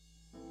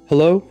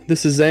Hello,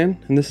 this is Zan,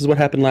 and this is what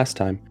happened last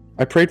time.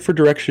 I prayed for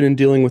direction in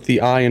dealing with the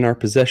eye in our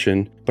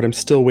possession, but I'm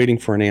still waiting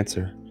for an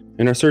answer.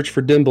 In our search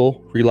for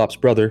Dimble, Relop's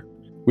brother,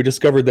 we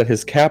discovered that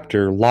his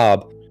captor,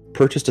 Lob,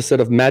 purchased a set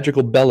of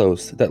magical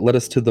bellows that led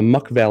us to the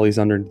muck valleys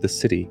under the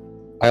city.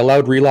 I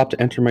allowed Relop to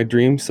enter my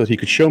dreams so that he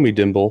could show me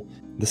Dimble.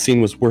 The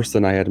scene was worse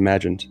than I had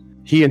imagined.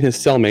 He and his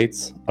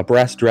cellmates, a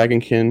brass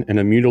dragonkin and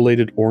a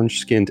mutilated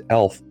orange-skinned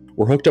elf,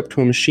 were hooked up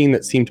to a machine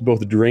that seemed to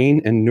both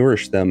drain and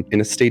nourish them in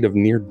a state of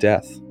near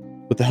death.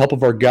 With the help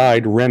of our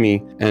guide,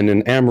 Remy, and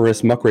an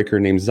amorous muckraker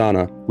named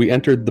Zana, we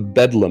entered the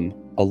Bedlam,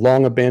 a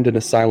long-abandoned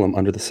asylum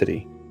under the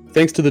city.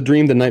 Thanks to the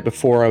dream the night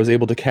before, I was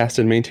able to cast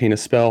and maintain a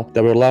spell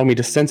that would allow me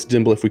to sense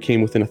Dimble if we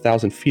came within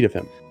 1,000 feet of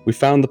him. We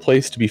found the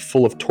place to be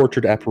full of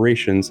tortured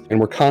apparitions and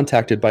were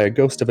contacted by a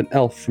ghost of an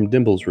elf from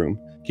Dimble's room.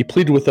 He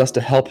pleaded with us to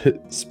help his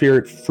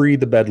spirit free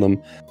the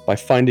Bedlam by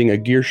finding a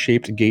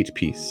gear-shaped gate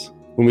piece.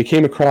 When we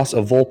came across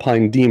a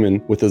Vulpine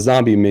demon with a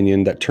zombie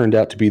minion that turned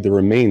out to be the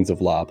remains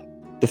of Lob.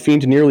 The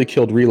fiend nearly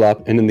killed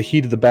Relop, and in the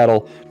heat of the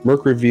battle,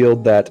 Merc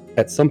revealed that,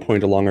 at some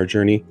point along our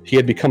journey, he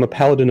had become a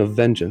paladin of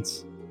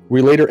vengeance.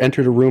 We later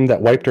entered a room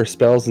that wiped our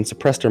spells and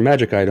suppressed our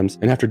magic items,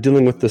 and after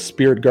dealing with the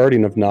spirit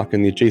guardian of Nock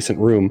in the adjacent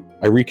room,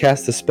 I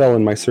recast the spell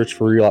in my search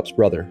for Relop's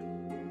brother,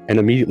 and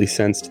immediately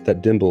sensed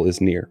that Dimble is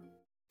near.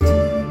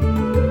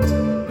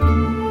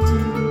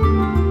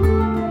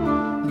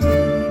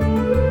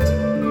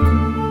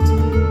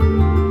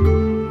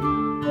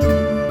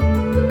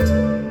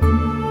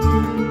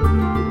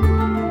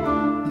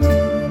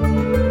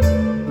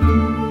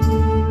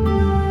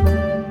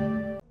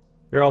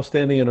 You're all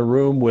standing in a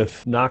room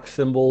with knock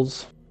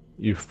symbols.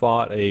 You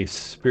fought a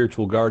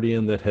spiritual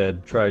guardian that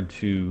had tried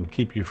to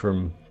keep you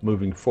from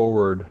moving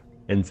forward,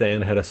 and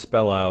Zan had a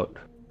spell out,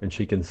 and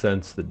she can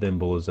sense that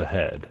Dimble is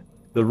ahead.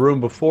 The room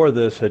before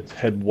this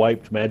had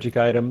wiped magic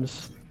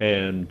items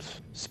and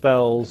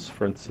spells.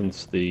 For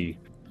instance, the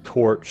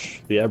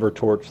torch, the ever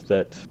torch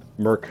that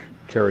Merc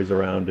carries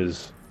around,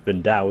 has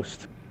been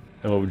doused.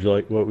 And what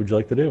would you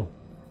like to do?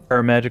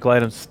 Are magical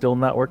items still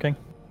not working?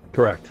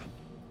 Correct.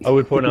 I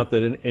would point out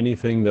that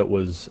anything that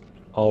was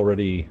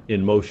already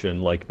in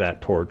motion, like that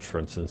torch, for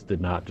instance,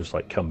 did not just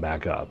come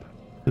back up.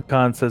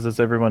 Khan says, is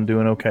everyone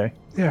doing okay?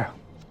 Yeah,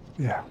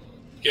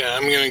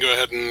 I'm going to go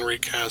ahead and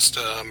recast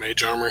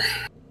Mage Armor.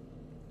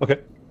 Okay.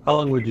 How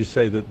long would you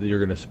say that you're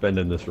going to spend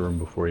in this room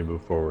before you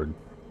move forward?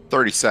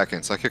 30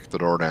 seconds. I kicked the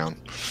door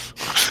down.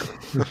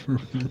 All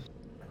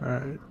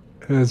right.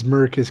 As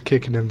Merc is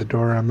kicking in the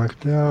door, I'm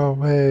like, no,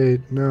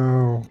 wait,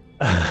 no.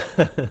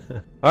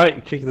 All right,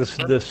 you kick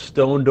this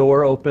stone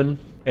door open,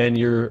 and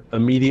you're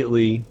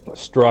immediately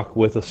struck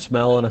with a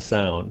smell and a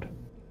sound.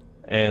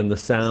 And the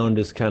sound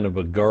is kind of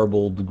a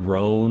garbled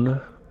groan,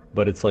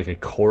 but it's like a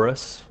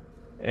chorus.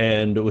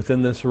 And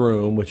within this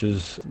room, which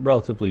is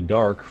relatively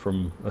dark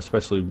from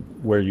especially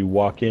where you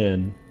walk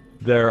in,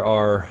 there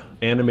are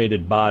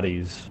animated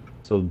bodies,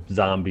 so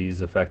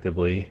zombies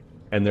effectively,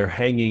 and they're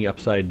hanging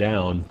upside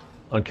down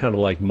on kind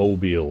of like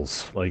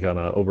mobiles, like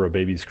over a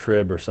baby's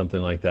crib or something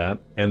like that.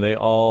 And they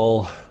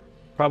all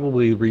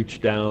probably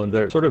reach down.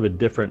 They're sort of at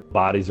different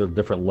bodies or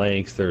different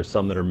lengths. There's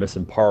some that are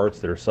missing parts.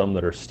 There are some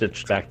that are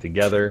stitched back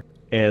together.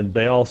 And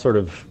they all sort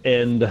of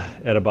end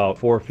at about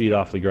 4 feet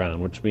off the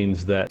ground, which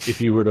means that if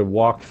you were to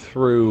walk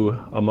through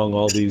among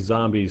all these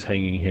zombies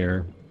hanging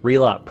here,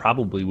 Relop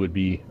probably would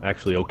be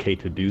actually okay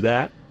to do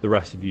that. The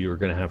rest of you are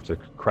going to have to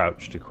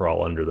crouch to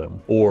crawl under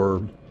them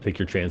or take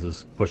your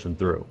chances pushing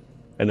through.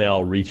 And they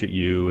all reach at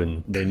you,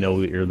 and they know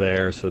that you're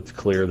there, so it's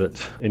clear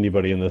that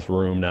anybody in this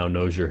room now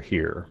knows you're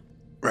here.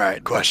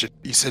 Right, question.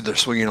 You said they're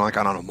swinging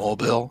on a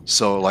mobile,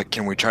 so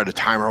can we try to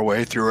time our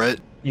way through it?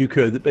 You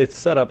could. It's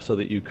set up so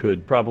that you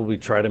could probably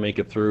try to make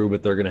it through,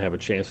 but they're going to have a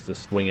chance to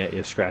swing at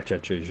you, scratch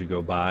at you as you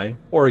go by.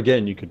 Or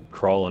again, you could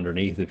crawl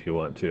underneath if you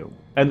want to.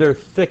 And they're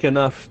thick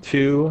enough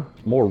too.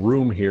 More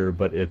room here,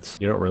 but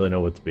you don't really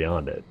know what's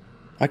beyond it.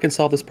 I can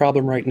solve this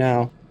problem right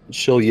now.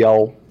 She'll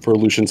yell for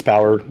Lucian's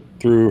power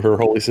through her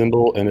holy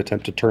symbol and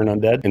attempt to turn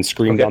undead and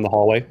scream down the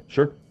hallway.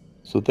 Sure.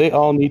 So they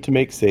all need to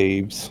make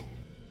saves.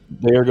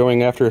 They are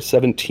going after a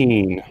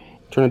 17.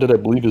 Turn undead, I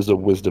believe, is a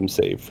wisdom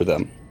save for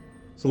them.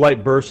 So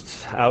light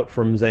bursts out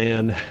from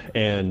Zan,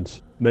 and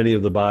many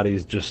of the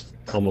bodies just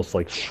almost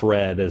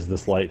shred as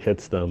this light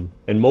hits them.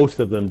 And most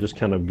of them just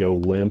kind of go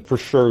limp. For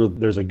sure,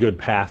 there's a good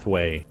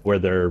pathway where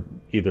they're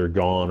either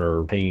gone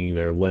or hanging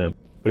there limp.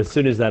 But as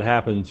soon as that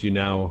happens, you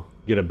now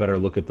get a better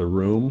look at the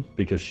room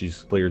because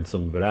she's cleared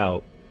some of it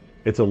out.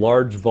 It's a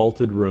large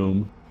vaulted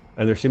room,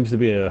 and there seems to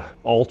be an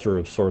altar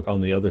of sorts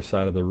on the other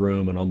side of the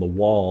room, and on the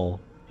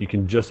wall you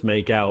can just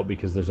make out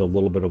because there's a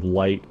little bit of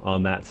light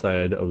on that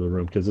side of the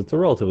room because it's a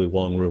relatively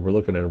long room. We're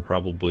looking at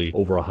probably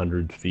over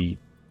 100 feet.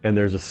 And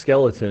there's a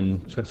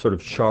skeleton sort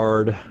of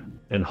charred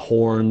and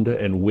horned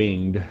and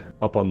winged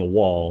up on the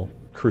wall,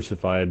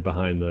 crucified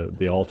behind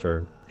the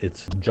altar.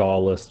 It's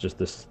jawless, just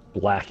this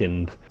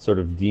blackened sort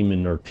of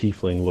demon or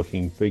tiefling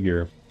looking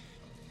figure.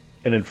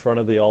 And in front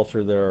of the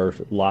altar there are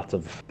lots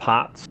of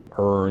pots,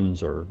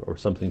 urns, or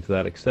something to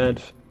that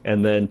extent.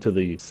 And then to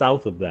the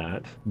south of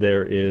that,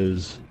 there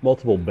is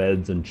multiple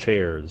beds and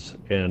chairs,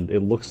 and it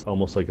looks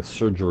almost like a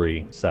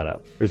surgery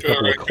setup. There's a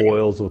couple of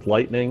coils with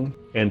lightning,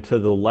 and to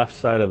the left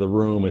side of the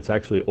room, it's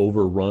actually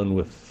overrun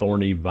with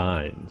thorny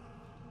vines.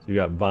 So you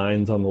got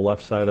vines on the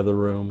left side of the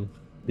room,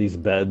 these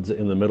beds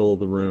in the middle of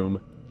the room,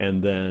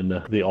 and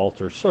then the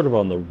altar sort of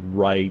on the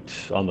right,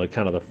 on the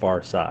kind of the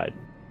far side.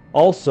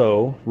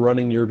 Also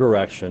running your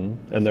direction,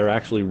 and they're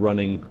actually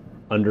running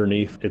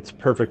underneath, it's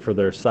perfect for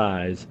their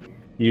size.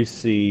 You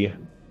see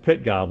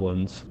pit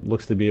goblins,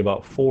 looks to be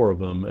about 4 of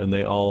them, and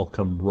they all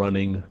come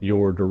running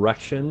your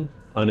direction,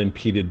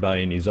 unimpeded by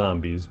any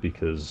zombies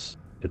because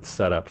it's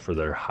set up for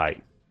their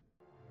height.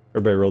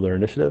 Everybody roll their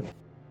initiative.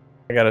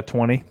 I got a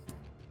 20.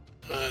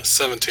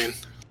 17.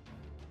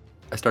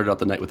 I started out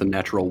the night with a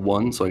natural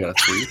 1, so I got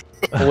a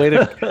 3. Way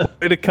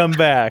to come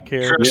back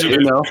here. Chris, you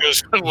know.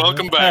 Chris,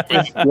 welcome back,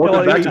 man.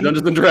 Welcome back to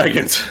Dungeons and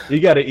Dragons. You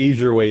got to ease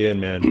your way in,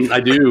 man.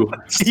 I do.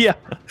 Yeah.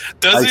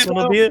 Does I it?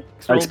 Wanna be it?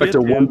 I expect a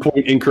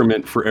 1-point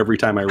increment for every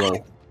time I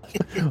roll.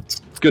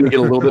 It's going to get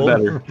a little bit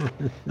better.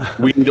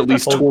 We need at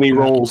least 20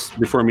 rolls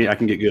before I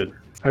can get good.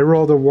 I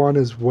rolled a 1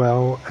 as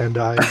well, and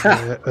I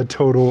get a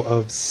total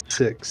of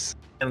 6.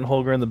 And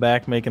Holger in the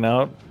back making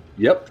out.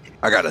 Yep.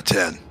 I got a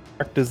 10.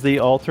 Does the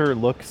altar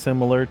look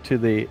similar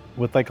to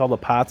with like all the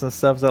pots and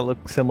stuff? Does that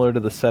look similar to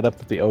the setup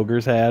that the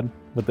ogres had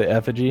with the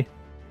effigy?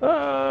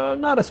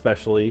 Not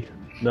especially.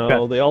 No,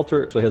 Okay. the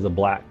altar actually has a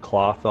black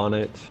cloth on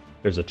it.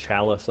 There's a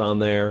chalice on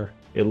there.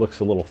 It looks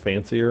a little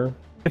fancier.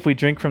 If we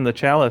drink from the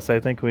chalice, I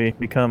think we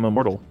become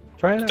immortal.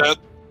 Try it out.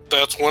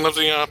 That's one of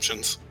the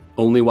options.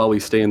 Only while we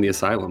stay in the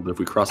asylum, but if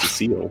we cross the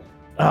seal.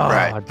 Oh,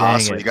 right. dang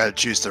Also, it. you got to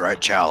choose the right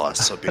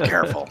chalice, so be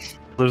careful.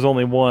 There's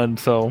only one,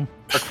 so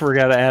I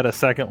forgot to add a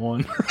second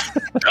one.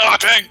 Oh,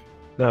 dang!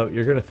 Now,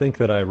 you're going to think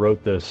that I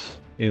wrote this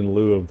in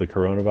lieu of the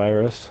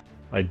coronavirus.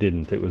 I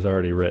didn't. It was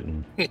already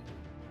written.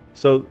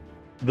 So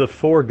the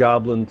 4 pit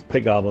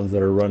goblins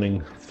that are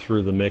running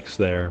through the mix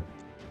there,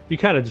 you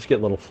kind of just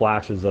get little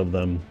flashes of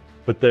them,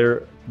 but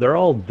they're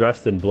all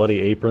dressed in bloody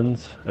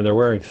aprons, and they're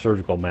wearing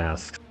surgical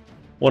masks.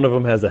 One of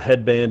them has a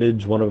head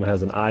bandage, one of them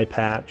has an eye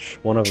patch,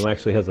 one of them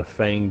actually has a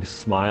fanged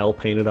smile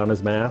painted on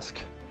his mask,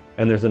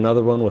 and there's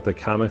another one with a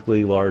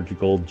comically large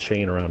gold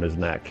chain around his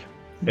neck.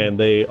 And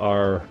they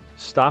are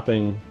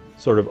stopping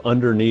sort of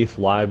underneath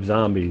live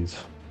zombies,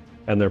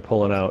 and they're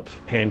pulling out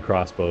hand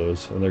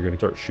crossbows, and they're going to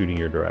start shooting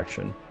your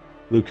direction.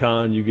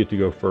 Lucan, you get to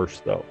go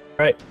first, though.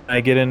 Right.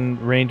 I get in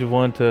range of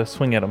 1 to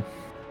swing at him.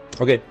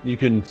 Okay, you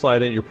can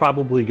slide in. You're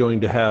probably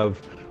going to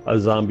have a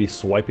zombie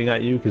swiping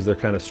at you because they're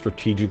kind of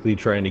strategically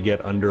trying to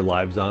get under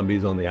live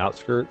zombies on the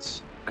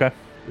outskirts. Okay.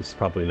 This is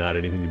probably not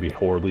anything to be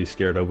horribly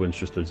scared of when it's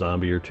just a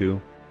zombie or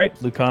 2.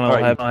 Right. Lucan will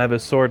Alright. have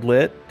his sword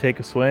lit, take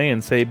a swing,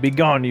 and say,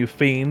 "Begone, you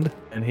fiend!"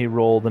 And he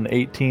rolled an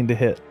 18 to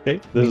hit. Okay,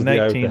 this is the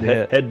guy with 19 the to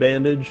hit. head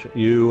bandage.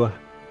 You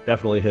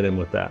definitely hit him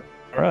with that.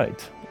 All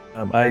right.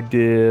 I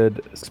did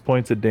 6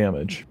 points of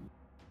damage.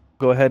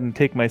 Go ahead and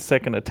take my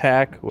second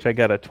attack, which I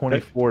got a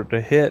 24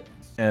 to hit,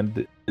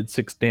 and did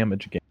 6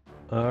 damage again.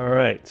 All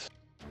right.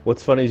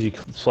 What's funny is you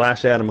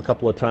slash at him a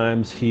couple of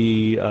times.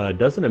 He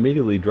doesn't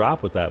immediately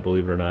drop with that,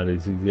 believe it or not.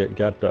 He's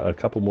got a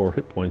couple more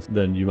hit points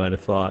than you might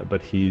have thought,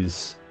 but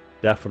he's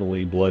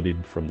definitely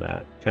bloodied from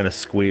that. Kind of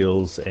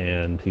squeals,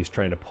 and he's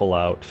trying to pull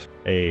out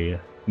a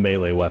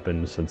melee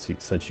weapon since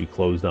you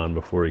closed on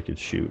before he could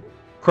shoot.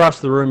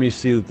 Across the room, you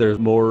see that there's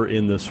more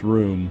in this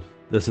room.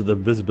 The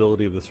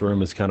visibility of this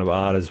room is kind of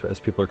odd as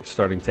people are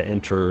starting to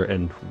enter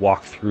and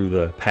walk through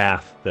the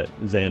path that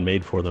Zan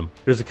made for them.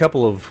 There's a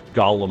couple of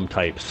golem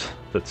types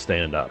that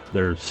stand up.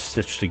 They're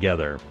stitched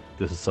together.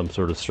 This is some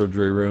sort of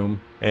surgery room,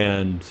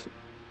 and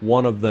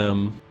one of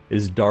them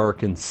is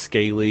dark and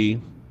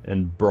scaly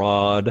and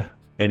broad,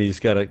 and he's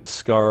got a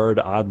scarred,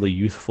 oddly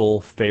youthful,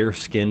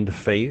 fair-skinned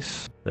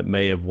face that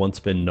may have once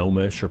been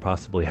gnomish or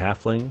possibly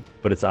halfling,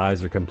 but its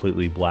eyes are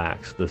completely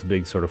black. So this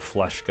big sort of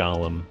flesh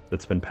golem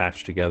that's been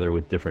patched together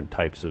with different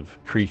types of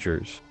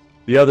creatures.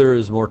 The other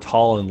is more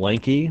tall and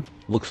lanky,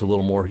 looks a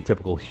little more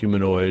typical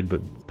humanoid,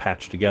 but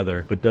patched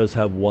together, but does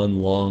have one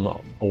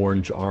long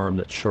orange arm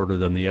that's shorter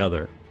than the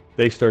other.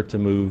 They start to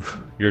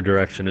move your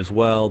direction as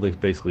well. They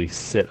basically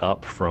sit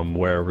up from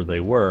wherever they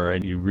were,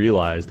 and you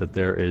realize that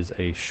there is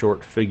a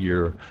short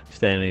figure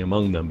standing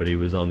among them, but he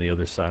was on the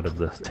other side of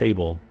the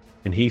table.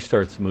 And he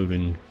starts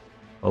moving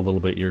a little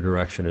bit your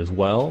direction as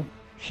well.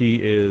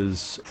 He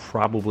is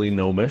probably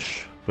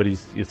gnomish, but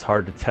it's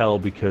hard to tell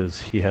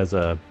because he has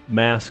a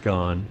mask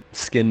on,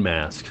 skin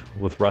mask,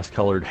 with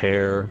rust-colored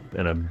hair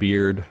and a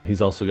beard.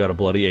 He's also got a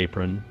bloody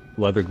apron,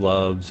 leather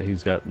gloves.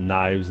 He's got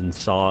knives and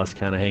saws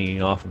kind of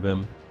hanging off of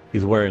him.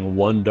 He's wearing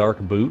one dark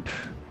boot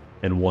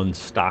and one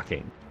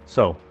stocking.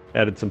 So,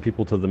 added some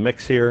people to the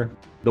mix here.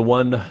 The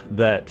one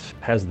that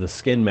has the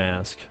skin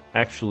mask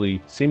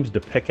actually seems to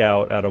pick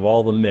out of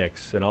all the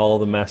mix and all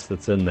the mess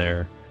that's in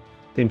there,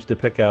 seems to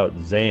pick out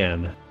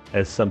Zan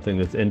as something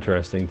that's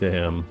interesting to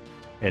him,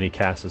 and he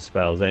casts a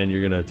spell. Zan,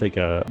 you're going to take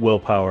a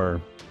willpower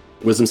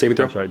Wisdom saving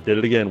throw? That's right. Did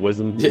it again.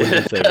 Wisdom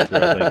saving throw.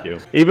 Thank you.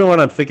 Even when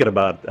I'm thinking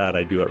about that,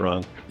 I do it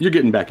wrong. You're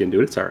getting back into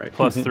it. It's all right.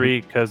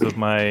 +3 because of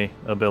my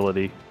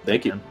ability.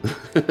 Thank you.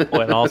 Oh,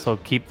 and also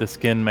keep the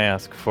skin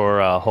mask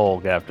for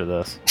Hulk after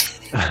this.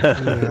 Yeah,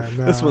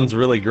 no, This one's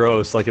really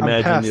gross. Like I'm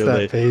imagine past you know, that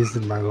they phase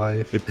in my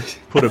life.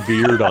 put a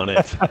beard on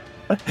it.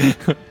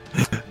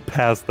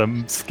 Past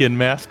the skin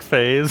mask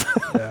phase.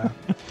 Yeah.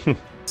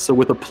 So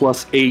with a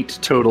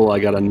 +8 total, I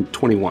got a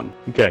 21.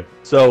 Okay,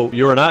 so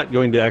you're not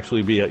going to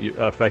actually be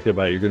affected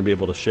by it. You're going to be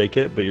able to shake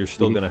it, but you're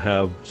still going to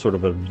have sort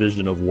of a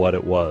vision of what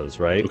it was,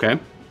 right? Okay.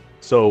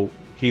 So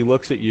he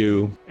looks at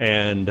you,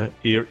 and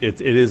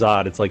it is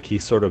odd. It's like he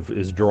sort of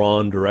is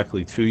drawn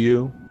directly to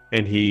you,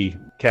 and he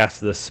casts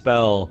this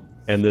spell,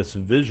 and this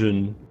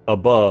vision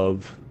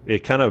above,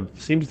 it kind of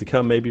seems to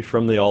come maybe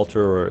from the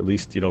altar, or at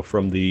least,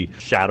 from the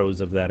shadows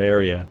of that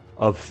area,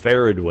 of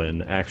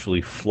Faradwin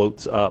actually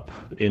floats up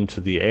into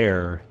the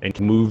air and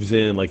moves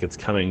in like it's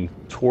coming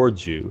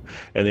towards you.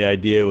 And the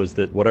idea was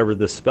that whatever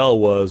this spell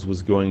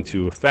was going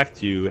to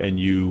affect you, and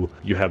you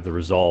have the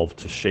resolve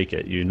to shake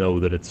it. You know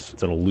that it's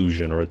an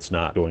illusion, or it's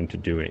not going to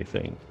do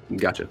anything.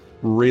 Gotcha.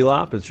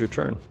 Relop, it's your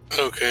turn.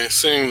 Okay,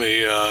 seeing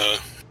the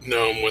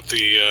gnome with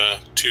the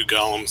 2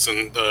 golems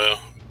in the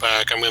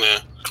back, I'm going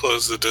to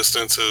close the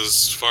distance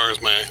as far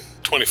as my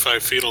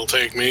 25 feet will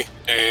take me,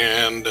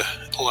 and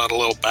pull out a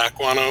little back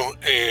guano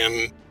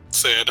and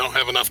say I don't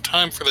have enough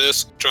time for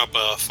this. Drop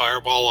a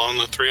fireball on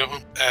the 3 of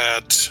them.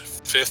 At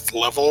 5th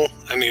level,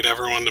 I need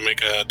everyone to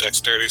make a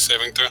dexterity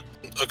saving throw.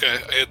 Okay,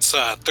 it's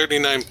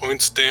 39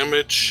 points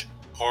damage,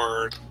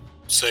 or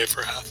save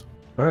for half.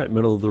 All right,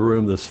 middle of the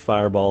room, this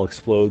fireball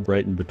explodes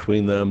right in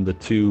between them. The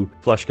 2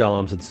 flesh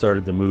golems had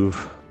started to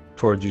move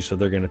towards you, so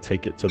they're going to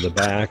take it to the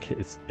back.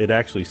 It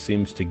actually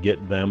seems to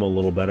get them a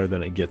little better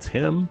than it gets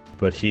him,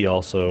 but he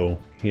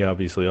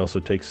obviously also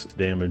takes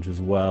damage as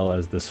well,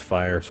 as this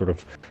fire sort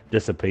of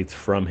dissipates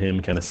from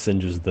him, kind of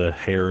singes the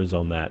hairs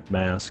on that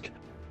mask.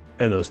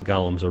 And those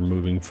golems are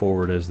moving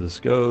forward as this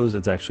goes.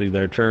 It's actually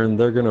their turn.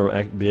 They're going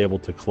to be able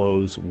to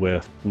close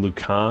with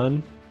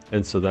Lucan,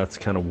 and so that's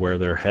kind of where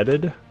they're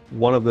headed.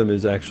 One of them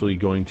is actually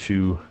going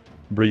to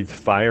breathe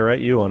fire at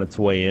you on its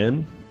way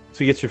in, so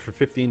he gets you for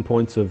 15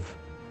 points of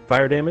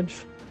fire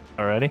damage.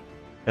 Alrighty.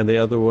 And the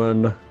other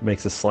one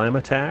makes a slam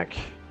attack.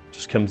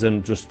 Just comes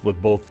in just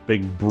with both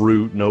big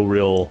brute, no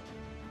real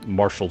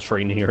martial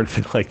training or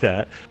anything like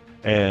that.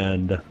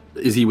 And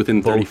is he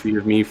within 30 both feet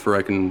of me for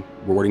I can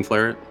rewarding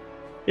flare it?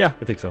 Yeah,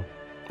 I think so.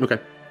 Okay.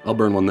 I'll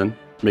burn one then.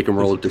 Make him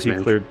roll a He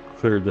disadvantage.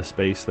 cleared the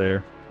space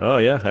there. Oh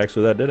yeah,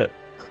 actually that did it.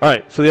 All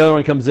right, so the other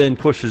one comes in,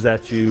 pushes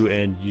at you,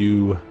 and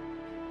you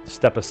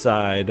step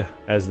aside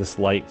as this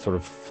light sort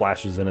of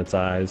flashes in its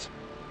eyes.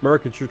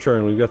 Merc, it's your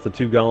turn. We've got the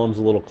 2 golems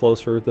a little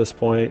closer at this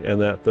point,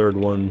 and that third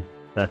one,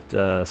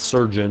 that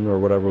surgeon, or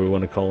whatever we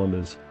want to call him,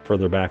 is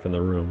further back in the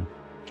room.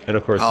 And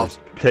of course, there's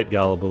Pit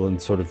Goblin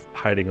sort of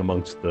hiding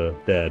amongst the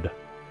dead.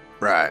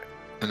 Right.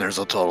 And there's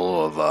a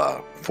total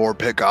of 4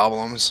 pit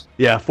goblins.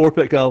 Yeah, 4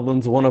 Pit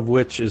Goblins, one of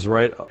which is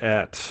right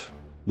at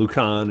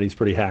Lucan. He's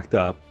pretty hacked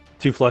up.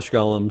 2 flesh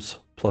golems,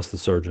 plus the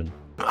surgeon.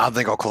 I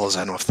think I'll close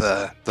in with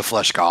the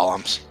flesh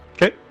golems.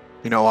 Okay.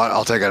 You know what?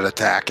 I'll take an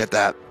attack at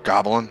that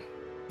goblin.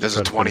 There's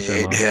a Try to finish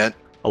him 28 off. hit,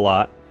 A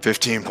lot.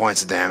 15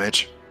 points of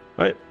damage.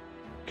 All right.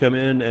 Come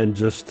in and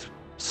just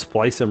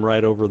splice him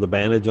right over the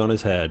bandage on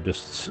his head.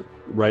 Just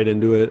right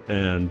into it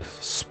and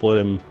split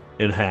him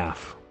in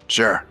half.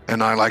 Sure.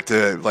 And I like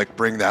to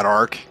bring that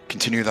arc,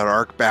 continue that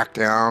arc back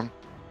down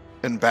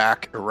and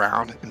back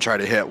around and try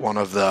to hit one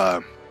of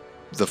the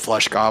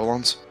flesh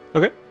goblins.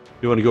 Okay.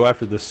 You want to go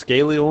after the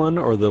scaly one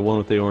or the one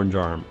with the orange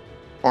arm?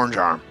 Orange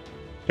arm.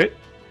 Okay.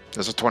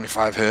 There's a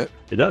 25 hit.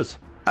 It does.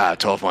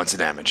 12 points of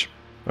damage.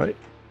 All right.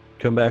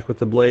 Come back with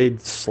the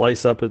blade,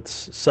 slice up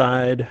its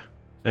side.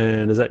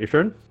 And is that your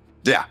turn?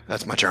 Yeah,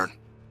 that's my turn.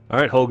 All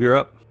right, Holg, you're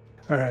up.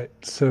 All right,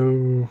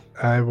 so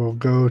I will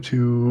go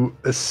to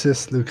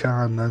assist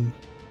Lucan then.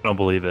 I don't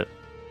believe it.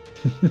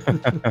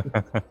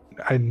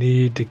 I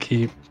need to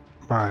keep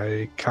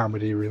my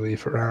comedy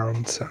relief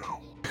around, so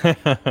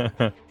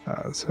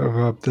so I'll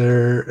go up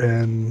there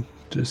and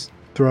just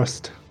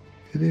thrust,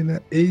 hitting an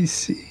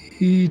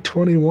AC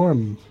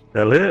 21.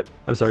 That'll hit.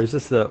 I'm sorry, is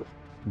this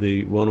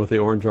the one with the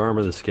orange arm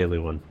or the scaly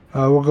one?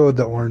 We'll go with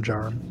the orange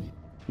arm.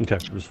 Okay,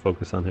 just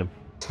focus on him.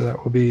 So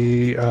that will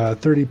be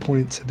 30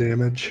 points of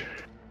damage.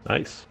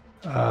 Nice.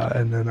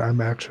 And then I'm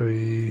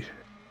actually,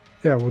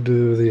 we'll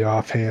do the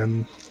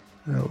offhand.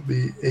 That will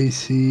be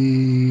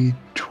AC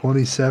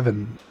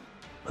 27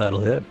 That'll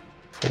hit.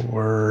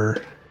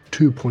 for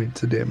 2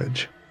 points of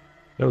damage.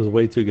 That was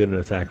way too good an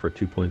attack for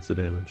 2 points of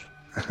damage.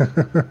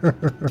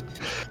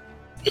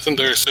 Isn't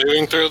there a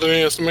saving throw that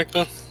he has to make,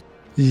 though?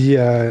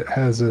 Yeah, it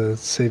has a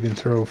saving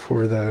throw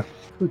for that,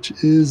 which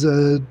is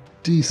a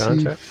DC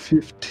Con check?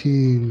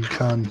 15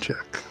 con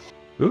check.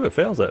 Ooh, it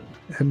fails it.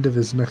 End of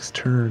his next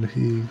turn,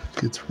 he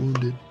gets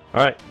wounded.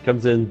 All right,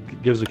 comes in,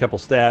 gives a couple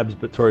stabs,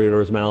 but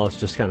Toreador's Malice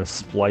just kind of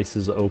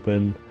splices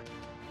open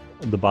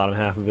the bottom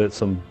half of it.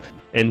 Some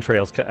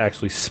entrails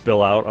actually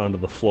spill out onto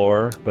the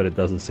floor, but it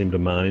doesn't seem to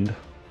mind.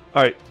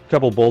 All right, a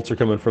couple bolts are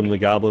coming from the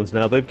goblins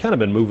now. They've kind of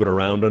been moving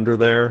around under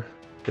there.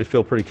 They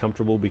feel pretty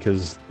comfortable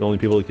because the only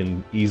people who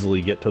can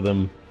easily get to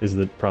them is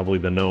probably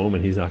the gnome,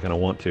 and he's not going to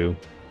want to.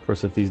 Of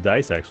course, if these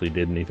dice actually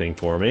did anything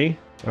for me.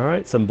 All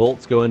right, some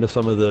bolts go into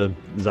some of the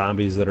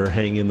zombies that are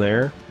hanging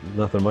there.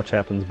 Nothing much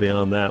happens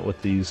beyond that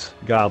with these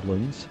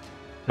goblins.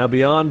 Now,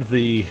 beyond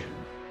the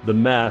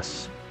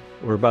mess,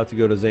 we're about to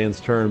go to Zan's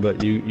turn,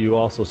 but you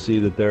also see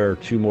that there are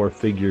two more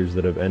figures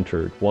that have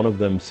entered. One of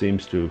them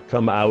seems to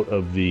come out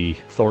of the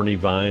thorny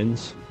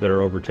vines that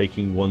are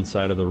overtaking one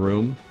side of the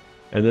room.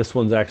 And this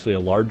one's actually a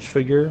large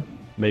figure,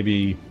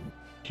 maybe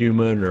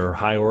human or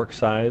high orc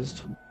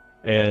sized.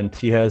 And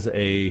he has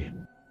a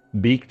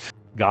beaked,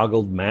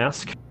 goggled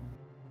mask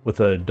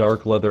with a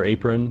dark leather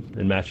apron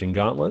and matching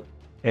gauntlet.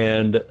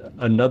 And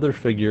another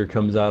figure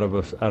comes out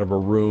of a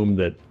room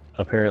that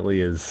apparently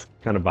is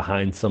kind of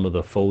behind some of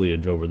the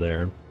foliage over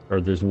there.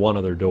 Or there's one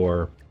other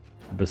door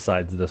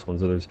besides this one.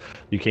 So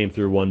you came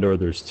through one door,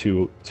 there's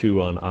two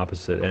on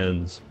opposite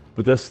ends.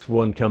 But this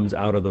one comes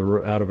out of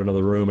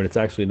another room, and it's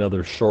actually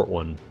another short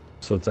one.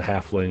 So it's a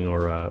halfling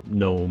or a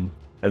gnome.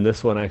 And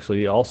this one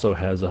actually also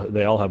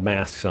they all have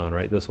masks on,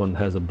 right? This one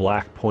has a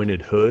black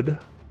pointed hood,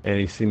 and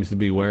he seems to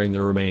be wearing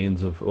the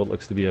remains of what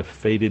looks to be a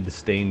faded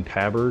stained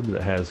tabard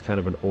that has kind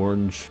of an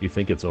orange, you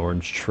think it's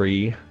orange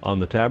tree on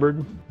the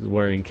tabard. He's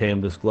wearing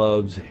canvas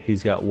gloves.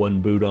 He's got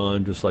one boot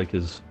on, just like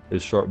his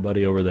short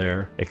buddy over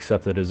there,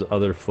 except that his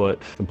other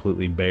foot,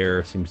 completely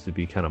bare, seems to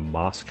be kind of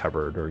moss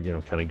covered or,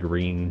 kind of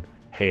green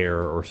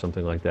hair or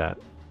something like that.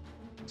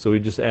 So we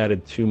just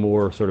added two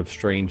more sort of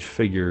strange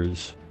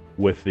figures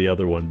with the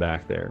other one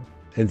back there.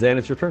 And Zan,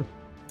 it's your turn.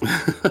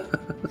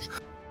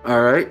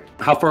 All right.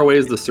 How far away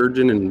is the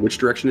surgeon, and which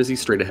direction is he?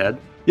 Straight ahead?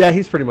 Yeah,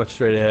 he's pretty much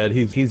straight ahead.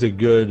 He's a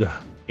good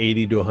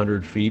 80 to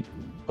 100 feet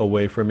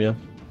away from you.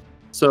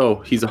 So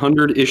he's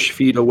 100-ish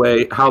feet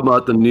away. How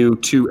about the new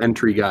two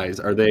entry guys?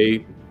 Are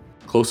they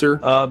closer?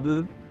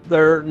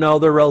 They're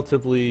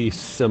relatively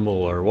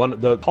similar.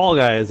 The tall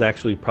guy is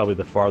actually probably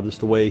the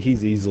farthest away.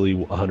 He's easily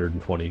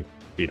 120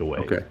 feet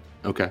away.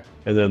 Okay.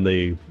 And then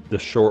the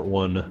short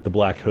one, the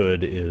black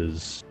hood,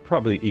 is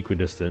probably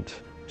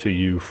equidistant to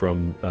you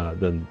from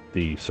than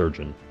the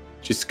surgeon.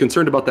 She's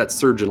concerned about that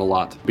surgeon a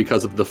lot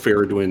because of the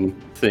Faradwin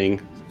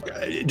thing.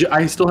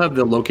 I still have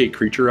the locate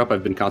creature up.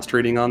 I've been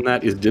concentrating on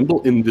that. Is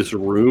Dimble in this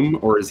room,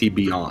 or is he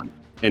beyond?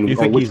 And you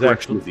think which he's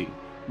direction actually is he?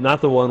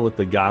 Not the one with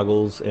the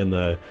goggles and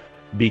the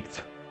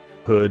beaked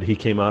hood. He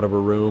came out of a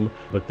room,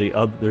 but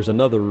there's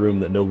another room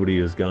that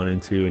nobody has gone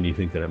into, and you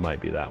think that it might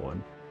be that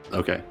one.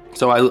 Okay.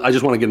 So I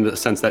just want to get into the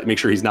sense that make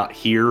sure he's not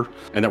here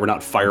and that we're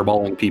not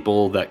fireballing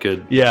people that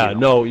could... Yeah,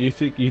 no, you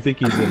think he's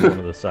in one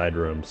of the side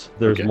rooms.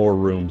 There's Okay. more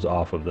rooms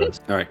off of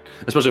this. All right.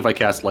 Especially if I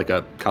cast like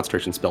a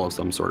concentration spell of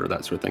some sort or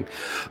that sort of thing.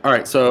 All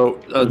right. So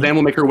Zan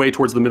will make her way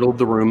towards the middle of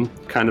the room,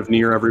 kind of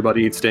near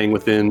everybody, staying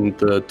within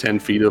the 10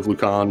 feet of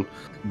Lucan,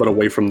 but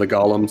away from the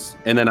golems.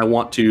 And then I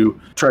want to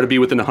try to be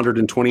within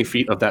 120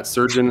 feet of that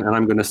surgeon, and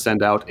I'm going to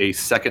send out a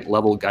second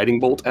level guiding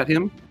bolt at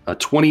him.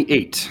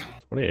 28.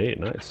 28,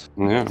 nice.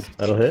 Yeah.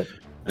 That'll hit.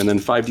 And then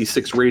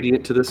 5d6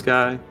 radiant to this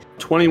guy.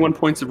 21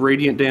 points of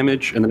radiant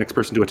damage, and the next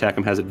person to attack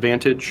him has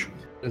advantage.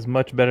 Is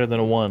much better than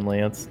a 1,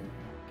 Lance.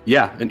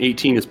 Yeah, an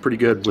 18 is pretty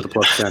good with a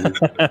plus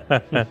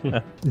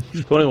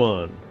 10.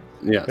 21.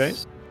 Yes. Okay.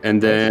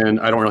 And then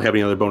I don't really have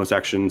any other bonus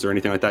actions or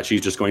anything like that.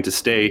 She's just going to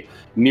stay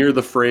near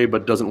the fray,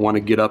 but doesn't want to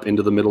get up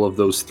into the middle of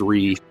those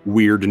three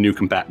weird new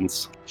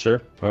combatants.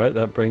 Sure. All right,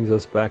 that brings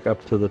us back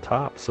up to the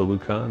top. So,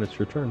 Lucan, it's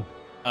your turn.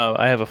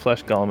 I have a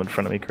flesh golem in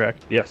front of me,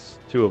 correct? Yes,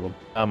 two of them.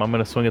 I'm going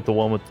to swing at the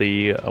one with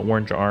the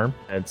orange arm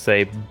and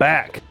say,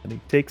 back! And he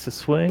takes a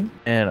swing,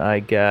 and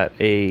I got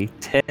a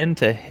 10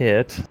 to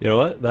hit You know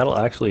what? That'll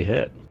actually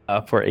hit.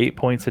 for 8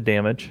 points of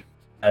damage.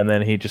 And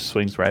then he just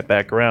swings right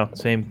back around.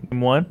 Same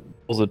one.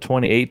 Was a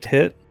 28 to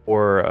hit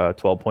or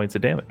 12 points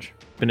of damage.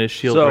 And his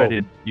shield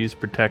ready to use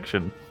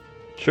protection.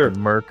 Sure.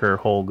 Merc or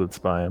Hole gets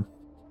by him.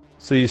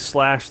 So you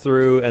slash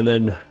through, and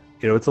then,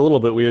 it's a little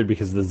bit weird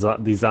because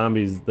these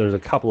zombies, there's a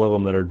couple of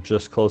them that are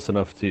just close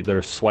enough to,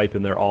 they're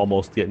swiping, they're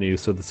almost getting you.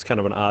 So it's kind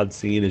of an odd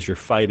scene as you're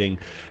fighting,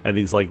 and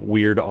these like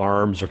weird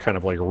arms are kind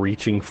of like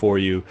reaching for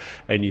you,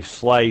 and you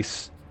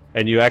slice,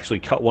 and you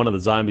actually cut one of the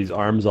zombies'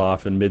 arms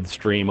off in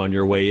midstream on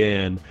your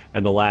way in,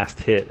 and the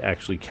last hit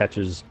actually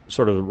catches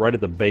sort of right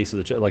at the base of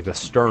the chest, like the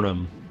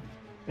sternum,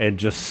 and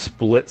just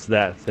splits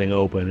that thing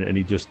open, and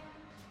he just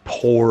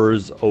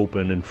pours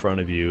open in front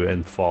of you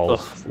and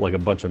falls like a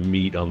bunch of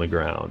meat on the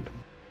ground.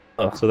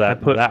 So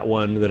that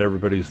one that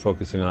everybody's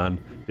focusing on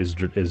is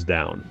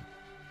down.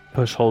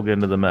 Push Holga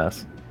into the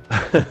mess.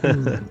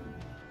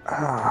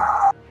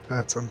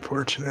 That's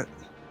unfortunate.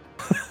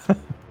 All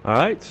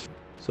right.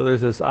 So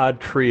there's this odd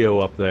trio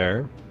up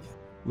there.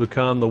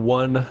 Lucan,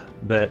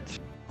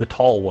 the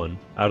tall one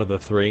out of the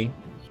three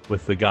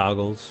with the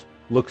goggles,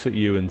 looks at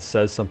you and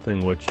says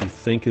something which you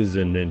think is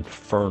an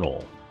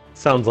infernal.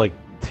 Sounds like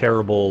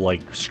terrible,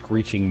 like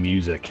screeching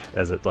music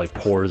as it like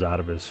pours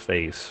out of his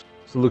face.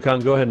 So Lucan,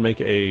 go ahead and make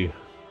a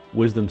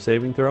wisdom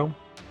saving throw.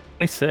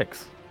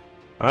 26.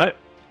 All right.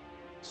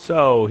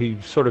 So he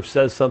sort of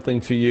says something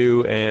to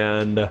you,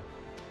 and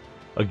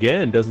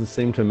again, doesn't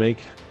seem to make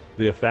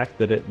the effect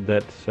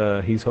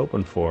that he's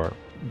hoping for.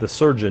 The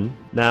surgeon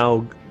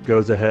now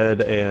goes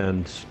ahead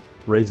and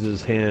raises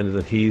his hand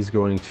that he's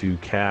going to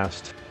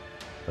cast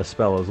a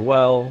spell as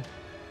well.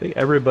 I think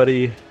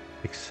everybody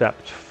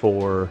except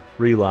for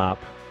Relop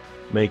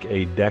make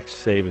a dex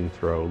saving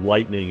throw.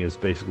 Lightning is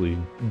basically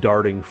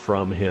darting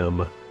from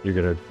him. You're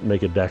going to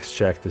make a dex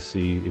check to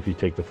see if you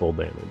take the full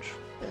damage.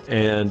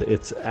 And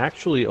it's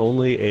actually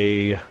only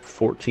a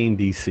 14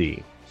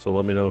 DC. So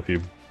let me know if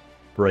you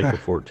break a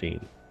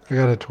 14. I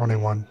got a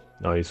 21.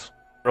 Nice.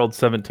 Rolled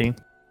 17.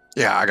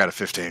 Yeah, I got a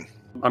 15.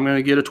 I'm going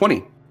to get a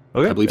 20.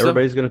 Okay, I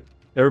believe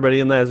everybody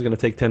in that is going to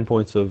take 10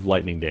 points of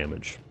lightning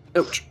damage.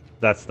 Ouch.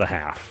 That's the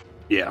half.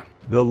 Yeah.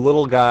 The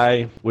little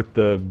guy with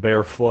the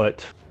bare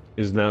foot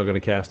is now going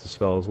to cast a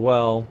spell as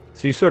well.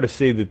 So you sort of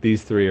see that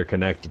these three are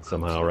connected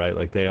somehow, right?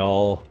 Like they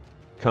all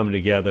come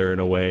together in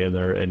a way,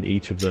 and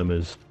each of them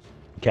is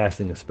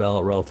casting a spell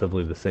at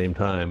relatively the same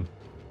time.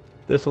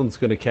 This one's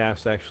going to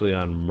cast actually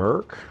on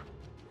Merc.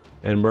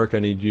 And Merc, I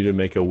need you to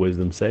make a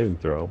wisdom saving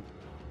throw.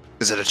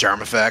 Is it a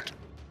charm effect?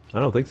 I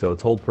don't think so.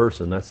 It's hold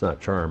person. That's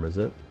not charm, is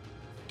it?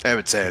 I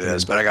would say it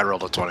is, but I got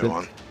rolled a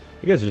 21.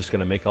 You guys are just going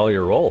to make all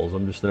your rolls.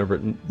 I'm just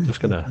going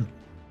to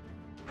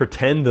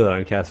pretend that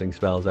I'm casting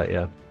spells at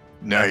you.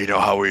 No, you know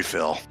how we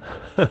feel.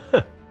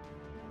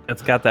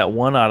 It's got that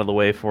one out of the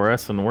way for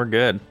us, and we're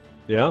good.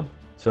 Yeah.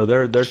 So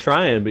they're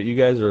trying, but you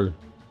guys are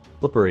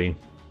slippery.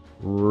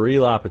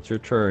 Relop, it's your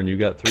turn. You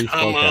got 3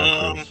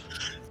 spellcasters.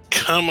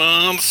 Come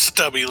on,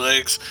 stubby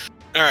legs.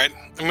 All right,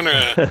 I'm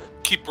gonna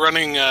keep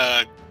running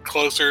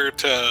closer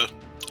to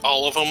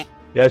all of them.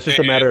 Yeah, it's just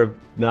a matter of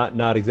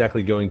not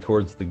exactly going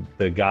towards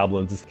the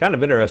goblins. It's kind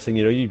of interesting,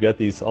 you've got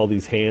all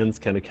these hands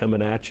kind of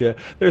coming at you.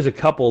 There's a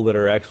couple that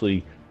are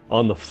actually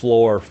on the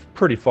floor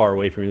pretty far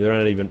away from you.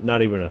 They're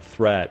not even a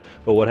threat.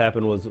 But what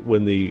happened was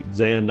when the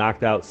Zan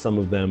knocked out some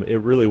of them, it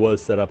really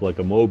was set up like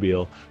a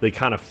mobile. They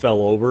kind of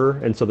fell over,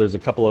 and so there's a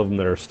couple of them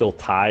that are still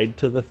tied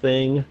to the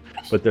thing,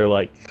 but they're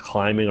like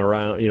climbing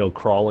around,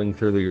 crawling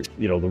through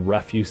the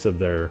refuse of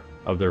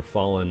their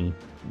fallen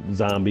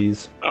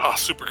zombies. Oh,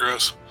 super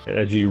gross.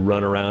 As you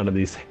run around, and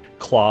these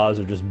claws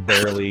are just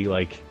barely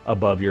like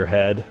above your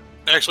head.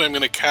 Actually, I'm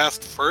going to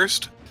cast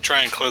first,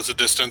 try and close the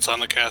distance on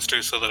the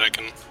caster so that I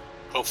can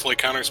hopefully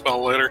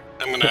counterspell later.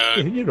 I'm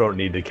gonna. You don't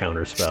need to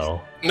counterspell.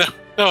 No,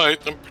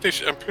 I'm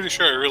pretty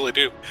sure I really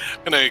do.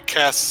 I'm gonna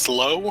cast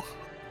slow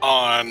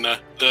on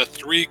the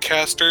 3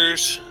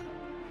 casters.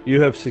 You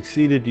have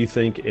succeeded, you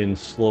think, in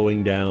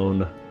slowing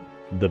down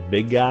the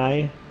big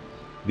guy.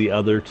 The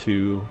other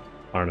 2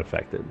 aren't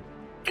affected.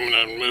 I'm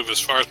gonna move as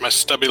far as my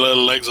stubby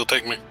little legs will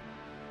take me.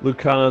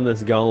 Lucan,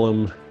 this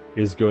golem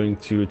is going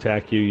to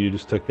attack you. You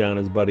just took down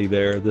his buddy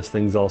there. This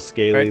thing's all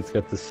scaly.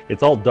 Right.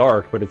 It's all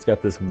dark, but it's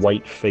got this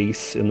white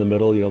face in the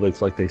middle.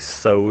 It's like they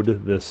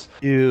sewed this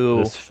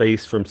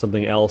face from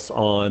something else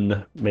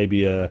on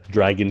maybe a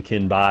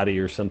dragonkin body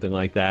or something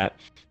like that.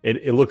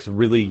 It looks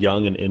really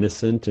young and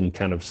innocent and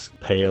kind of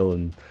pale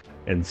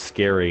and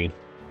scary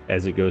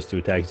as it goes to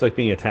attack. It's like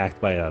being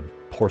attacked by a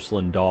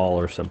porcelain doll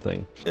or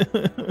something.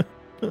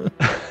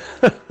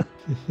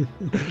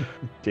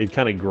 It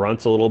kind of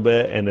grunts a little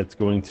bit, and it's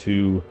going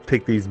to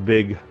pick these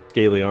big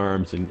scaly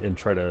arms and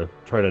try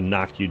to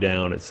knock you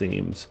down, it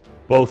seems.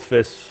 Both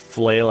fists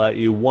flail at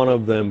you. One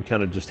of them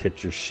kind of just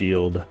hits your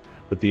shield,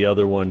 but the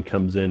other one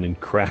comes in and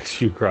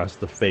cracks you across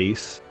the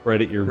face,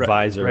 right at your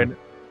visor. Right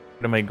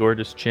at my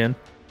gorgeous chin.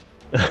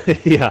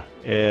 Yeah,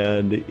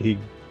 and he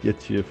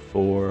gets you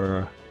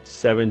for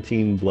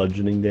 17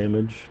 bludgeoning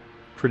damage.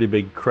 Pretty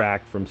big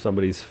crack from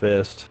somebody's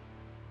fist.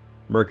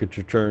 Merc, it's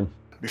your turn.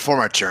 Before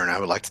my turn, I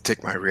would like to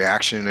take my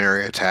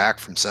reactionary attack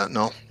from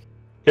Sentinel.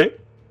 Okay.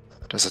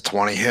 Does a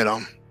 20 hit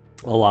him?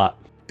 A lot.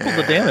 What's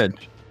the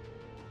damage?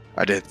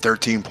 I did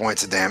 13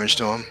 points of damage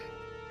to him.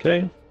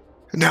 Okay.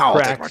 Now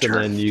I'll take my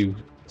turn. And then you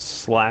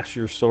slash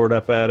your sword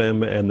up at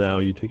him, and now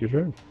you take your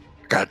turn.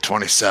 Got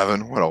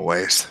 27. What a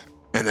waste.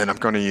 And then I'm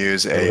going to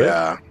use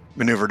a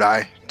maneuver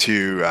die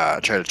to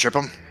try to trip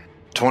him.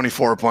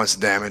 24 points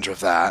of damage with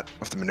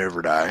the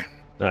maneuver die.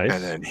 Nice.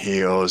 And then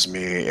he owes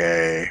me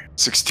a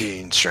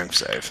 16 strength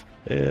save.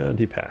 And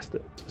he passed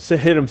it. So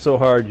hit him so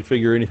hard, you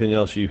figure anything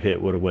else you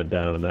hit would have went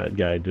down, and that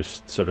guy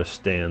just sort of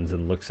stands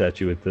and looks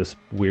at you with this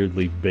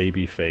weirdly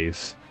baby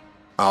face.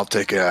 I'll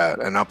take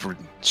an upward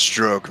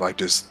stroke,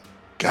 just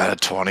got a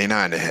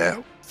 29 to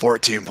hit.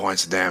 14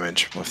 points of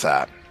damage with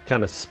that.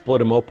 Kind of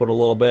split him open a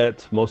little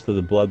bit. Most of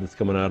the blood that's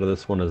coming out of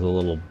this one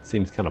is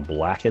seems kind of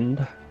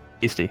blackened.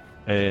 Tasty.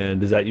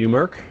 And is that you,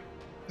 Merc?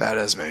 That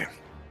is me.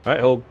 All right,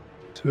 Hope.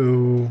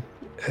 So,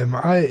 am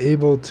I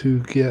able to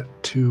get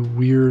to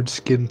weird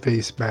skin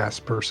face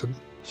mask person?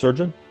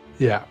 Surgeon?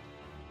 Yeah.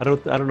 I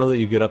don't know that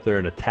you get up there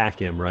and attack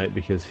him, right?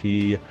 Because so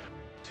you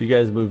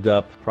guys moved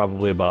up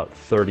probably about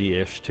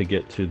 30-ish to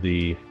get to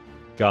the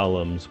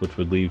golems, which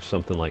would leave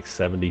something like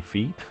 70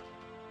 feet.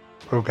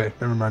 Okay,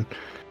 never mind.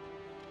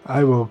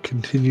 I will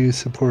continue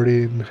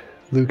supporting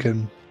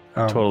Lucan.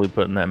 Totally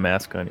putting that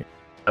mask on you.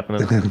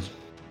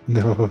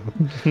 No.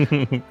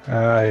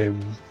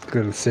 I'm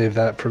going to save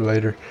that for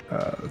later.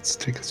 Let's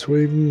take a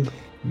swing.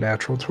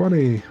 Natural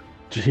 20.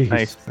 Jeez.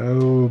 Nice.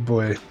 Oh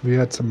boy, we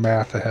got some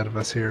math ahead of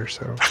us here,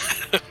 so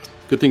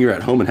Good thing you're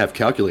at home and have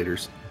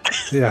calculators.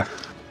 yeah.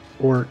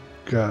 Orc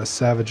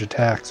savage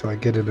attack, so I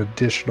get an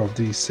additional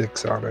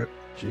d6 on it.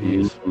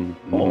 Jeez.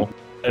 Oh,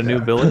 a new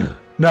Yeah. ability?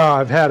 No,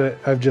 I've had it.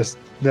 I've just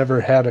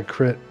never had a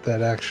crit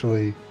that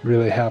actually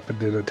really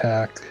happened in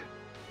attack.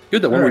 You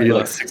had that one where you did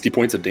Alright. like 60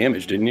 points of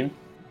damage, didn't you?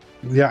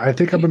 Yeah, I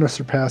think I'm going to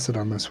surpass it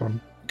on this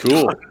one.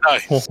 Cool.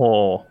 Nice.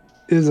 Oh,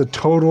 It is a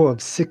total of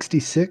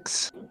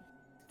 66.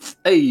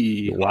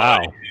 Hey. Wow.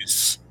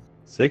 Nice.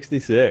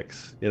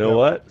 66. You know Yeah.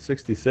 what?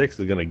 66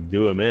 is going to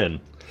do him in.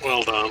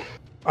 Well done.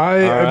 I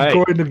am Alright.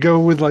 going to go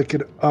with like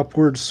an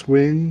upward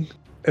swing,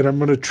 and I'm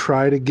going to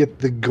try to get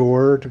the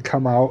gore to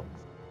come out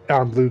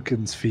on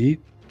Lucan's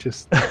feet.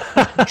 Just,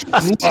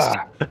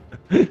 ah,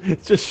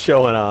 It's just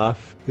showing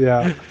off.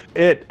 yeah,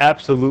 It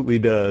absolutely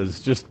does.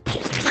 Just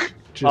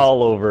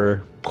all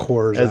over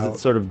pours as out. it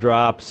sort of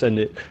drops,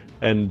 and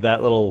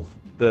that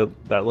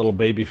little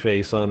baby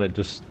face on it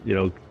just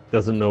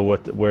doesn't know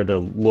where to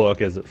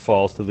look as it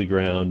falls to the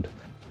ground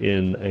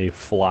in a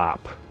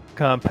flop.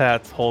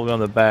 pats Holger on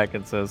the back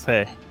and says,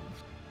 "Hey,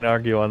 can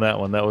argue on that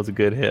one. That was a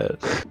good hit."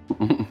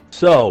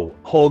 So,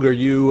 Holger,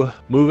 you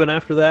moving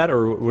after that,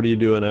 or what are you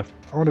doing after?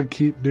 I want to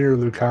keep near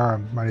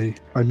Lucan, my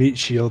meat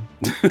shield.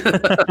 All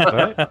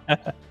right.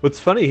 What's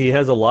funny, he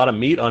has a lot of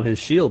meat on his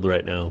shield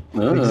right now.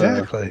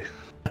 Exactly.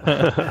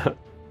 I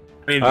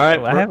mean, All right.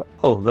 I have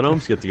The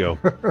gnomes get to go.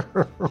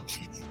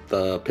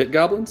 The pit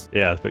goblins?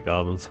 Yeah, the big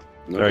goblins.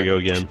 There Okay. you go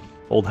again.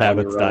 Old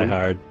habits die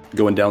hard.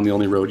 Going down the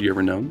only road you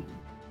ever known.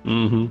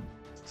 Mm-hmm.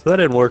 So that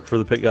didn't work for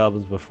the pit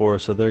goblins before,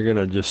 so they're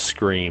gonna just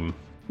scream.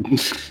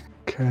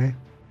 Okay.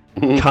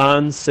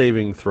 Con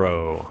saving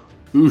throw.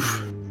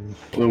 Oof.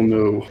 Oh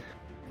no.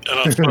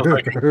 And that's what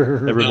I can-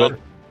 Everybody.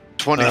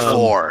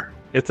 24.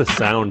 It's a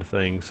sound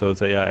thing, so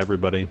it's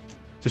everybody.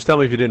 Just tell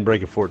me if you didn't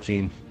break a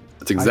 14.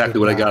 That's exactly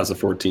what I got as a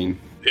 14.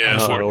 Yeah,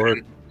 Oh,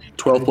 14.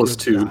 12 plus I did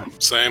 2.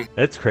 not. Same.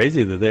 It's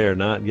crazy that they are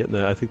not getting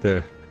I think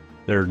their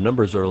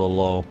numbers are a little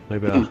low.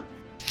 Maybe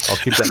I'll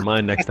keep that in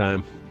mind next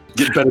time.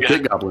 Get better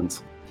pit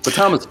goblins. But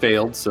Thomas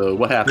failed, so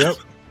what happened?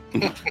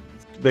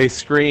 They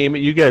scream.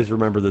 You guys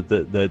remember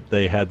that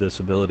they had this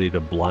ability to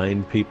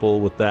blind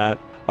people with that.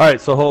 All right,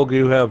 so Holg,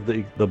 you have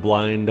the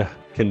blind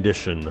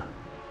condition.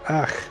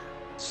 Ah,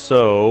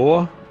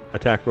 So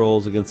attack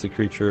rolls against the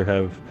creature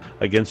have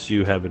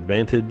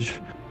advantage,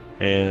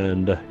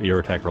 and your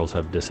attack rolls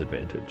have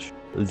disadvantage.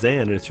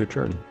 Zan, it's your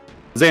turn.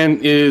 Zan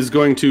is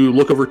going to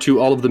look over to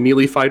all of the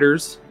melee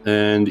fighters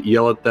and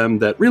yell at them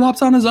that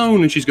Relop's on his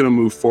own, and she's going to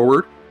move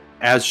forward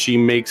as she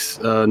makes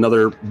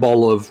another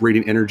ball of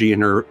radiant energy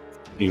in her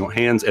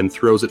hands and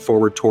throws it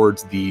forward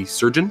towards the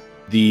surgeon.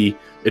 The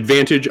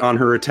advantage on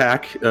her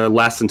attack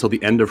lasts until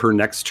the end of her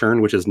next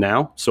turn, which is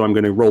now. So I'm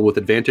going to roll with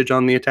advantage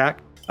on the attack.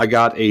 I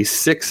got a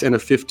 6 and a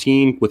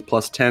 15 with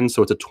plus 10,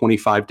 so it's a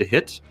 25 to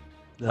hit.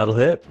 That'll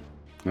hit.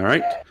 All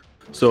right.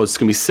 So it's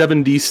going to be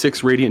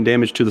 7d6 radiant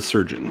damage to the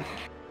surgeon.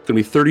 It's going to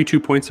be 32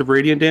 points of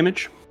radiant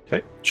damage.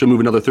 Okay. She'll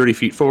move another 30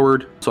 feet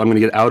forward. So I'm going to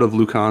get out of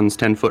Lucan's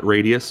 10-foot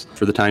radius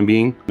for the time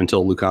being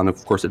until Lucan,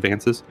 of course,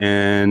 advances.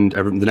 And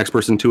the next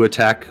person to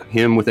attack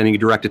him with any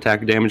direct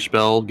attack damage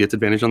spell gets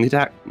advantage on the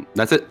attack.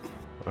 That's it.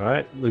 All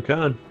right,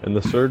 Lucan. And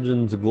the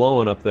surgeon's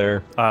glowing up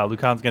there.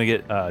 Lucan's gonna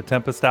get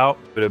Tempest out,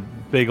 put a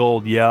big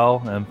old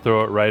yell, and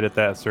throw it right at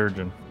that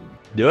surgeon.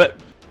 Do it.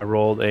 I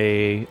rolled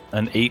an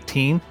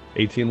 18.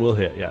 18 will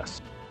hit,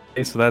 yes.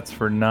 Okay, so that's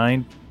for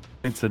 9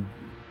 points of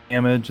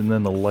damage, and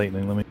then the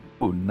lightning.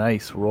 Ooh,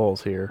 nice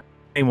rolls here.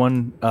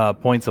 21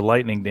 points of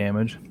lightning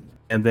damage,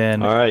 and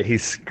then All right, he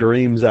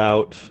screams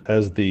out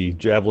as the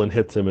javelin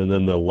hits him, and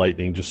then the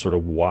lightning just sort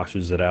of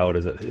washes it out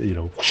as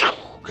it,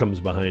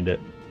 comes behind it.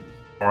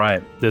 all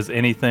right. Does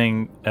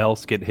anything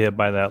else get hit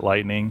by that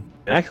lightning?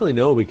 Actually,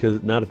 no,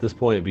 because not at this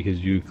point, because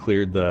you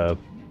cleared the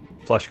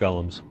flesh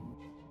golems.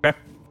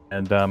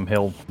 And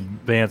he'll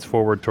advance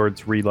forward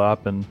towards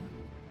Relop and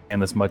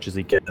as much as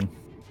he can.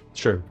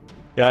 Sure.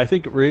 Yeah, I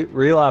think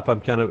Relop,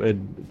 I'm kind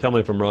of, tell me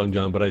if I'm wrong,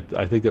 John, but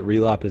I think that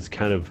Relop is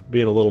kind of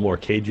being a little more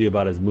cagey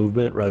about his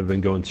movement rather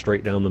than going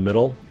straight down the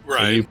middle.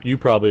 Right. And you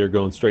probably are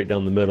going straight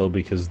down the middle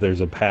because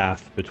there's a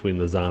path between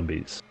the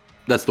zombies.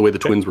 That's the way the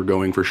twins were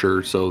going for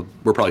sure. So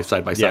we're probably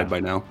side by side by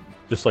now.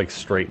 Just like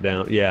straight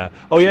down. Yeah.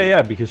 Oh,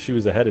 yeah, because she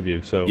was ahead of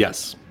you. So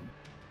Yes.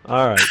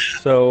 All right.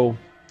 So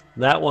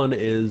that one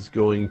is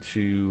going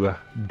to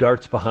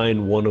darts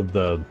behind one of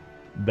the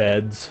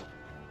beds.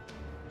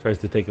 Tries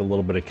to take a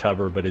little bit of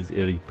cover, but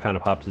he kind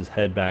of pops his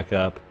head back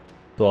up.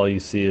 So all you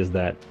see is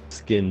that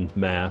skin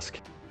mask.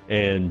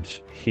 And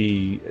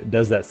he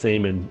does that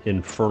same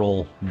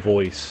infernal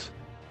voice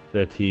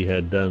that he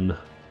had done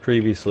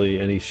previously,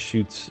 and he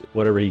shoots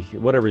whatever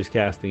he's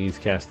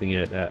casting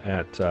it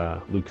at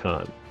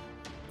Lucan.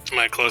 Am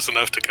I close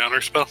enough to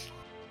counterspell?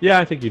 Yeah,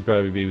 I think you'd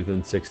probably be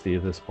within 60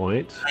 at this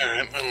point. All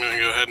right, I'm going to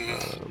go ahead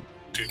and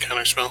do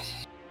counterspell.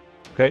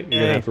 Okay, you're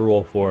going to have to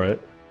roll for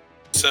it.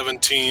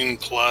 17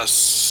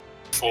 plus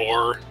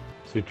 4.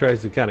 So he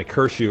tries to kind of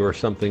curse you or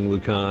something,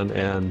 Lucan,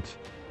 and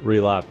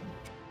Relop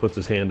puts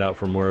his hand out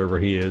from wherever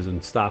he is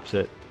and stops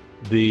it.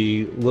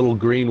 The little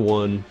green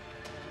one,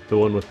 the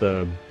one with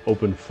the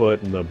open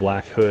foot and the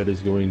black hood,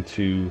 is going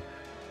to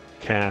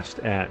cast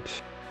at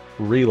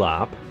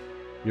Relop.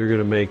 You're going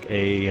to make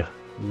a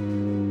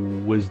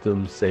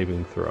wisdom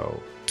saving throw.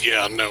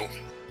 Yeah, no.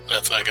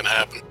 That's not going to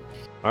happen.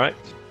 All right.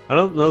 I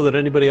don't know that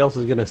anybody else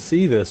is going to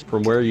see this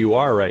from where you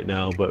are right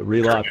now, but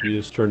Relop, you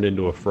just turned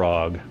into a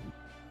frog.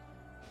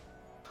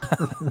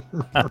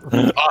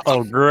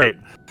 Oh, great.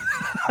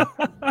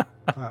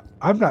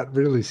 I'm not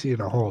really seeing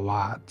a whole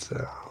lot,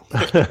 so.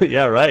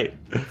 Yeah, right.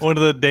 One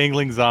of the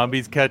dangling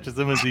zombies catches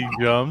him as he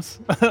jumps.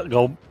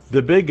 Go.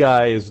 The big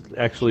guy is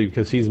actually,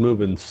 because he's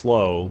moving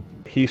slow,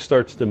 he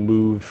starts to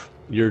move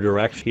your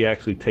direction. He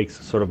actually takes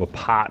sort of a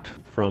pot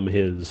from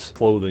his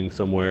clothing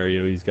somewhere.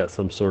 You know, he's got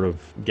some sort of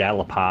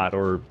gallipot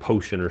or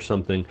potion or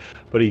something,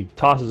 but he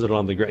tosses it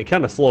on the ground.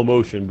 Kind of slow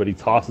motion, but he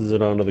tosses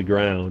it onto the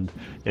ground,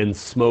 and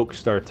smoke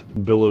starts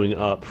billowing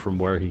up from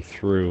where he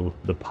threw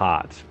the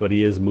pot. But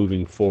he is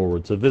moving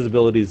forward, so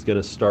visibility is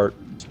going to start.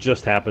 It's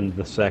just happened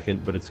the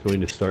second, but it's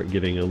going to start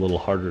getting a little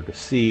harder to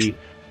see.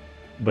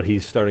 But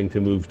he's starting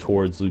to move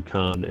towards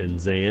Lucan and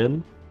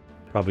Zan,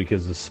 probably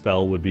because the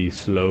spell would be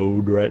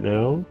slowed right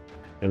now.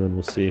 And then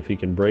we'll see if he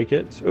can break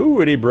it. Ooh,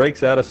 and he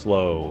breaks out of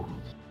slow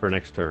for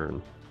next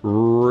turn.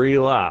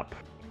 Relop.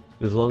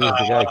 As long as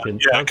the guy can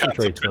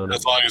concentrate on it.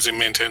 As long as he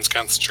maintains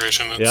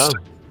concentration. Yeah.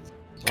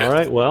 Okay. All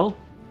right, well,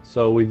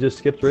 so we just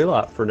skipped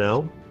Relop for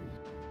now.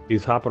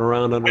 He's hopping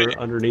around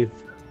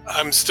underneath.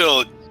 I'm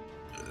still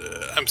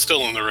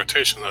in the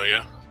rotation, though,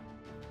 yeah?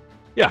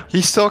 Yeah.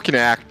 He still can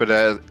act, but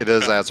it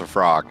is as a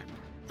frog.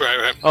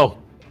 Right. Oh,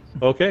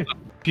 okay.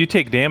 If you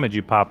take damage,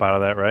 you pop out of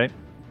that, right?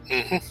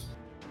 Mm-hmm.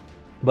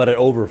 But it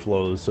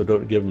overflows, so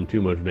don't give him too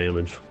much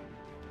damage.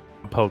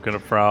 Poking a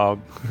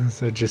frog.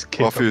 So just kick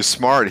Well, if he him. was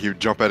smart, he would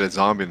jump at a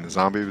zombie, and the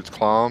zombie would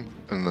claw him,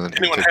 and then he'd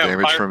Anyone take have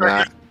damage from that.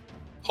 firecrackers?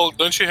 Hold,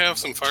 don't you have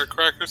some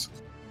firecrackers?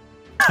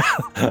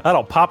 I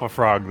don't pop a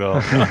frog,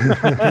 though.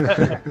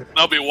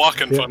 I'll be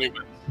walking Yeah. funny,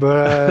 but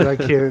But I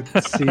can't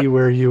see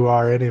where you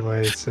are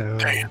anyway, so.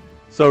 damn.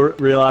 So,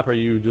 Relop, are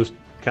you just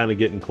kind of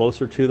getting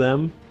closer to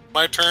them?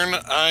 My turn,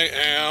 I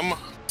am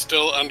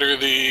still under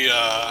the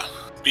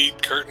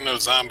beat curtain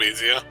of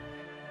zombies, yeah?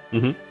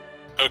 Mhm.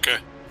 Okay.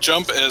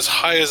 Jump as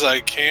high as I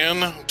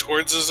can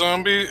towards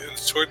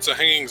the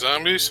hanging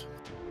zombies.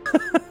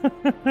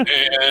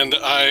 And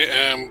I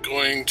am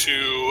going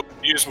to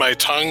use my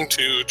tongue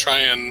to try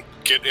and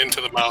get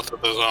into the mouth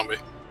of the zombie.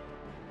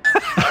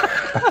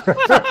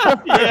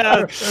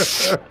 Yeah.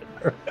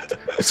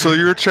 So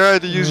you're trying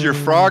to use your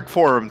frog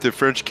form to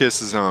French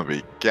kiss a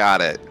zombie.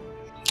 Got it.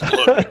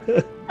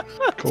 Look,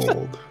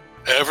 Cold.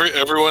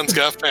 everyone's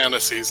got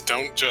fantasies.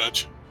 Don't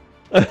judge.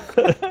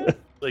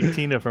 Like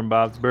Tina from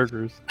Bob's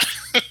Burgers.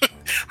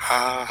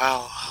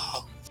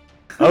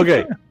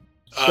 Okay,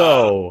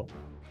 so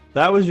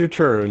that was your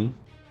turn,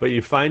 but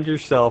you find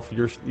yourself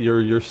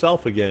you're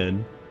yourself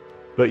again,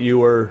 but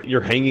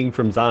you're hanging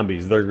from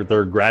zombies.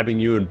 They're grabbing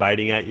you and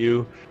biting at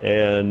you,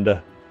 and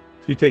so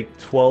you take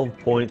 12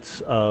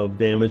 points of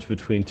damage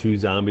between two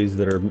zombies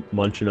that are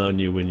munching on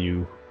you when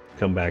you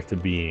come back to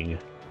being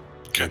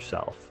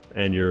yourself.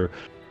 And you're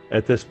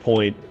at this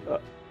point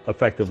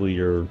effectively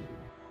you're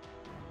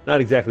not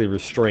exactly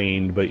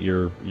restrained, but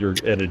you're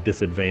at a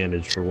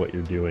disadvantage for what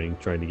you're doing,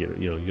 trying to get,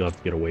 you have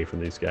to get away from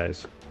these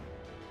guys.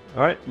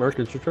 All right, Merc,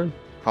 it's your turn.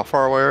 How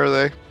far away are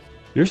they?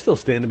 You're still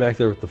standing back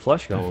there with the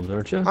flesh golems,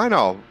 aren't you? I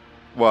know.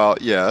 Well,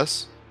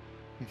 yes.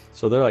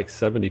 So they're like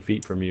 70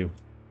 feet from you.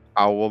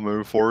 I will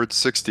move forward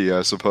 60,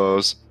 I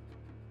suppose.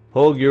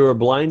 Hog, you are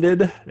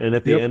blinded, and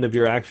at the Yep. end of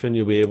your action,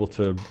 you'll be able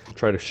to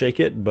try to shake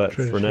it, but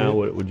Try to for shake now, it.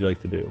 what would you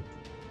like to do?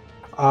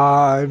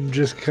 I'm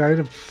just kind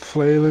of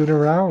flailing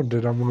around,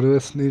 and I'm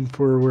listening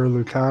for where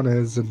Lucan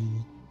is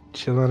and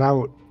chilling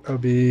out. I'll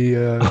be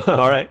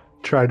All right.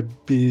 try to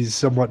be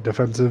somewhat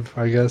defensive,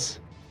 I guess.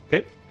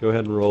 Okay, go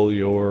ahead and roll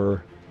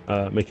your,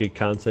 make a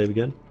con save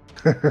again.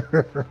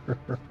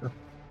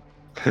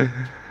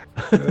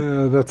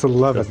 That's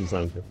 11. Doesn't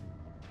sound good.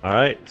 All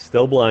right,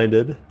 still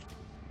blinded,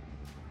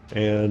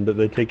 and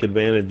they take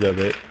advantage of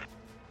it,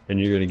 and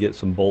you're going to get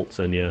some bolts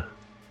in you.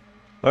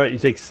 All right, you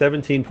take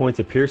 17 points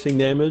of piercing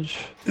damage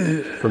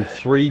from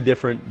 3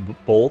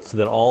 different bolts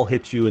that all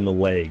hit you in the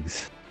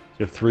legs.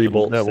 You have 3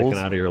 bolts sticking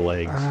out of your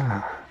legs.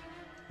 Ah,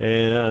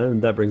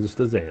 And that brings us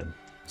to Zan.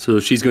 So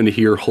she's going to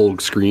hear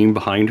Hulk scream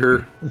behind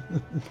her,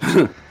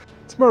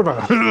 it's more of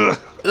a.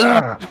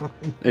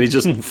 and he's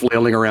just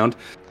flailing around.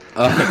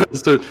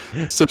 So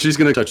she's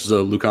going to touch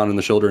Lucan in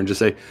the shoulder and just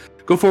say,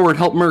 "Go forward,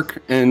 help Merc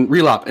and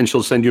Relop," and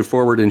she'll send you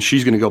forward, and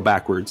she's going to go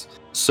backwards.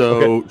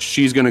 So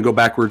she's going to go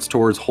backwards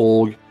towards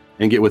Holg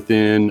and get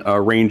within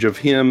range of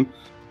him,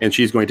 and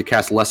she's going to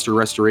cast Lesser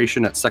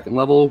Restoration at 2nd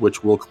level,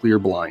 which will clear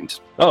blind.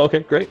 Oh, okay,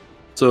 great.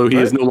 So he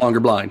is no longer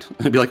blind.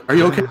 I'd be like, "Are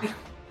you okay?"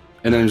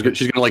 And then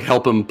she's going to like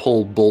help him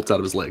pull bolts out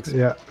of his legs.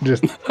 Yeah,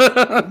 just.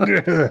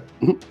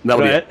 That'll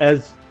be it.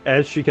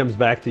 As she comes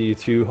back to you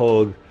too,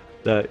 Holg,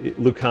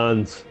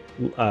 Lucan's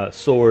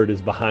sword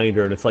is behind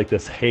her, and it's like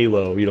this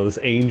halo, this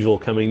angel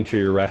coming to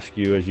your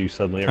rescue as you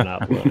suddenly are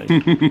not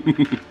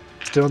running.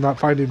 Still not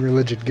finding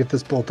religion. Get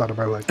this bolt out of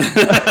my leg.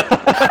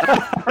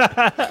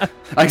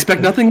 I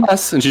expect nothing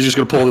less, and she's just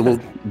going to pull the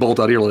little bolt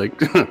out of your leg.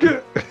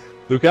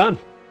 Lucan.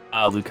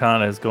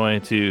 Lucan is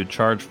going to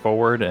charge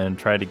forward and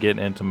try to get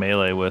into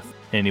melee with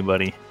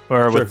anybody,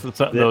 or with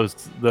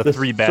the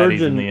three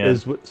baddies in the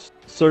end.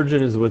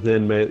 Surgeon is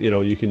within,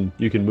 you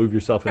can move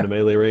yourself into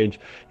melee range.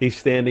 He's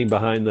standing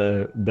behind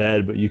the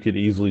bed, but you could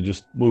easily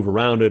just move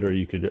around it, or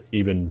you could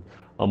even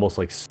almost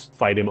like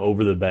fight him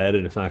over the bed,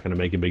 and it's not going to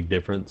make a big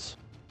difference.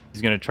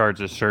 He's going to charge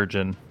the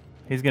surgeon.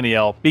 He's going to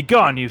yell, "Be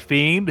gone, you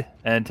fiend!"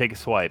 and take a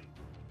swipe.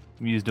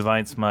 Use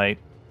Divine Smite.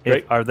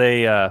 Are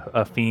they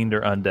a fiend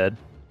or undead?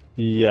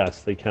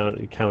 Yes, they count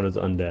as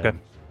undead. Okay.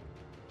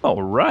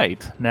 All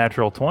right.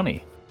 Natural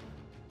 20.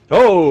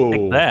 Oh!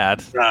 Take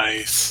that.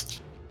 Nice.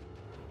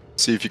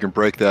 See if you can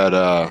break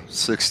that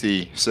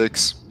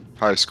 66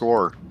 high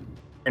score.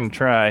 I'm going to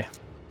try.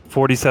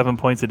 47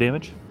 points of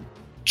damage.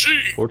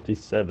 Gee.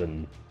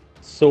 47.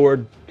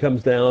 Sword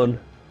comes down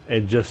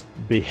and just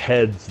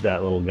beheads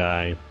that little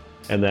guy,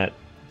 and that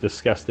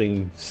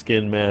disgusting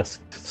skin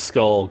mask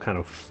skull kind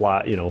of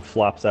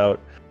flops out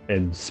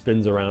and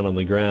spins around on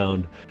the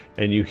ground,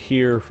 and you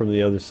hear from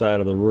the other side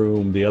of the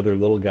room the other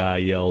little guy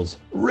yells,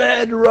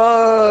 "Red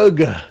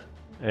Rug!"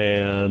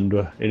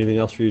 And anything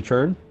else for your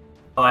turn?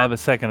 I have a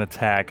second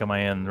attack. Am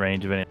I in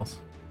range of anything else?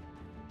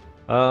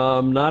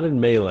 Not in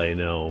melee,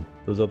 no.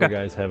 Those other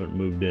guys haven't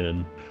moved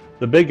in.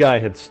 The big guy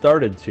had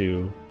started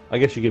to. I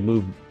guess you could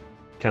move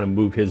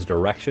his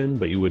direction,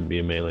 but you wouldn't be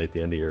in melee at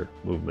the end of your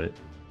movement.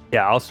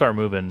 Yeah, I'll start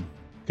moving.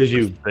 Because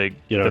you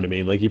know what I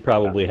mean? Like you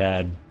probably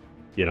had,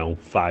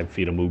 5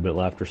 feet of movement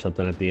left or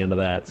something at the end of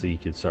that, so you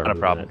could start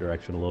moving in that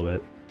direction a little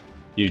bit.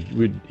 You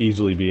would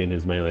easily be in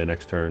his melee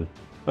next turn.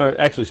 All right,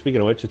 actually,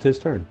 speaking of which, it's his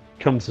turn.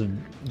 Comes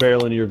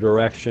barrel in your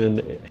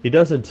direction. He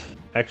doesn't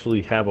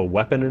actually have a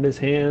weapon in his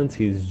hands.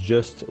 He's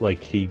just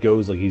like, he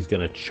goes like he's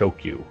going to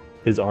choke you.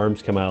 His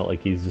arms come out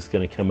like he's just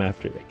going to come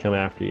after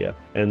you.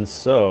 And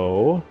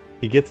so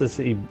he gets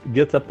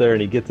up there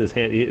and he gets his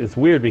hand. It's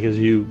weird because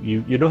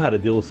you know how to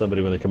deal with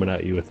somebody when they're coming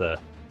at you with a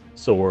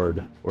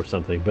sword or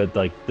something, but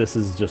like this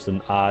is just an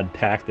odd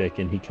tactic,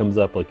 and he comes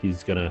up like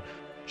he's going to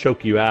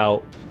choke you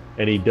out,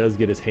 and he does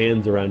get his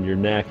hands around your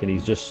neck, and he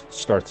just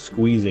starts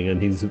squeezing,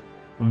 and he's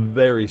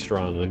very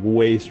strong, like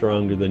way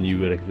stronger than you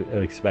would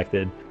have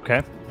expected.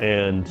 Okay.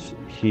 And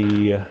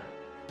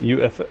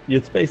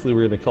it's basically,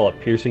 we're going to call it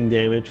piercing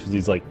damage, because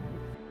he's like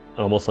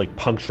almost like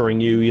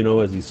puncturing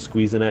you, as he's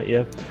squeezing at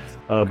you.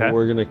 But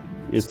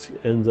it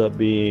ends up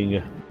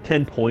being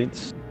 10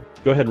 points.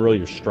 Go ahead and roll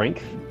your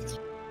strength.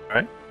 All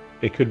right.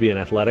 It could be an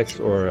athletics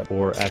or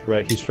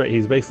acrobatics.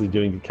 He's basically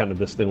doing kind of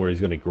this thing where he's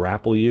going to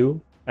grapple you.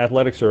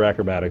 Athletics or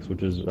acrobatics,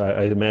 which is,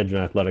 I imagine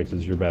athletics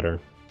is your better.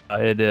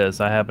 It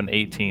is. I have an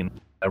 18.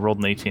 I rolled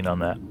an 18 on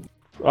that.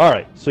 All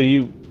right. So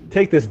you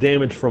take this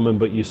damage from him,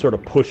 but you sort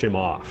of push him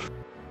off.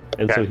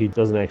 And so he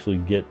doesn't actually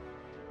get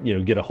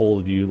a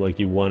hold of you like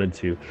you wanted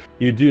to.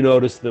 You do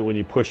notice that when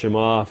you push him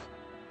off,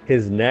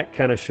 his neck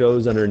kind of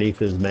shows underneath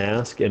his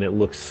mask, and it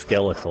looks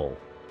skeletal.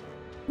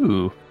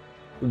 Ooh.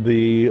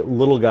 The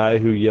little guy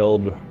who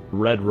yelled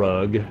 "Red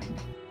Rug"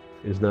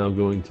 is now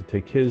going to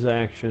take his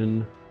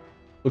action.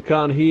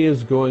 Lucan,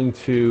 he's going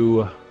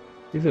to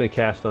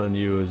cast on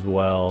you as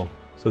well.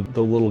 So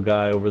the little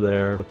guy over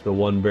there, the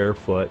one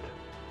barefoot,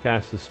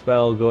 cast a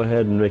spell. Go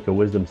ahead and make a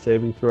wisdom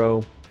saving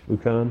throw,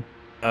 Lucan.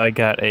 I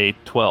got a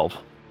 12.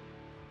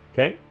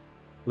 Okay.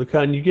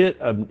 Lucan, you get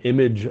an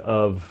image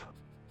of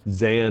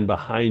Zan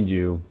behind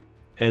you,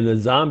 and the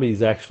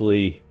zombies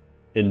actually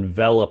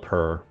envelop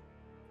her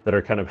that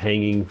are kind of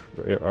hanging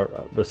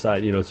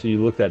beside, so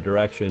you look that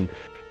direction,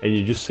 and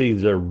you just see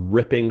they're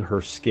ripping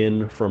her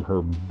skin from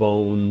her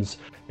bones,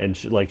 and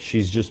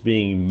she's just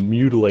being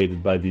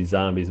mutilated by these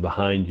zombies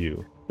behind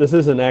you. This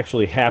isn't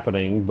actually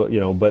happening,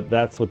 but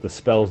that's what the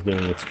spell's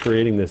doing. It's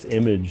creating this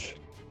image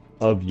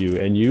of you,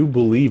 and you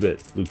believe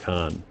it,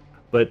 Lucan.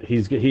 But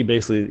he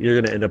basically, you're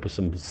going to end up with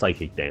some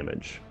psychic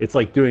damage. It's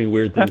like doing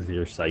weird things to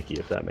your psyche,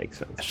 if that makes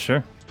sense.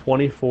 Sure.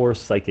 24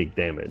 psychic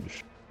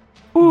damage.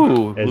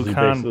 Ooh, as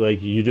Lucan.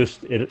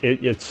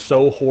 It's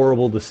so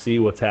horrible to see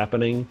what's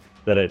happening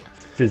that it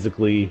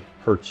physically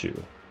hurts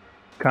you.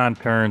 Lucan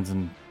turns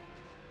and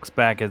looks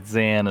back at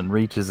Zan and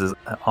reaches his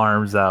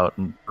arms out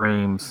and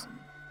screams.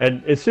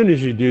 And as soon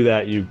as you do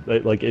that,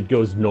 it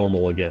goes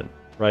normal again,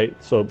 right?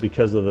 So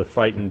because of the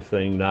frightened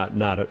thing not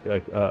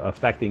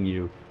affecting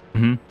you,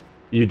 mm-hmm.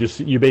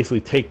 you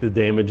basically take the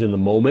damage in the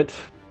moment,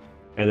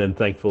 and then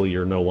thankfully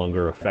you're no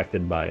longer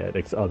affected by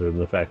it, other than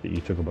the fact that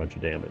you took a bunch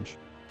of damage.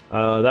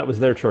 That was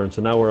their turn,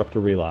 so now we're up to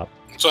Relop.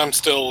 So I'm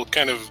still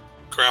kind of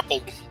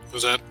grappled.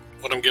 Is that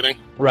what I'm getting?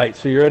 Right,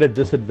 so you're at a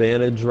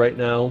disadvantage right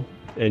now,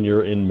 and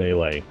you're in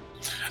melee.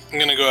 I'm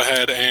going to go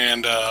ahead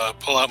and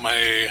pull out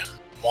my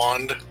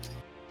wand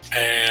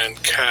and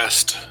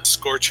cast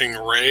Scorching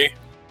Ray.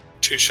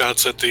 2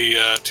 shots at the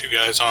 2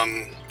 guys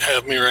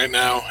have me right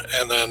now,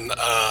 and then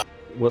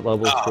what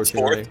level is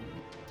Scorching Ray?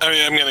 I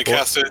mean, I'm going to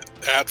cast it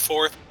at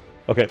 4th.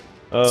 Okay.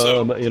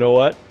 You know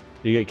what?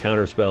 You get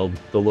counterspelled.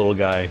 The little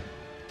guy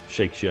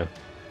shakes you.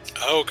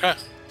 Okay.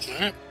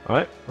 All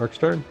right, Mark's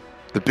turn.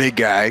 The big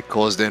guy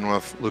closed in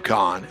with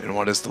Lucan, and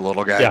what is the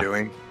little guy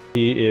doing?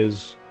 He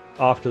is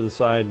off to the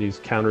side, and he's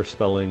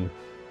counterspelling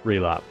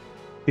Relop.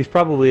 He's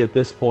probably at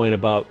this point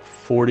about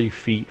 40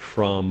 feet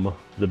from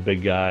the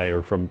big guy,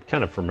 or from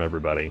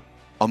everybody.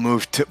 I'll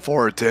move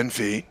forward 10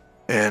 feet,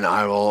 and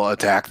I will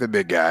attack the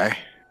big guy.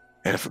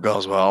 And if it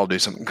goes well, I'll do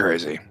something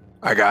crazy.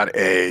 I got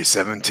a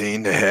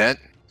 17 to hit.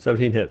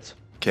 17 hits.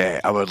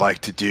 Okay, I would like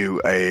to do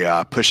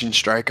a pushing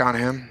strike on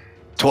him.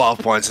 12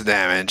 points of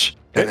damage.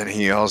 Okay. And then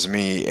he yells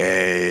me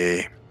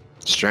a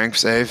strength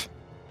save.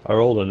 I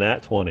rolled a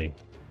nat 20.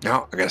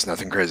 No, I guess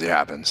nothing crazy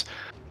happens.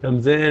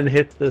 Comes in,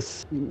 hits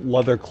this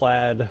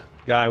leather-clad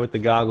guy with the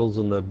goggles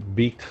and the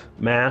beaked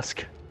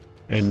mask.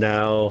 And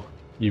now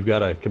you've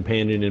got a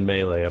companion in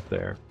melee up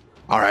there.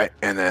 All right,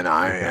 and then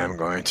I am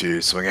going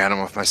to swing at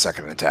him with my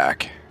second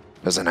attack.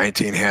 Does a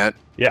 19 hit?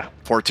 Yeah.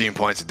 14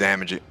 points of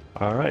damage.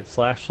 All right,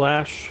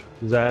 slash.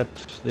 Is that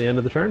the end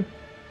of the turn?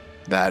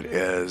 That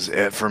is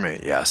it for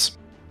me, yes.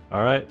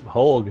 All right,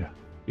 Holg,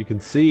 you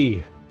can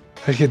see.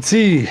 I can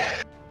see.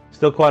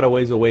 Still quite a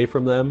ways away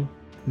from them.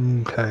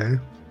 Okay.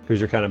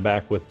 Because you're kind of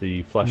back with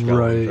the flesh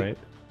goblins, right?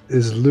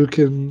 Is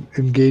Lucan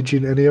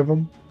engaging any of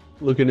them?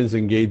 Lucan is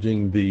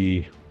engaging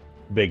the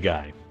big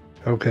guy.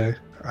 Okay.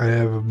 I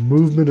have a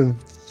movement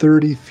of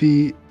 30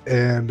 feet,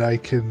 and I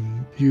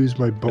can use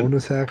my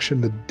bonus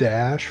action to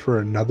dash for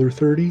another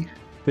 30.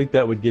 I think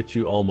that would get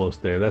you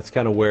almost there. That's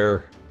kind of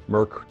where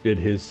Merc did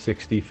his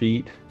 60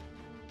 feet.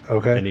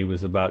 Okay. And he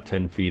was about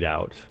 10 feet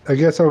out. I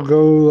guess I'll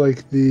go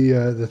like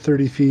the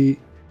 30 feet,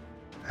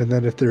 and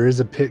then if there is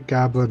a pit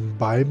goblin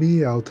by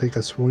me, I'll take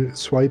a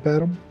swipe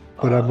at him.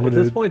 But I'm going at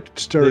this point,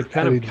 start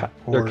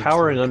they're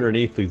cowering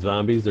underneath the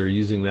zombies. They're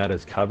using that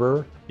as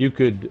cover. You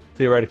could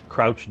theoretically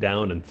crouch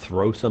down and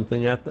throw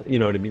something at them. You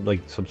know what I mean?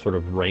 Like some sort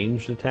of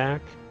ranged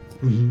attack.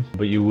 Mm-hmm.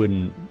 But you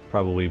wouldn't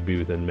probably be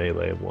within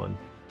melee of one.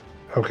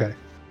 Okay.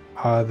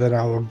 Then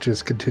I'll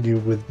just continue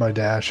with my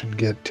dash and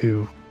get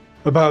to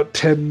about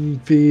 10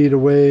 feet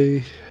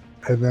away.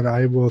 And then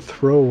I will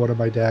throw one of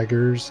my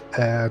daggers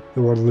at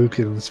the one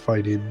Lucan is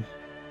fighting.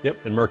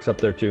 Yep, and Merc's up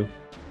there too.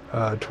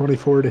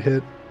 24 to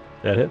hit.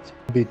 That hits.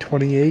 It'll be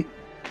 28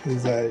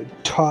 as I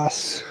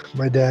toss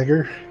my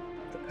dagger.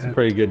 It's a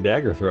pretty good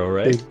dagger throw,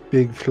 right?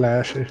 Big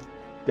flash.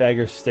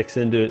 Dagger sticks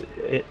into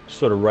it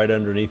sort of right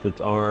underneath its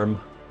arm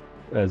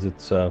as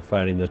it's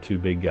fighting the two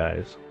big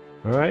guys.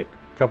 All right,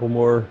 a couple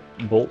more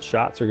bolt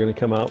shots are going to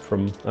come out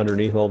from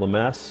underneath all the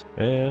mess.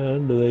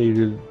 And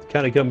they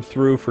kind of come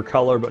through for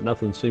color, but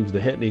nothing seems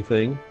to hit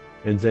anything.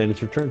 And Zan,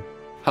 it's your turn.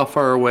 How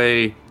far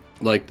away,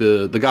 like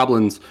the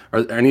goblins,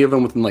 are any of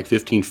them within like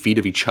 15 feet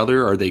of each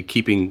other? Are they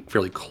keeping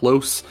fairly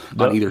close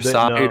on either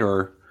side,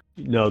 or?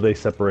 No, they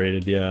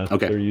separated, yeah.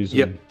 Okay.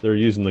 They're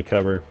using the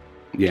cover.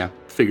 Yeah,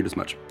 figured as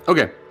much.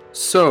 Okay,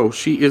 so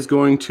she is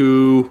going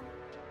to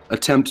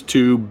attempt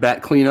to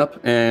bat cleanup,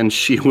 and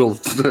she will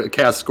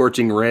cast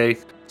Scorching Ray.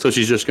 So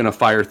she's just going to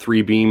fire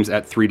 3 beams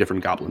at 3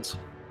 different goblins.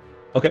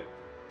 Okay.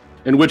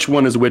 And which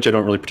one is which, I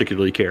don't really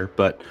particularly care,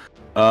 but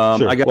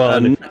sure. I got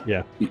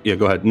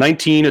go ahead.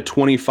 19, a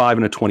 25,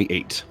 and a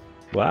 28.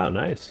 Wow,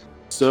 nice.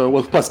 So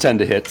with plus 10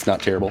 to hit, it's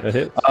not terrible. That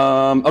hits.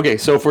 Okay,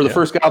 so for the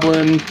first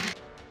goblin,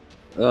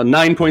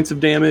 9 points of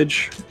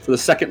damage. For the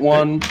second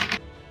one,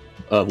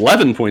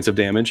 11 points of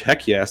damage.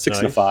 Heck yeah, 6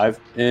 and a 5,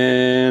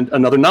 and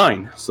another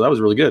 9. So that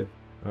was really good.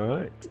 All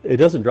right. It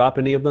doesn't drop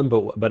any of them,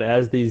 but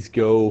as these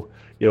go,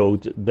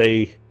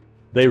 they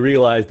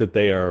realize that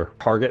they are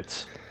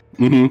targets.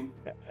 Mm-hmm.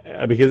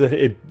 Because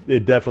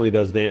it definitely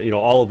does.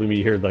 All of them,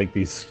 you hear like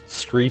these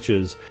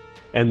screeches,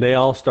 and they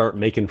all start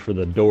making for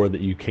the door that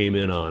you came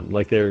in on.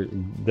 Like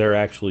they're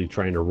actually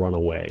trying to run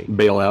away,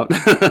 bail out.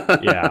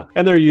 Yeah,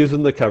 and they're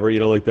using the cover.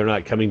 Like they're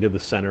not coming to the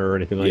center or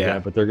anything like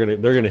that. But they're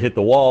gonna hit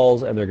the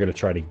walls, and they're gonna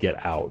try to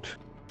get out.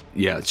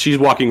 Yeah, she's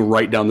walking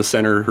right down the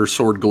center, her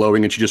sword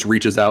glowing, and she just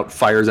reaches out,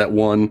 fires at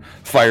one,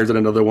 fires at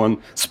another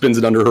one, spins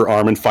it under her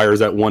arm, and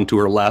fires at one to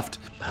her left.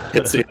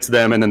 Hits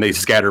them, and then they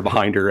scatter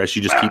behind her as she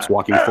just keeps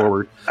walking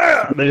forward.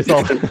 They just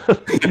all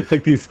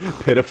like these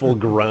pitiful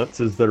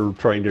grunts as they're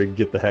trying to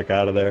get the heck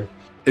out of there.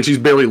 And she's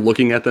barely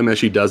looking at them as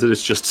she does it.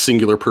 It's just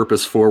singular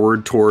purpose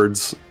forward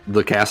towards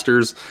the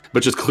casters,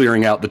 but just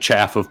clearing out the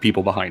chaff of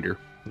people behind her.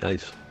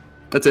 Nice.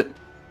 That's it.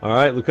 All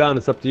right, Lucan,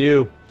 it's up to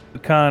you.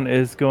 Lucan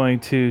is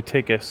going to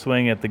take a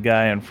swing at the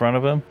guy in front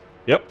of him.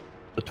 Yep.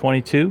 A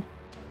 22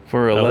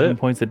 for 11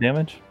 points of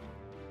damage.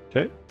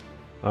 Okay.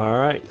 All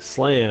right,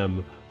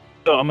 slam.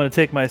 So I'm going to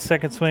take my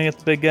second swing at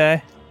the big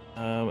guy.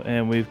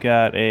 And we've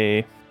got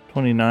a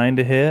 29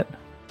 to hit.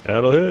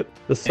 That'll hit.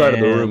 This side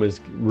of the room is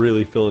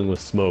really filling with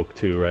smoke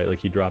too, right?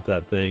 Like you drop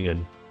that thing and...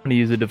 I'm going to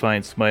use a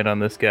Divine Smite on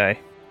this guy.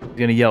 He's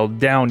going to yell,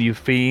 "Down, you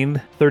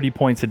fiend." 30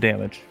 points of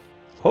damage.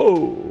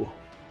 Oh!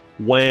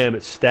 Wham!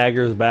 It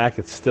staggers back.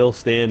 It's still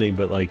standing,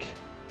 but like...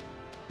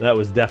 That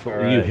was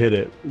definitely... You hit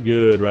it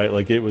good, right?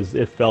 Like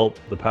it felt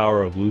the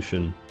power of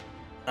Lucian.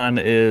 Lucan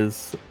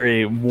is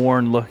very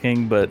worn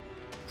looking, but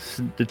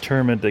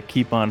determined to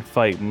keep on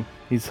fighting.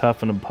 He's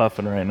huffing and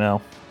puffing right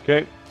now.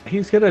 Okay.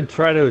 He's going to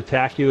try to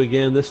attack you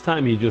again. This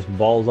time he just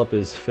balls up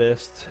his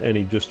fist and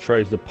he just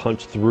tries to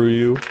punch through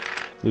you,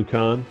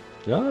 Lucan.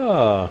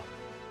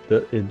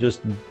 It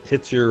just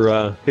hits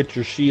your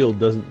shield.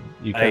 Doesn't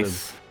you kind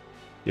of,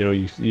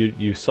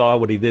 you saw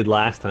what he did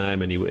last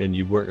time and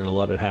you weren't going to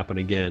let it happen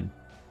again.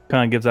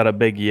 Kind of gives out a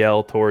big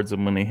yell towards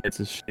him when he hits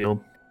his shield.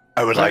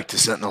 I would like to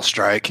Sentinel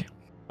Strike.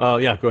 Oh,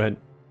 yeah, go ahead.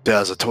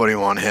 Does a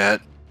 21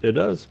 hit. It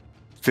does.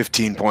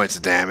 15 points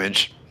of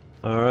damage.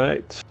 All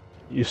right.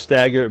 You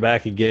stagger it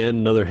back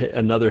again,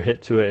 another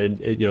hit to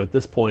it, and at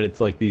this point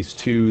it's like these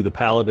two, the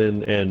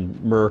Paladin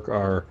and Merc,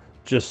 are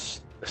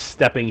just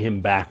stepping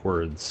him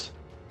backwards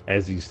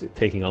as he's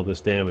taking all this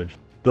damage.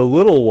 The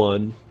little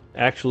one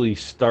actually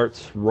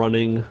starts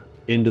running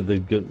into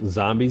the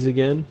zombies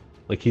again,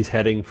 like he's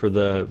heading for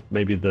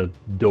maybe the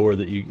door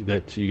that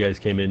you guys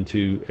came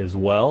into as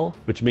well,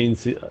 which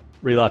means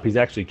Relop, he's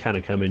actually kind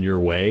of coming your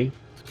way.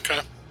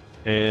 Okay.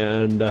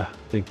 And I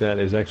think that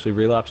is actually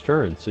Relop's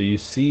turn. So you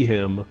see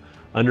him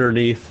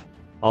underneath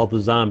all the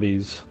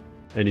zombies,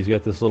 and he's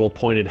got this little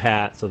pointed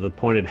hat, so the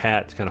pointed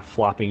hat's kind of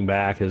flopping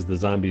back as the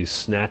zombies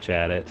snatch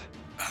at it.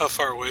 How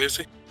far away is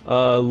he?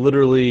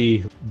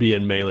 Literally be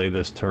in melee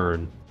this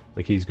turn.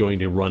 Like he's going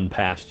to run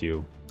past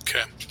you.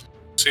 Okay.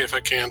 See if I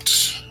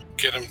can't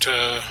get him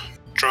to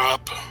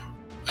drop.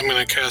 I'm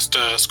going to cast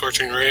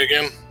Scorching Ray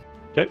again.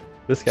 Okay.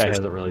 This guy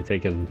hasn't really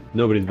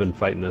nobody's been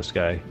fighting this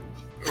guy.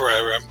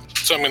 Right.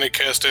 So I'm going to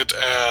cast it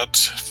at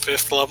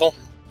 5th level.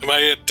 Am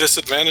I at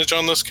disadvantage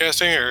on this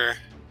casting, or?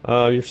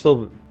 You're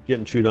still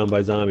getting chewed on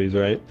by zombies,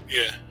 right?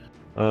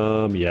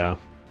 Yeah. Yeah.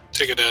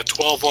 Take it at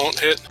 12 won't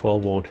hit.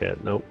 12 won't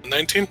hit, nope.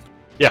 19?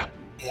 Yeah.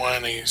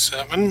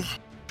 27,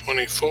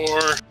 24,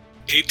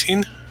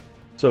 18.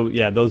 So,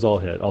 yeah, those all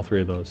hit, all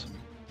three of those.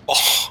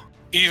 Oh,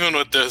 even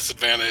with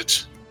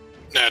disadvantage,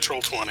 natural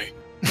 20.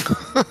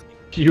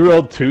 You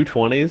rolled 2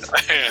 20s?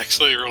 I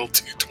actually rolled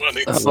 2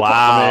 20s.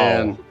 Wow.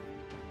 Man.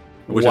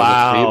 I wish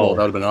I was able.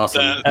 That would have been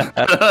awesome.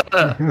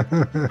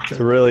 It's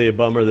really a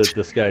bummer that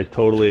this guy's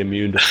totally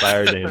immune to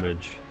fire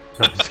damage.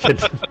 I'm just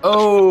kidding.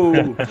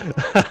 Oh!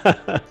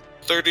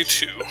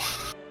 32.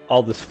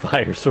 All this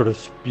fire sort of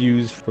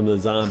spews from the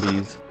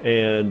zombies,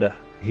 and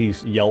he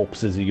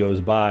yelps as he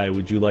goes by.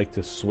 Would you like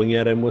to swing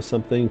at him with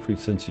something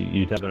since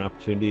you'd have an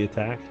opportunity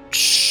attack?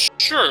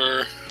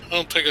 Sure.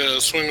 I'll take a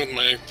swing with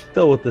my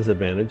Still with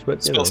disadvantage,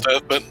 but spell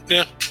staff, but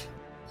yeah.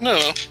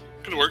 No.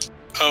 Could work.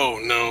 Oh,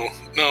 no.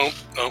 Nope.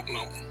 Nope.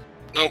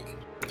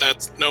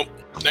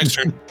 Next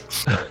turn.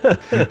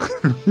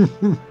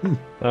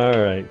 All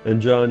right.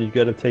 And John, you've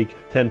got to take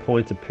 10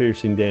 points of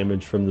piercing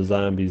damage from the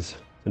zombies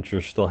since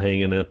you're still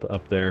hanging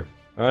up there.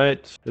 All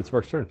right. It's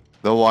Mark's turn.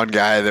 The one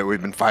guy that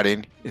we've been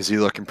fighting, is he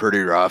looking pretty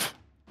rough?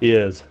 He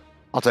is.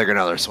 I'll take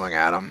another swing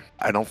at him.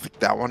 I don't think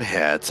that one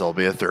hits. It'll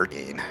be a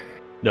 13.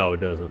 No, it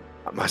doesn't.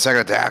 My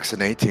second attack's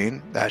an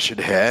 18. That should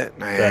hit.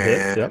 That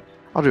hits, yep.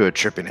 I'll do a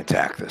tripping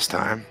attack this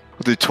time.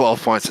 We'll do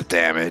 12 points of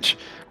damage.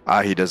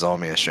 He does owe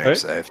me a strength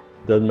save.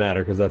 Doesn't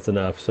matter because that's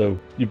enough. So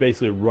you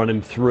basically run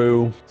him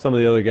through. Some of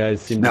the other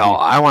guys seem to be...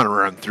 I want to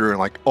run through and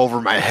like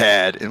over my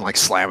head and like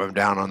slam him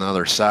down on the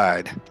other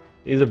side.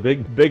 He's a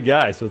big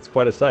guy, so it's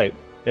quite a sight.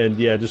 And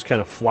yeah, just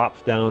kind of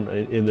flops down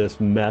in this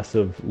mess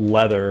of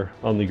leather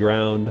on the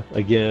ground.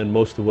 Again,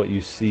 most of what you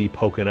see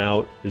poking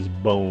out is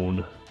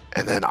bone.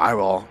 And then I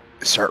will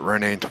start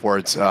running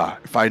towards,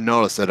 if I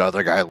notice that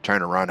other guy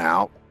trying to run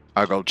out,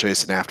 I'll go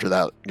chasing after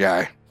that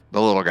guy,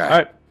 the little guy. All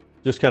right,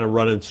 just kind of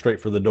running straight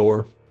for the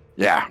door.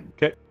 Yeah.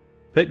 Okay.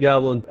 Pit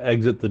Goblin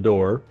exit the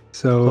door.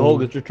 So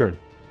Hulk, it's your turn.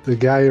 The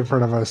guy in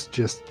front of us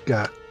just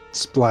got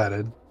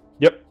splatted.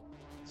 Yep.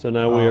 So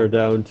now we are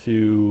down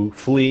to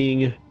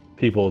fleeing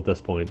people at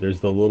this point. There's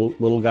the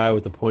little guy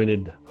with the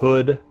pointed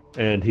hood,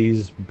 and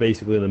he's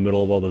basically in the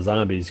middle of all the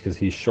zombies because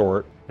he's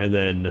short. And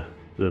then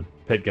the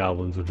pit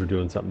goblins, which are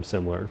doing something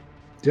similar.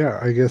 Yeah,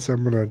 I guess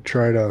I'm gonna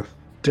try to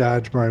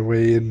dodge my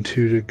way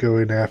into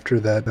going after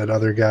that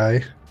other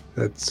guy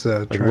that's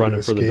trying to running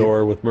escape. for the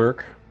door with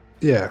Merc.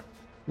 Yeah.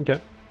 Okay.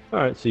 All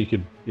right. So you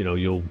could,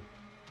 you'll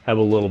have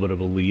a little bit of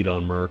a lead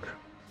on Merc.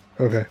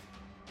 Okay.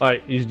 All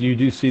right. You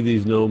do see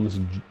these gnomes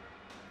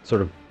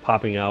sort of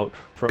popping out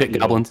from Pit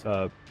goblins.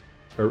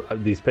 Or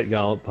these pit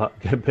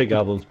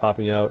goblins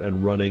popping out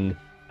and running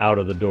out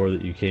of the door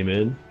that you came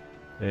in.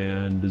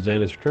 And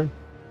Xana's return.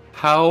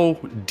 How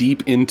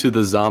deep into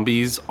the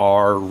zombies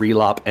are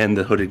Relop and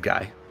the hooded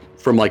guy?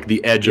 From like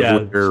the edge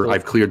of where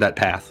I've cleared that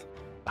path.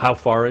 How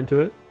far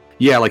into it?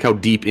 Yeah, like how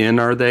deep in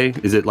are they?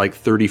 Is it like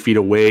 30 feet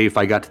away if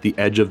I got to the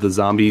edge of the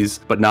zombies,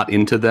 but not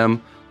into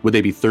them? Would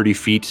they be 30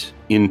 feet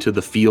into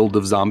the field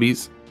of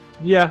zombies?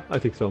 Yeah, I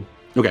think so.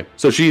 Okay,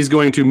 so she's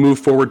going to move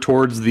forward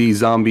towards the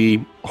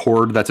zombie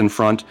horde that's in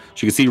front.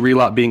 She can see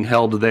Relop being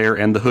held there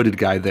and the hooded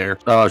guy there.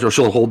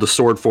 She'll hold the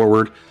sword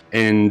forward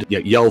and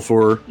yell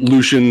for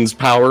Lucian's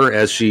power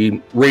as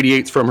she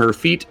radiates from her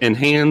feet and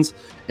hands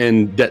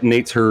and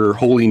detonates her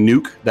holy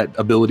nuke, that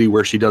ability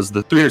where she does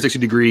the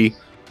 360-degree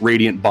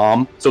radiant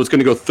bomb. So it's going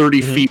to go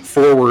 30 feet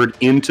forward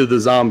into the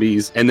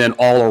zombies, and then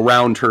all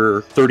around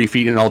her, 30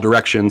 feet in all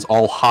directions.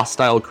 All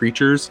hostile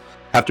creatures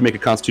have to make a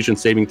Constitution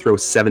saving throw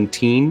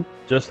 17.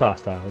 Just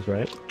hostiles,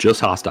 right?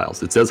 Just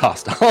hostiles. It says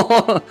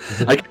hostile.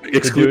 I can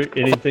exclude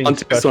anything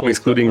special, so I'm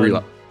excluding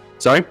Relop.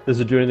 Sorry? Does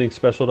it do anything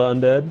special to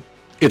undead?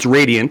 It's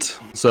radiant,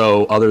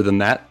 so other than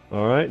that.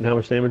 All right, and how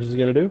much damage is it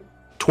going to do?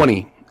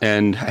 20,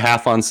 and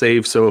half on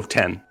save, so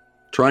 10.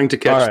 Trying to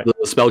catch the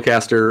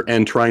spellcaster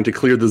and trying to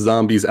clear the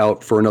zombies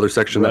out for another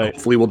section that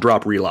hopefully will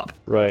drop Relop.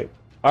 Right.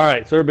 All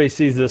right, so everybody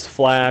sees this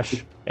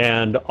flash,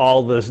 and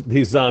all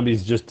these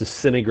zombies just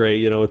disintegrate.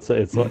 You know, it's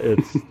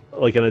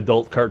like an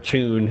adult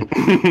cartoon.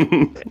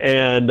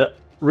 And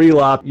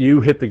Relop,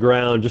 you hit the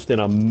ground just in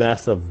a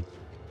mess of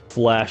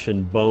flesh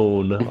and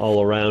bone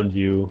all around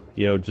you,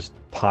 you know, just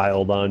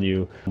piled on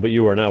you. But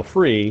you are now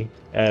free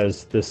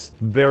as this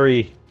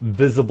very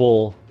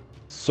visible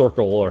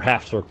circle, or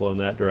half circle in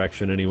that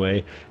direction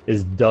anyway,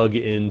 is dug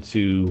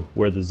into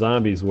where the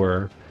zombies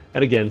were.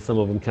 And again, some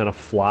of them kind of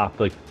flop,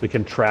 like the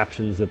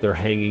contraptions that they're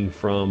hanging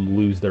from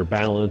lose their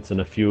balance,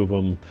 and a few of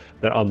them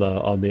that on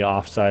the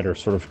offside are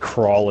sort of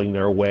crawling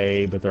their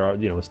way, but they're,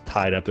 you know,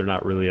 tied up. They're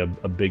not really a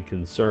big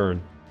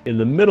concern. In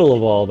the middle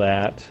of all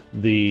that,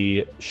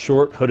 the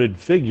short hooded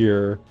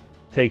figure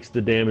takes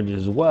the damage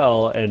as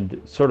well and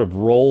sort of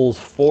rolls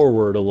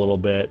forward a little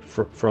bit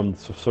from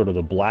sort of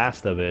the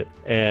blast of it,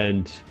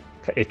 and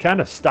it kind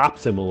of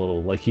stops him a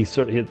little. Like it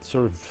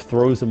sort of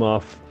throws him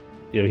off.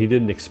 You know, he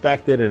didn't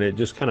expect it, and it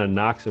just kind of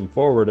knocks him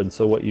forward. And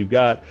so what you've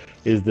got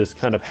is this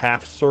kind of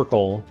half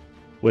circle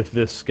with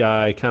this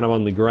guy kind of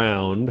on the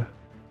ground,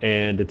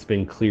 and it's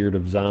been cleared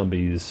of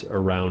zombies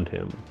around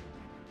him.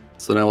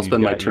 So now I'll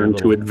spend my turn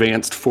to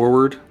advance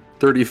forward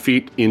 30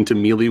 feet into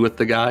melee with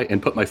the guy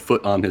and put my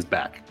foot on his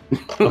back.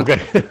 Okay.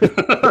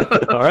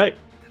 All right.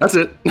 That's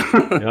it.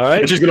 All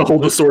right. I'm just going to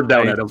hold the sword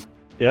down at him.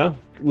 Yeah.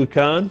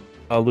 Lucan?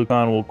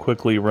 Lucan will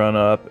quickly run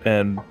up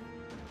and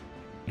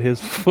put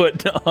his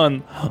foot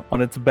on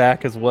its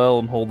back as well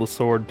and hold the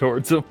sword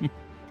towards him.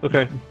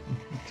 Okay.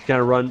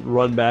 Kind of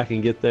run back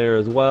and get there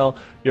as well.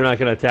 You're not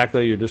going to attack, though?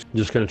 You're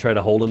just going to try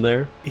to hold him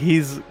there?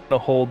 He's going to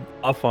hold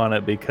off on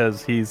it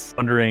because he's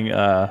wondering,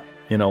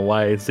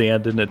 why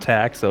Zan didn't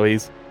attack. So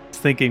he's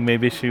thinking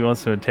maybe she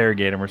wants to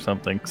interrogate him or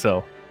something.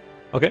 So,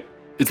 okay.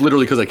 It's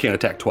literally because I can't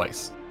attack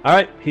twice. All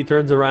right. He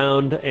turns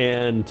around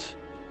and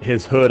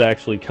his hood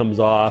actually comes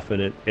off,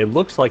 and it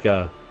looks like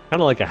kind of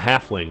like a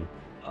halfling.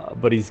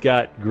 But he's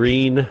got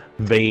green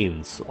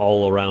veins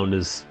all around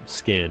his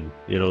skin.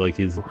 You know, like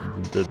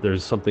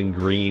there's something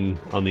green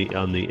on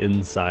the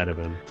inside of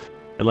him.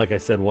 And like I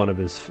said, one of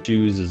his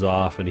shoes is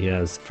off, and he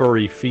has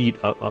furry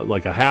feet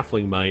like a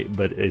halfling might,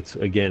 but it's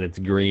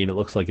green. It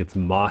looks like it's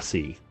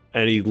mossy.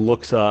 And he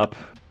looks up,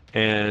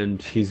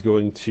 and he's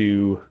going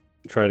to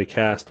try to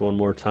cast one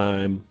more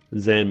time.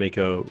 Zan, make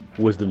a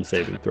wisdom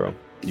saving throw.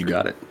 You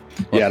got it.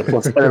 Yeah,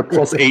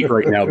 plus 8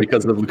 right now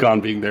because of Lucan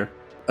being there.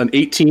 An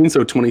 18,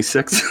 so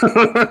 26.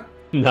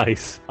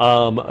 Nice.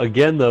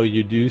 Again, though,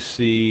 you do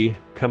see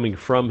coming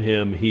from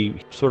him, he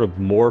sort of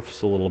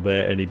morphs a little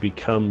bit, and he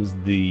becomes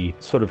the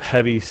sort of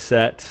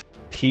heavy-set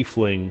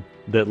tiefling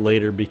that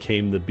later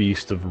became the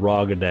beast of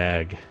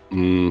Rogadag.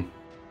 And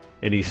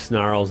he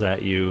snarls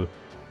at you,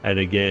 and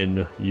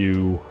again,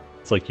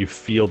 it's like you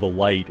feel the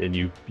light, and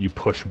you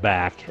push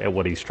back at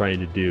what he's trying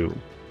to do.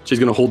 She's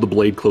going to hold the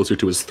blade closer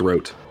to his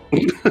throat.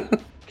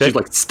 She's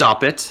like,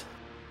 stop it.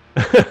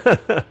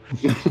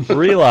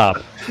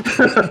 Relop.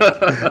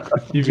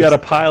 You've got a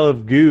pile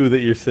of goo that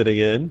you're sitting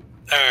in.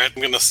 Alright,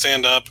 I'm gonna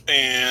stand up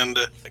and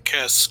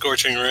cast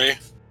Scorching Ray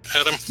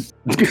at him.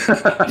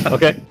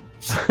 Okay.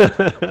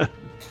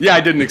 Yeah, I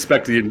didn't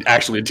expect to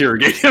actually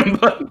interrogate him,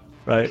 but...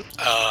 Right.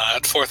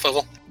 At 4th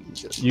level.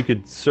 You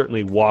could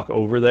certainly walk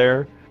over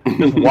there.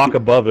 Just walk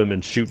above him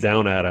and shoot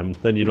down at him.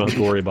 Then you don't have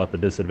to worry about the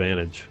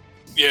disadvantage.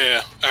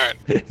 Yeah, alright.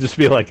 Just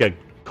be like a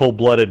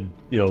cold-blooded,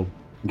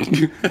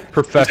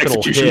 professional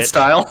execution hit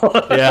style.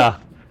 Yeah,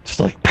 just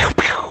like pow,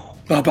 pow.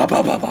 Bop, bop,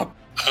 bop, bop, bop.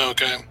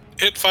 Okay.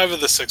 Hit 5 of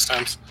the 6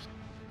 times.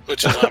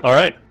 Which is all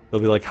right.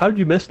 They'll be like, how did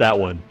you miss that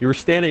one? You were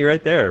standing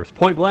right there. It was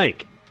point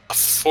blank.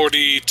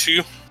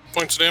 42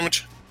 points of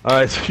damage. All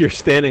right, so you're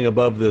standing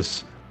above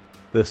this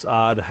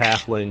odd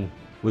halfling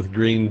with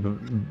green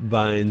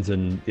vines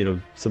and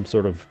some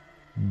sort of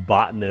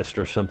botanist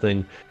or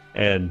something,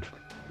 and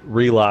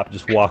Relop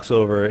just walks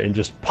over and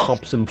just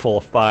pumps him full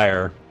of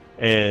fire,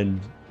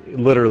 and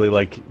literally,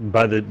 like,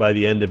 by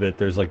the end of it,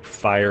 there's like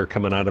fire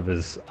coming out of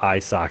his eye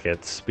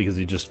sockets because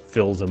he just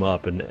fills him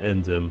up and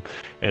ends him.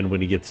 And when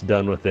he gets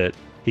done with it,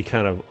 he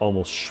kind of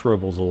almost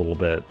shrivels a little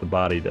bit, the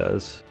body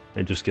does,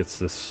 and just gets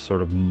this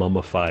sort of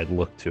mummified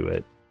look to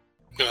it.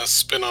 I'm gonna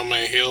spin on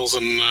my heels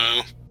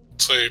and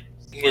say,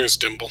 where's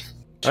Dimble?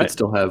 Should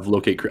still have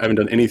locate. I haven't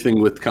done anything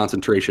with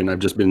concentration. I've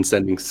just been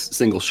sending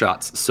single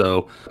shots.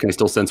 So can I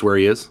still sense where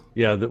he is?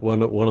 Yeah,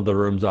 one of the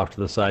rooms off to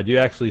the side. You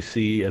actually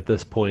see at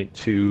this point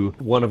too.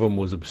 One of them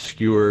was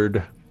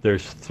obscured.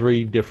 There's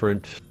 3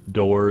 different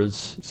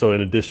doors. So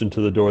in addition to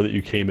the door that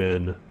you came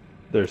in,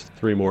 there's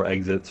 3 more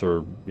exits,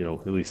 or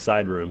at least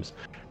side rooms,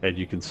 and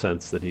you can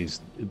sense that he's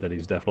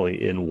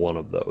definitely in one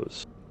of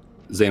those.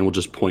 Zan will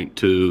just point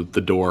to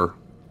the door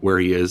where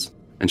he is,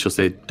 and she'll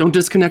say, "Don't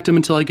disconnect him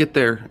until I get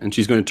there." And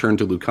she's going to turn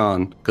to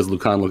Lucan, because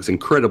Lucan looks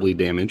incredibly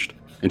damaged,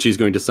 and she's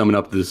going to summon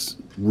up this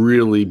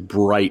really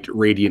bright,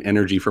 radiant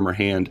energy from her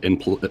hand and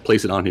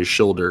place it on his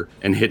shoulder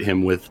and hit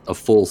him with a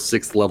full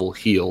 6th level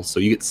heal. So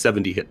you get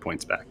 70 hit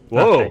points back.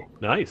 Whoa, Okay.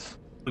 nice.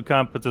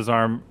 Lucan puts his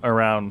arm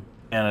around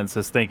Anna and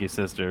says, "Thank you,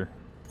 sister."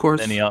 Of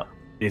course. Then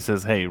he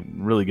says, "Hey,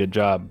 really good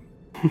job.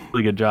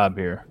 Really good job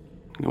here.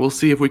 We'll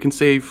see if we can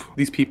save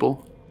these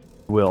people.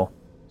 Will."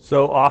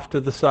 So off to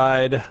the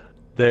side,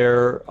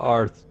 there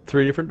are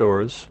 3 different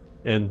doors,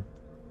 and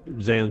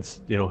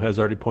Zan's, has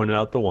already pointed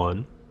out the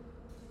one.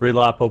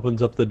 Relop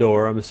opens up the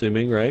door, I'm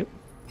assuming, right?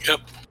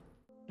 Yep.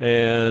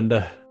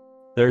 And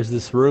there's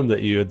this room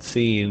that you had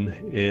seen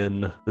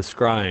in the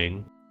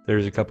scrying.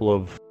 There's a couple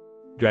of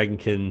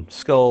dragonkin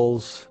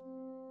skulls.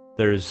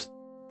 There's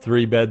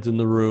 3 beds in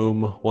the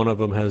room. One of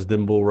them has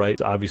Dimble,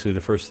 right? Obviously,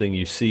 the first thing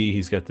you see,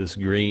 he's got this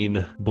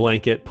green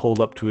blanket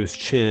pulled up to his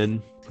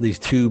chin. These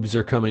tubes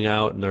are coming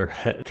out, and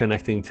they're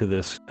connecting to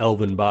this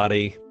elven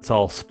body. It's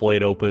all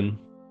splayed open.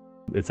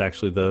 It's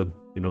actually the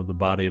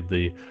body of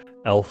the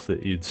elf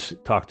that you'd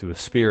talk to, a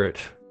spirit,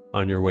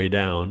 on your way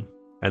down.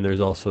 And there's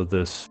also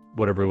this,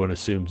 what everyone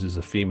assumes is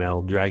a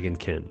female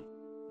dragonkin.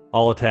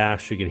 All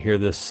attached, you can hear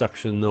this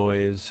suction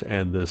noise,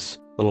 and this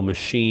little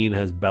machine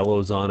has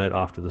bellows on it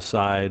off to the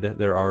side.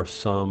 There are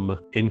some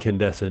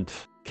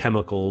incandescent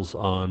chemicals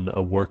on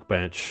a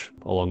workbench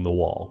along the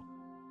wall.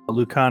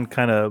 Lucan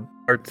kind of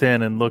darts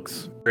in and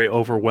looks very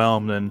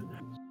overwhelmed, and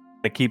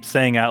I keep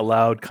saying out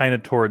loud, kind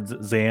of towards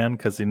Zan,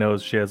 because he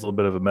knows she has a little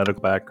bit of a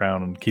medical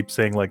background, and keeps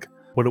saying, like,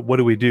 what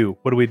do we do?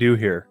 What do we do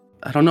here?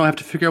 I don't know. I have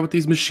to figure out what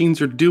these machines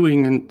are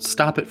doing and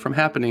stop it from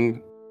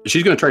happening.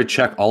 She's going to try to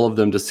check all of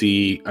them to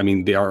see. I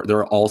mean,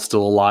 they're all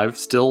still alive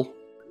still.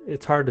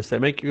 It's hard to say.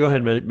 Go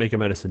ahead and make a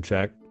medicine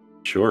check.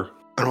 Sure.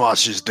 And while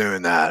she's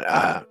doing that,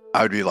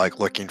 I would be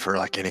looking for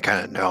any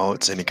kind of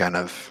notes, any kind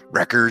of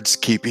records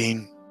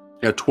keeping.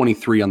 Yeah,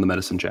 23 on the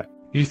medicine check.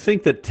 You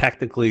think that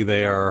technically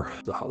they are,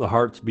 the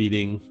heart's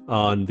beating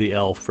on the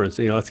elf, for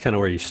instance. That's kind of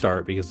where you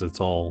start because it's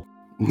all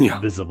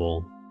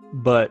visible.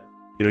 But,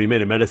 you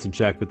made a medicine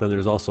check, but then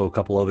there's also a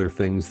couple other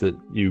things that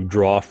you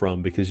draw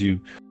from because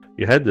you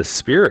had the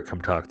spirit come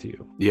talk to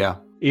you. Yeah.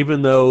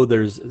 Even though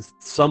there's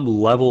some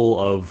level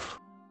of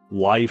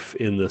life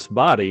in this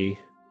body,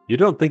 you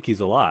don't think he's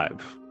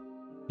alive.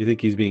 You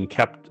think he's being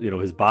kept,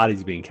 his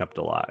body's being kept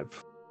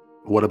alive.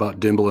 What about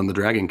Dimble and the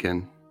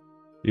Dragonkin?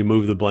 You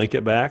move the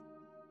blanket back.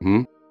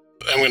 Hmm?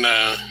 I'm going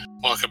to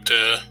walk up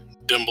to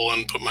Dimble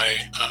and put my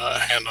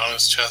hand on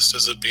his chest.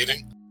 Is it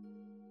beating?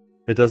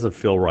 It doesn't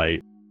feel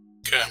right.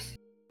 Okay.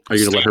 Are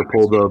you going to let her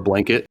pull the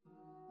blanket?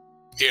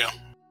 Yeah.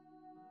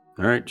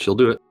 All right, she'll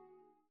do it.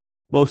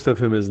 Most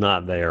of him is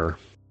not there.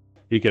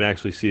 You can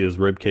actually see his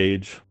rib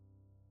cage,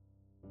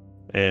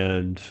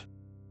 and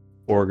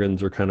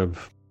organs are kind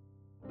of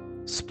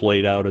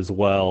splayed out as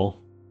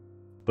well,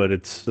 but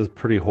it's a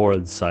pretty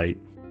horrid sight.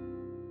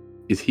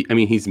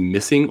 He's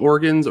missing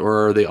organs,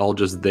 or are they all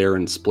just there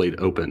and splayed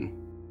open?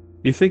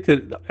 You think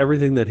that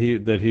everything that he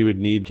would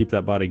need to keep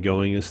that body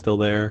going is still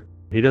there?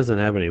 He doesn't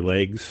have any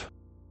legs.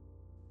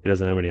 He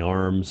doesn't have any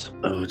arms.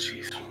 Oh,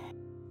 jeez.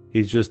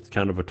 He's just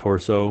kind of a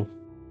torso.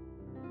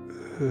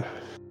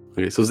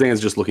 Okay, so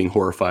Zan's just looking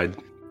horrified,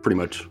 pretty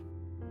much.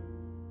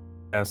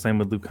 Yeah, same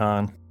with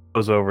Lucan.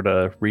 Goes over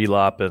to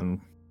Relop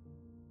and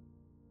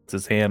puts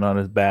his hand on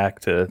his back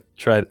to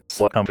try to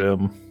succumb to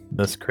him.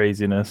 This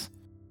craziness.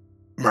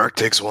 Mark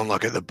takes one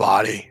look at the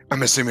body.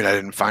 I'm assuming I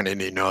didn't find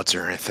any notes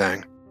or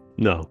anything.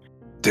 No.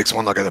 Takes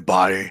one look at the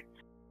body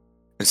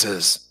and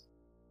says,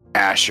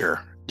 "Asher."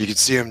 You can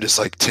see him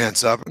just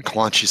tense up and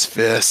clench his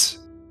fists.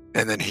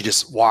 And then he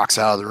just walks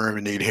out of the room,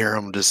 and you can hear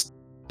him just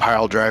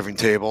pile driving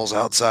tables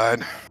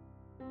outside.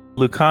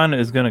 Lucan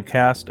is going to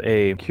cast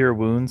a Cure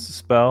Wounds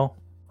spell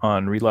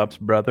on Relop's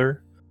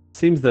brother.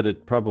 Seems that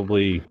it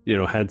probably,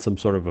 had some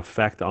sort of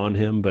effect on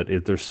him, but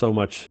there's so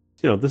much,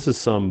 this is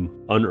some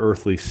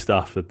unearthly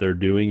stuff that they're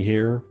doing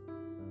here.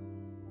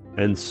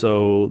 And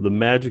so the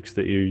magics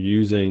that you're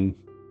using,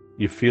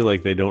 you feel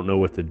like they don't know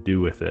what to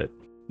do with it.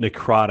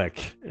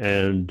 Necrotic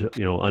and,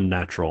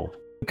 unnatural.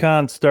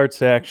 Lucan starts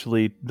to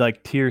actually,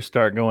 tears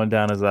start going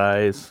down his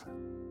eyes,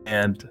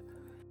 and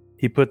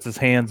he puts his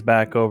hands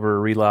back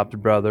over Relop's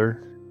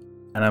brother,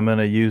 and I'm going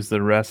to use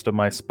the rest of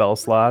my spell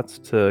slots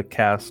to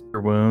cast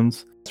Cure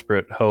Wounds,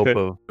 desperate hope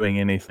of doing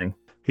anything.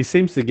 He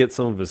seems to get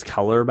some of his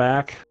color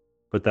back,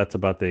 but that's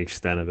about the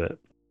extent of it.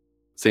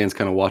 Zan's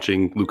kind of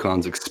watching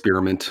Lucan's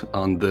experiment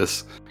on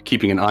this,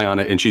 keeping an eye on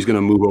it, and she's going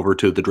to move over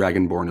to the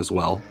Dragonborn as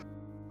well.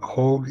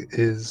 Hogue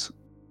is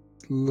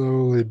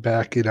slowly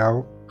backing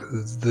out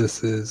because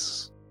this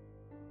is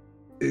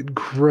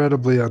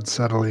incredibly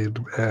unsettling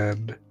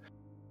and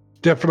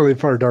definitely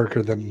far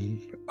darker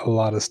than a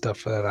lot of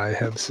stuff that I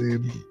have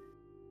seen.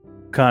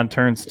 Lucan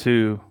turns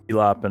to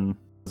Relop and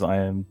says, "I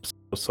am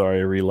so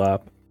sorry,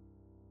 Relop."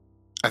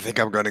 I think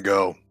I'm going to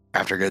go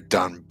after I get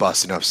done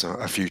busting up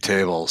a few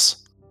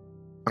tables,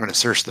 I'm going to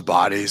search the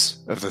bodies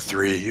of the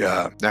 3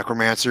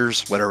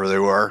 necromancers, whatever they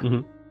were,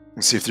 Mhm.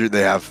 and see if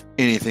they have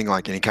anything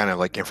like any kind of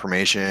like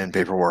information,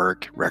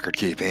 paperwork, record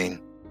keeping.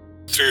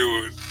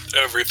 Through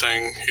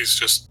everything, he's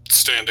just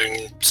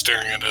standing,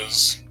 staring at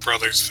his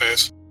brother's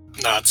face,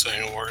 not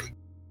saying a word.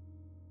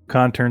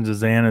 Khan turns to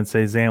Zan and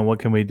says, Zan, what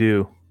can we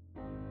do?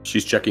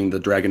 She's checking the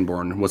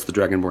Dragonborn. What's the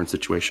Dragonborn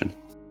situation?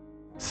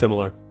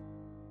 Similar.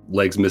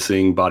 Legs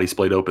missing, body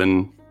splayed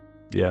open.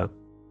 Yeah.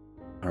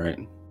 All right.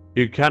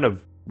 You kind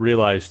of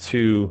realize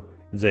too,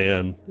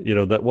 Zan,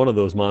 that one of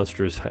those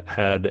monsters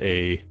had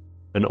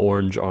an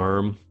orange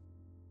arm,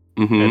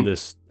 and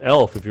this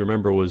elf, if you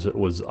remember, was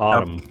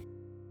autumn. Yep.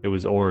 It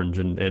was orange,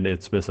 and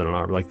it's missing an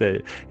arm. Like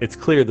it's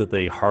clear that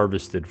they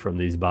harvested from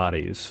these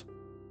bodies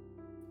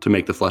to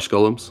make the flesh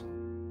golems.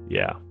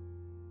 Yeah.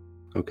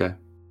 Okay.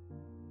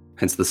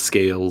 Hence the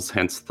scales,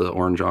 hence the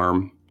orange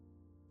arm.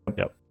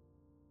 Yep.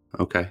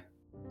 Okay.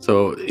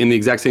 So in the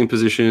exact same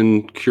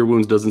position, cure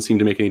wounds doesn't seem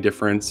to make any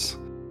difference.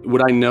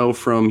 Would I know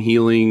from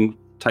healing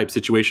type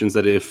situations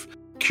that if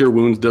cure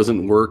wounds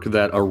doesn't work,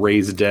 that a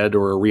raise dead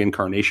or a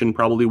reincarnation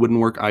probably wouldn't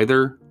work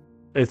either?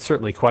 It's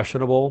certainly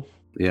questionable.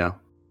 Yeah.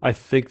 I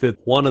think that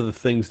one of the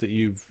things that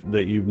you've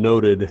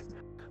noted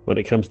when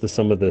it comes to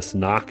some of this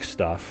knock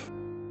stuff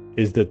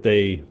is that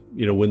they,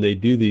 when they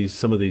do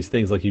some of these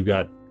things, like you've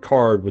got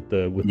card with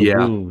the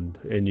wound,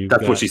 and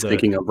that's what she's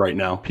thinking of right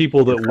now.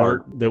 People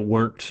that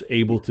weren't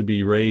able to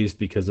be raised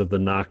because of the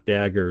knock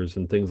daggers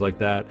and things like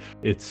that.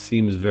 It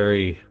seems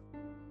very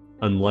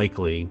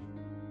unlikely,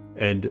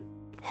 and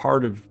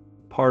part of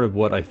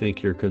what I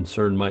think your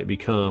concern might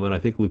become, and I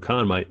think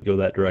Lucan might go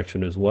that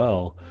direction as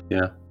well.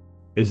 Yeah,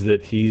 is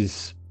that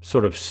he's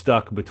sort of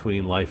stuck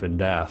between life and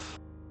death.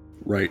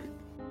 Right.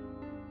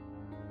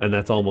 And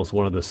that's almost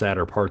one of the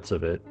sadder parts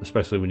of it,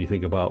 especially when you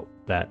think about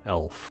that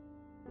elf.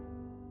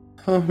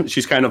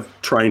 She's kind of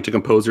trying to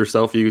compose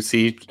herself. You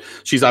see,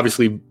 she's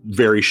obviously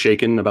very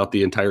shaken about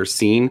the entire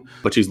scene,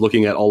 but she's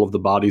looking at all of the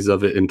bodies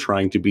of it and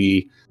trying to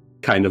be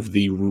kind of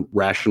the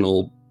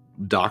rational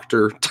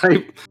doctor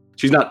type.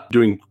 She's not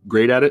doing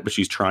great at it, but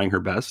she's trying her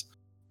best.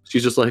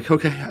 She's just like,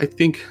 okay,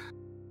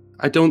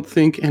 I don't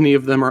think any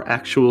of them are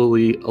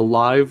actually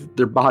alive.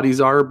 Their bodies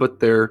are,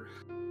 but their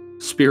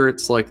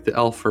spirits, like the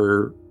elf,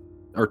 are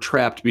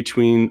trapped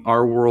between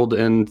our world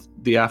and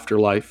the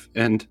afterlife.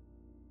 And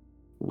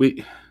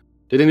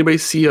did anybody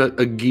see a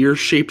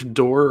gear-shaped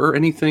door or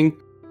anything?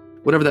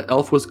 Whatever that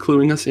elf was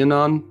cluing us in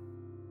on?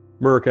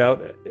 Merc,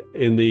 out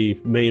in the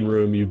main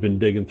room, you've been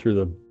digging through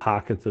the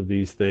pockets of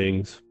these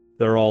things.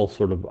 They're all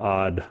sort of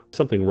odd.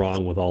 Something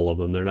wrong with all of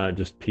them. They're not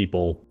just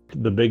people.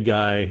 The big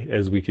guy,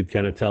 as we could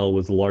kind of tell,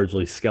 was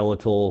largely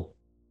skeletal.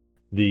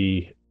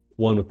 The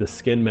one with the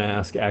skin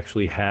mask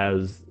actually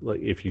has,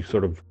 like, if you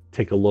sort of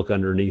take a look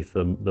underneath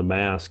the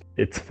mask,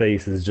 its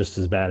face is just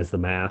as bad as the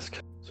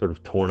mask. Sort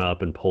of torn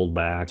up and pulled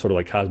back, sort of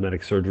like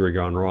cosmetic surgery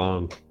gone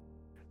wrong.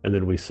 And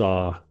then we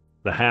saw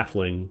the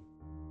halfling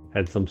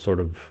had some sort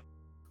of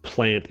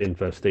plant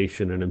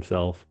infestation in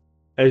himself.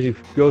 As you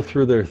go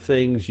through their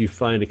things, you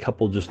find a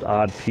couple just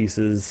odd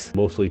pieces,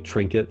 mostly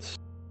trinkets.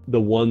 The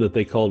one that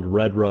they called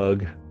Red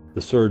Rug,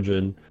 the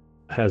surgeon,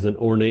 has an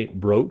ornate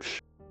brooch.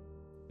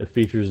 It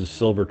features a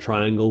silver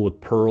triangle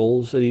with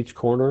pearls at each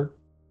corner.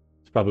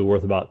 It's probably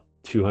worth about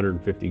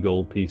 250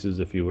 gold pieces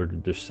if you were to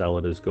just sell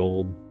it as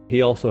gold.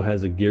 He also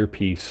has a gear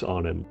piece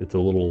on him. It's a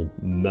little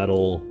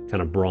metal,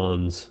 kind of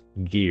bronze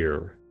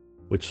gear,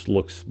 which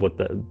looks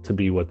to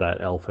be what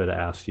that elf had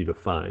asked you to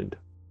find.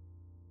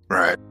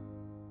 Right.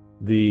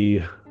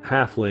 The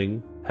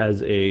halfling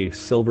has a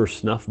silver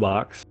snuff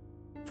box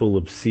full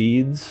of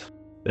seeds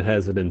that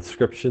has an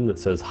inscription that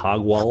says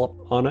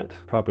Hogwallop on it.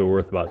 Probably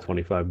worth about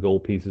 25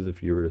 gold pieces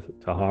if you were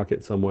to hawk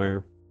it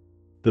somewhere.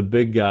 The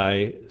big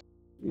guy,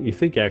 you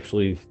think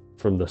actually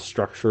from the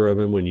structure of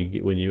him, when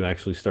you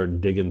actually start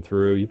digging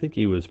through, you think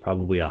he was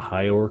probably a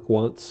high orc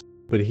once.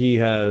 But he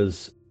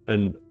has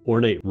an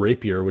ornate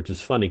rapier, which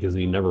is funny because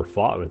he never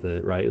fought with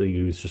it, right? Like,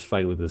 he was just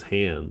fighting with his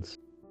hands.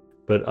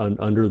 But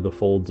under the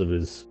folds of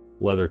his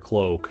leather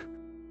cloak,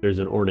 there's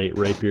an ornate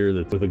rapier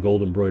that's with a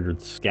gold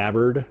embroidered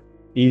scabbard,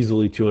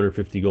 easily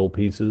 250 gold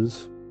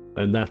pieces,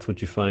 and that's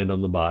what you find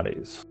on the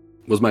bodies.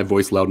 Was my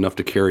voice loud enough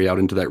to carry out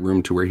into that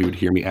room to where he would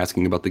hear me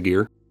asking about the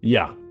gear?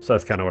 Yeah, so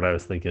that's kind of what I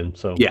was thinking.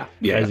 So yeah.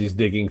 As he's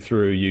digging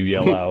through, you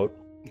yell out,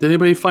 "Did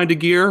anybody find a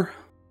gear?"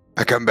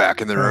 I come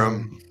back in the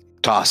room,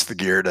 toss the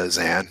gear to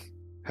Zan.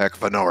 Heck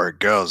if I know where it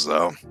goes,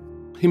 though.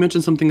 He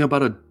mentioned something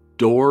about a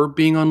door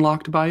being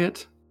unlocked by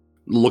it.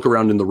 Look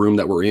around in the room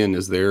that we're in.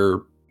 Is there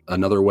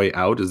another way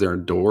out? Is there a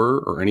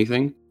door or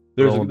anything?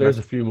 There's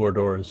a few more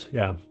doors,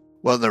 yeah.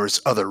 Well, there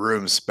was other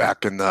rooms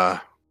back in the...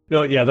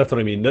 No, yeah, that's what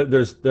I mean.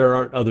 There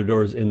aren't other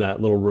doors in that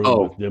little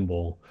room with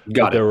Dimble.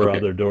 Got it. There were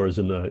other doors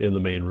in the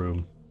main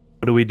room.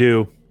 What do we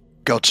do?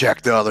 Go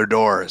check the other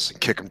doors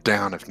and kick them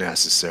down if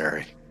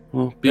necessary.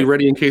 Well, be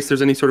ready in case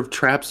there's any sort of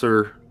traps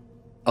or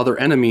other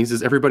enemies.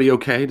 Is everybody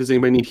okay? Does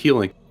anybody need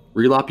healing?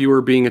 Relop, you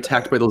were being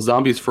attacked by those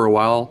zombies for a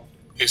while.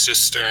 He's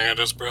just staring at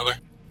his brother.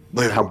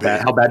 Leave How him be.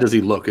 bad? How bad does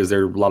he look? Is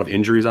there a lot of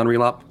injuries on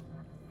Relop?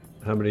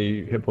 How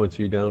many hit points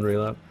are you down,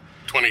 Relop?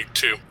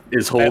 22.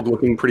 Is Holg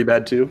looking pretty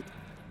bad too?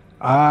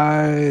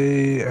 I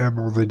am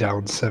only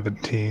down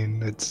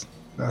 17. It's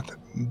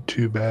nothing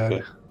too bad.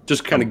 Okay.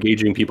 Just kind of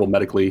gauging people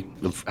medically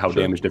of how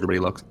Sure. damaged everybody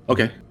looks.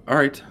 Okay. All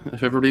right.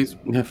 If everybody's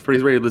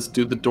ready, let's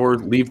do the door.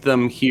 Leave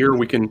them here.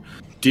 We can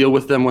deal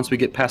with them once we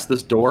get past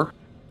this door.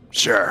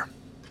 Sure.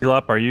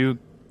 Relop, are you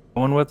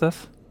going with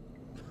us?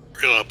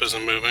 Relop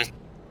isn't moving.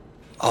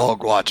 I'll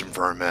watch him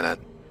for a minute.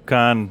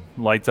 Khan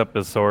lights up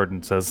his sword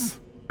and says,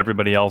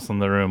 everybody else in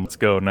the room, let's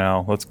go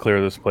now. Let's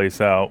clear this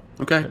place out.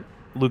 Okay.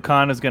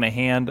 Lucan is going to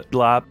hand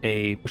Relop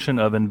a potion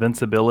of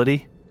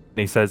invincibility.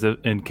 He says,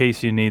 in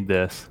case you need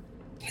this.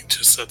 He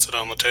just sets it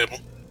on the table.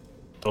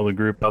 Pull the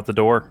group out the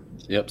door.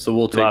 Yep. So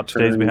we'll take Relop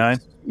stays turns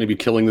behind. maybe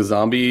killing the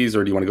zombies,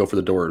 or do you want to go for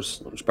the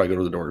doors? Let's probably go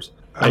to the doors.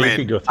 I you mean,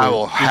 could go through I it.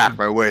 will You hack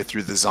my way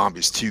through the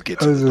zombies to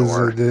get I to was the gonna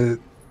door. say that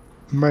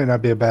might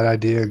not be a bad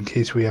idea in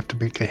case we have to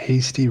make a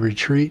hasty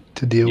retreat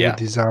to deal Yeah. with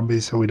these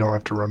zombies so we don't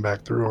have to run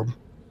back through them.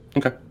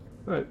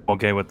 Okay.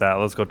 Okay with that.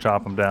 Let's go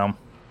chop them down.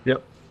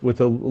 Yep.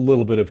 With a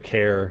little bit of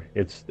care,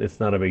 it's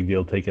not a big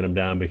deal taking them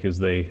down because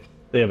they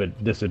have a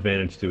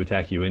disadvantage to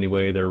attack you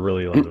anyway. They're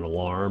really like an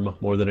alarm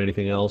more than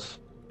anything else.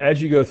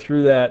 As you go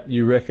through that,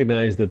 you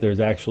recognize that there's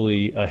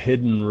actually a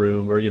hidden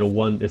room, or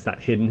one. It's not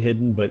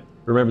hidden, but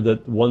remember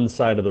that one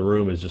side of the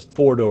room is just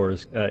 4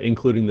 doors,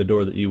 including the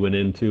door that you went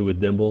into with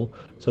Dimble.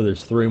 So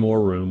there's 3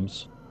 more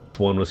rooms.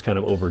 One was kind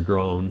of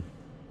overgrown.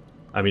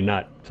 I mean,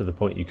 not to the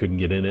point you couldn't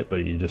get in it,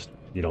 but you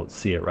don't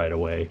see it right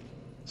away.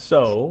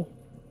 So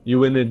you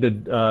went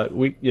into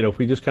if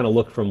we just kind of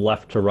look from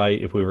left to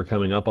right, if we were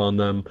coming up on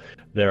them,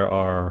 there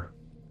are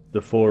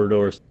the 4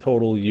 doors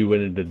total. You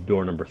went into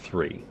door number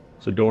 3.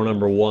 So door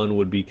number 1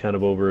 would be kind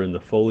of over in the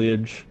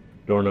foliage.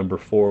 Door number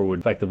 4 would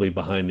effectively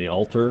behind the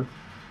altar.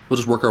 We'll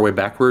just work our way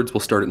backwards.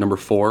 We'll start at number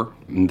 4,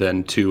 and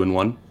then 2 and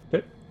 1.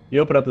 Okay. You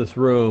open up this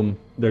room.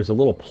 There's a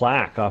little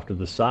plaque off to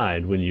the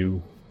side. When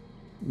you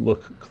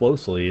look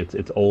closely,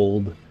 it's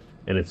old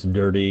and it's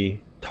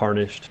dirty,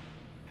 tarnished.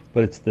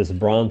 But it's this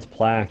bronze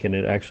plaque, and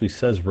it actually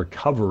says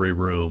Recovery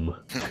Room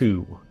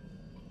 2.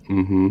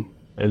 Mm-hmm.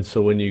 And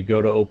so when you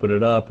go to open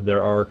it up,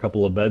 there are a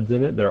couple of beds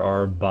in it. There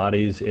are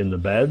bodies in the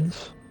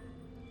beds.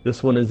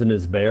 This one isn't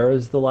as bare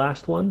as the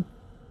last one.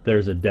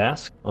 There's a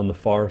desk on the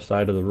far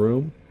side of the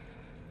room.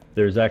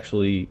 There's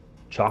actually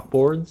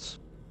chalkboards,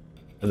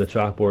 and the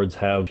chalkboards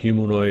have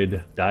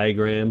humanoid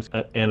diagrams,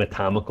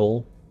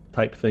 anatomical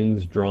type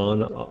things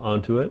drawn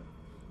onto it.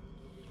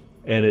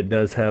 And it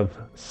does have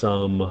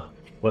some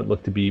what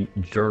look to be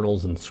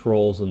journals and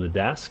scrolls in the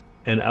desk.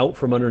 And out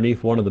from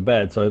underneath one of the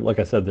beds, so like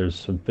I said, there's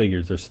some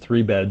figures. There's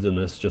 3 beds in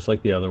this, just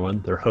like the other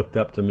one. They're hooked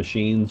up to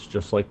machines,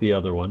 just like the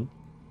other one.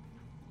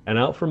 And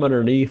out from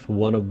underneath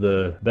one of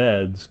the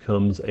beds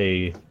comes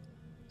a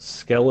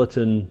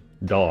skeleton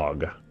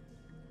dog.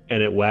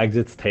 And it wags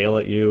its tail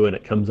at you, and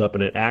it comes up,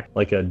 and it acts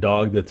like a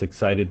dog that's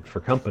excited for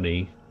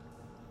company,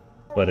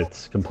 but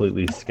it's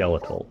completely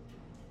skeletal.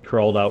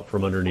 Crawled out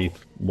from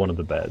underneath one of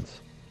the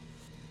beds.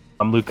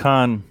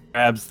 Lucan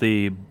grabs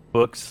the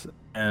books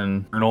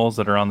and journals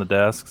that are on the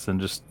desks and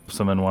just puts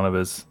them in one of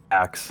his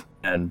packs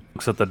and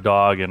looks at the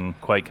dog and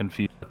quite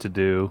confused what to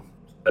do.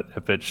 But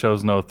if it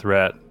shows no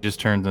threat, he just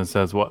turns and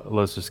says, "What?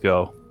 Let's just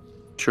go."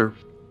 Sure.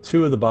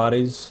 2 of the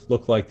bodies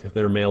look like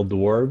they're male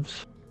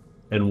dwarves,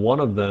 and one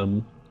of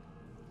them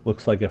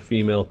looks like a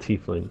female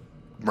tiefling.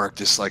 Merc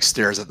just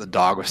stares at the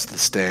dog with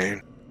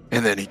disdain,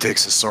 and then he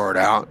takes his sword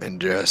out and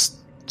just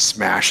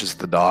smashes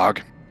the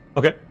dog.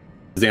 Okay.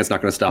 Xan's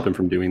not going to stop him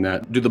from doing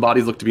that. Do the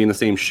bodies look to be in the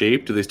same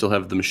shape? Do they still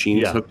have the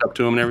machines Yeah. hooked up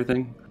to them and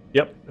everything?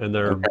 Yep, and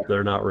Okay.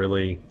 they're not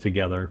really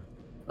together.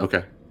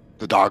 Okay.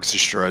 The dog's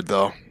destroyed,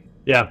 though.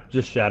 Yeah,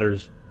 just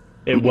shatters.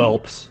 It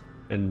whelps,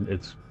 and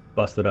it's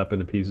busted up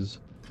into pieces.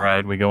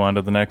 Right, we go on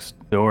to the next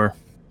door.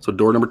 So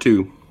door number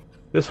 2.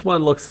 This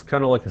one looks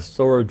kind of like a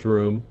storage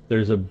room.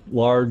 There's a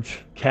large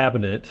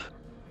cabinet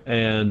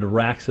and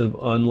racks of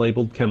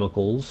unlabeled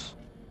chemicals.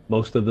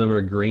 Most of them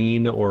are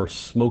green or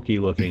smoky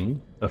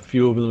looking. A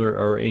few of them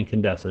are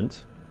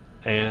incandescent.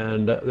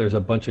 And there's a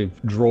bunch of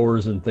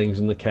drawers and things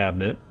in the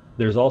cabinet.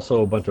 There's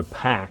also a bunch of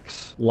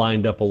packs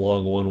lined up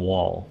along one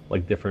wall,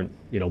 like different,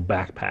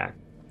 backpack.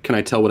 Can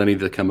I tell what any of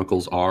the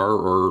chemicals are,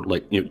 or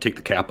take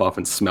the cap off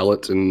and smell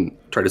it and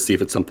try to see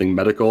if it's something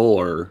medical,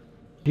 or?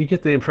 You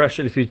get the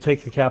impression, if you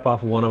take the cap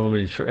off of one of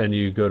them and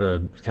you go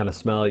to kind of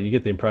smell it, you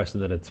get the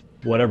impression that it's,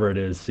 whatever it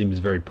is, seems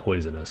very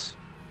poisonous.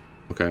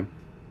 Okay.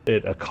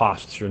 It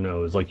accosts your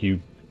nose, like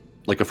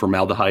Like a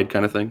formaldehyde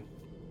kind of thing?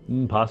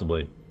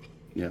 possibly.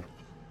 Yeah.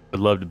 I'd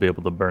love to be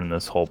able to burn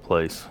this whole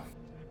place.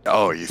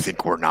 Oh, you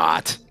think we're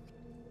not?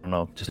 I don't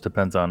know, just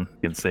depends on if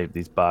you can save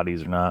these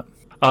bodies or not.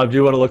 Do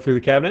you want to look through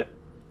the cabinet?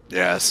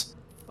 Yes.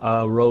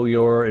 Roll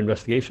your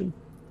investigation.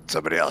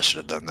 Somebody else should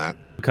have done that.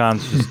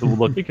 Lucan's just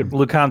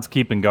Lucan's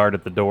keeping guard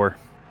at the door.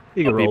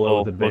 You can Let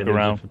roll it with people look advantage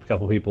around. if a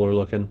couple people are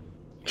looking.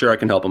 Sure, I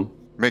can help him.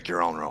 Make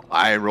your own roll.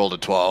 I rolled a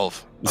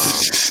 12.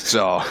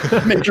 So,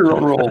 Make your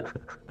own roll.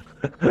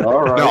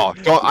 All right. No,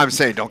 don't. I'm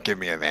saying don't give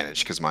me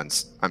advantage because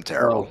I'm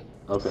terrible.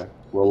 Oh, okay.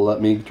 Well,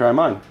 let me try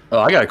mine. Oh,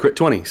 I got a crit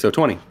 20, so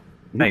 20.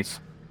 Nice.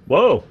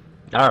 Whoa.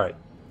 All right.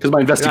 Because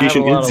my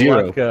investigation You're is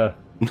gonna have 0.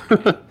 a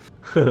lot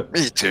of luck,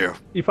 Me too.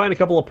 You find a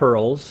couple of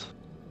pearls,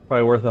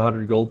 probably worth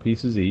 100 gold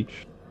pieces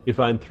each. You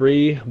find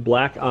 3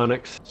 black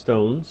onyx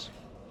stones.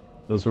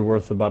 Those are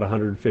worth about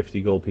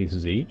 150 gold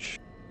pieces each.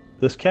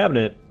 This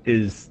cabinet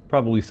is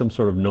probably some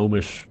sort of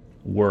gnomish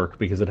work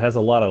because it has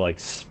a lot of like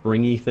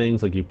springy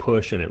things, like you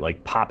push and it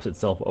like pops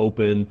itself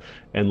open,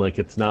 and like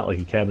it's not like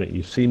a cabinet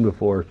you've seen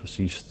before,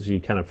 so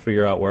you kind of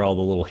figure out where all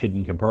the little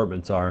hidden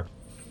compartments are.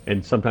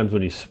 And sometimes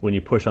when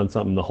you push on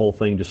something, the whole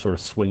thing just sort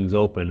of swings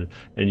open,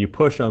 and you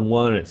push on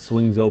one, it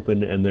swings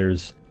open, and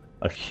there's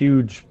a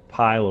huge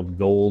pile of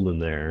gold in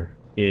there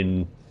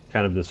in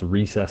kind of this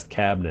recessed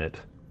cabinet.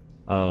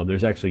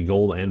 There's actually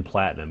gold and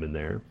platinum in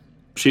there.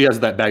 She has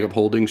that bag of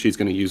holding. She's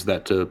going to use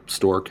that to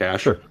store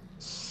cash. Sure.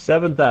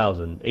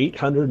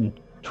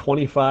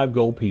 7,825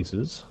 gold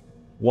pieces,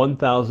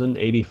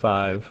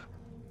 1,085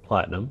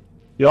 platinum.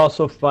 You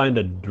also find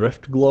a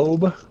drift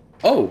globe,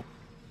 Oh,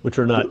 which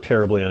are not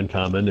terribly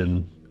uncommon.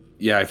 And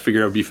yeah, I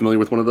figured I would be familiar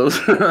with one of those.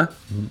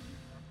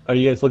 are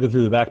you guys looking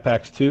through the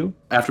backpacks too?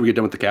 After we get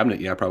done with the cabinet,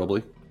 yeah,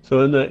 probably.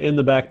 So in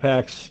the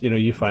backpacks,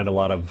 you find a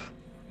lot of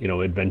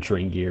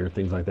adventuring gear,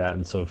 things like that,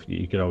 and so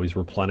you can always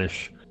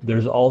replenish.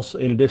 There's also,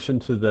 in addition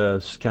to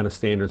the kind of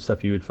standard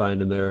stuff you would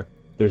find in there,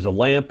 there's a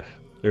lamp,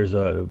 there's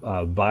a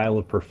vial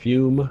of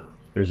perfume,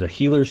 there's a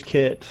healer's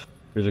kit,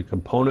 there's a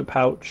component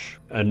pouch,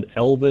 an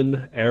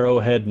elven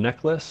arrowhead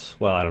necklace.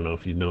 Well, I don't know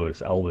if you know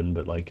it's elven,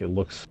 but like it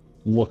looks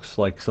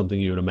like something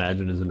you would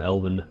imagine is an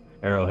elven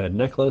arrowhead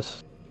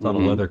necklace. It's on a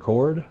leather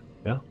cord.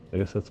 Yeah, I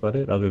guess that's about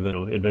it, other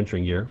than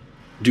adventuring gear.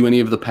 Do any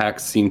of the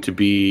packs seem to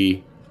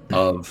be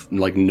of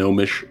like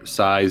gnomish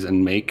size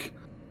and make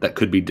that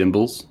could be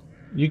Dimble's?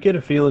 You get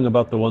a feeling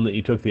about the one that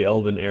you took the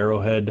elven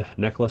arrowhead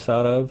necklace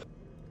out of,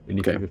 and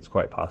you think it's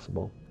quite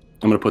possible.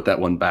 I'm going to put that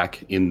one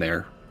back in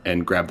there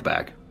and grab the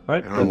bag. All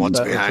right. And what's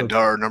behind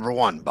door number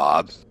 1,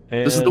 Bob?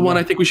 This is the one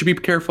I think we should be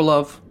careful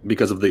of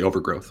because of the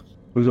overgrowth.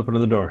 Who's opening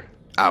the door?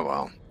 Oh,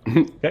 well.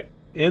 Okay.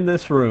 In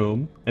this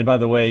room, and by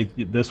the way,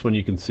 this one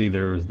you can see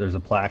there's a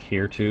plaque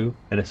here too,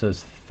 and it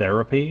says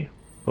therapy.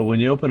 But when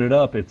you open it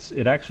up,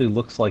 it actually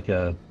looks like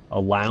a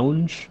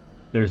lounge.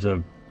 There's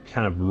a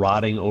kind of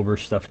rotting,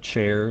 overstuffed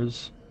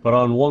chairs. But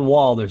on one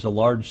wall, there's a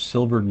large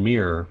silvered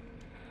mirror,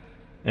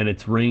 and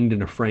it's ringed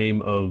in a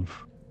frame of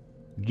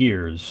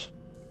gears,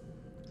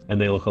 and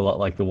they look a lot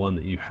like the one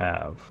that you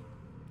have.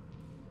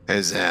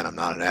 Hey, Zan, I'm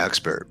not an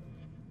expert.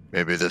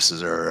 Maybe this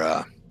is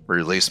her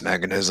release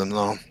mechanism,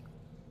 though.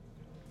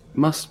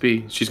 Must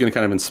be. She's going to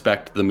kind of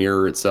inspect the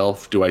mirror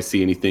itself. Do I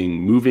see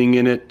anything moving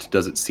in it?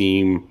 Does it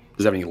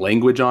have any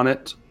language on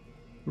it?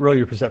 Roll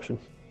your perception.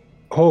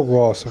 I'll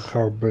also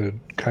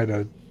come kind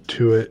of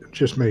to it.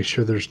 Just make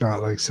sure there's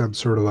not like some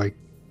sort of like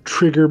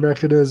trigger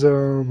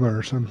mechanism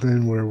or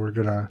something where we're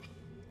going to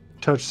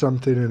touch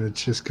something and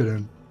it's just going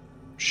to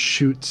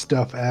shoot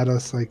stuff at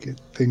us like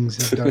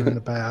things have done in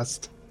the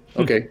past.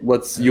 Okay,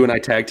 let's you and I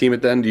tag team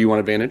it then. Do you want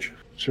advantage?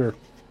 Sure.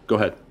 Go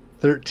ahead.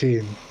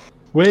 13.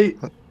 Wait.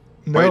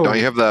 No. Wait, don't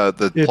you have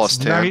the it's plus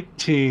 10?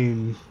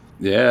 19.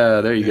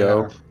 Yeah, there you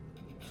go.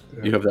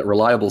 Yeah. You have that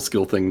reliable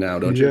skill thing now,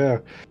 don't you? Yeah,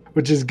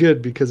 which is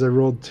good because I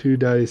rolled 2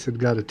 dice and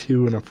got a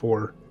 2 and a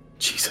 4.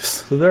 Jesus.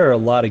 So there are a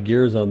lot of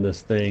gears on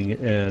this thing,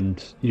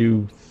 and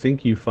you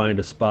think you find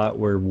a spot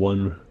where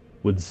one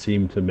would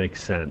seem to make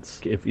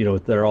sense. If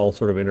they're all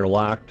sort of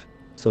interlocked,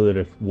 so that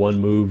if one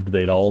moved,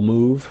 they'd all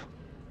move.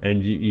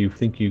 And you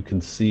think you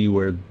can see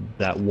where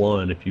that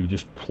one, if you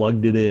just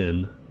plugged it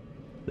in,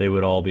 they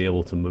would all be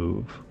able to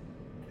move.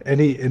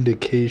 Any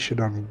indication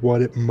on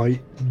what it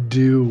might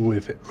do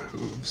if it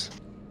moves?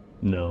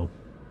 No.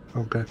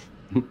 Okay.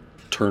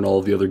 Turn all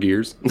of the other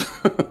gears.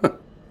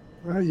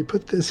 Well, you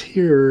put this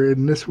here,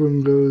 and this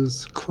one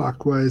goes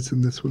clockwise,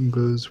 and this one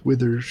goes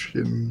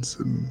withershins,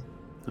 and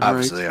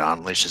Obviously, it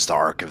unleashes the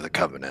Ark of the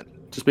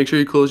Covenant. Just make sure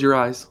you close your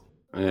eyes,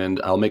 and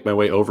I'll make my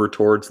way over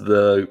towards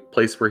the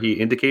place where he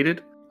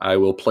indicated. I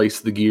will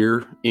place the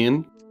gear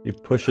in. You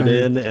push it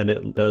in, and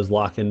it does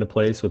lock into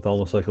place with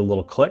almost like a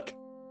little click.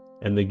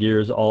 And the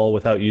gears all,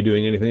 without you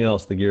doing anything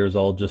else, the gears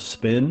all just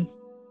spin.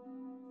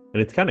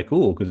 And it's kind of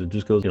cool because it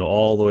just goes,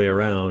 all the way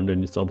around,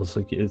 and it's almost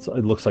like it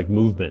looks like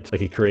movement.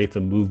 Like it creates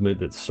a movement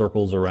that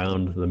circles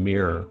around the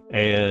mirror,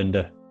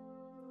 and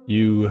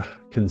you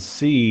can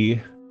see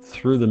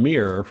through the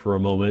mirror for a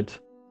moment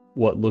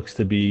what looks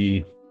to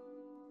be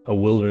a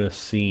wilderness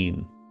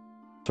scene,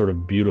 sort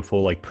of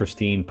beautiful, like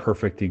pristine,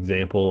 perfect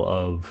example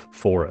of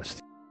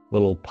forest.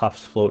 Little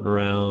puffs floating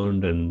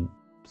around and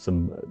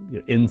some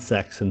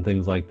insects and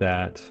things like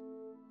that.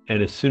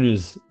 And as soon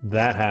as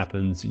that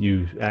happens,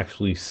 you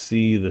actually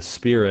see the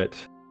spirit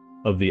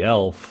of the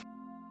elf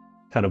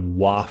kind of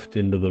waft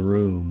into the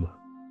room,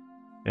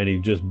 and he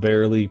just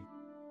barely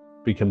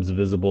becomes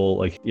visible.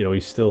 Like,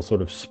 he's still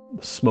sort of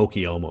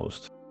smoky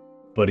almost,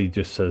 but he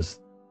just says,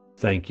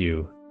 "Thank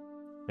you."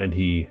 And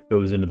he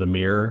goes into the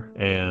mirror,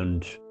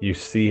 and you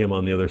see him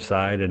on the other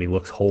side, and he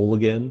looks whole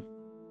again.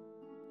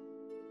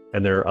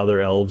 and there are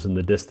other elves in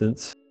the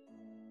distance,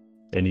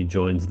 and he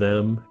joins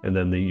them, and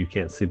then you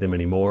can't see them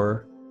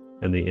anymore,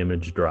 and the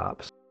image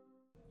drops.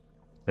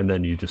 And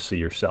then you just see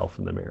yourself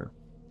in the mirror.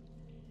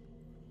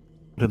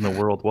 What in the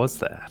world was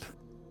that?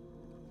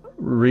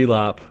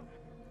 Relop,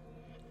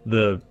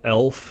 the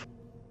elf,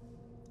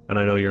 and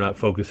I know you're not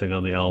focusing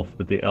on the elf,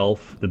 but the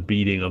elf, the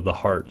beating of the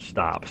heart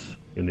stops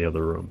in the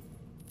other room.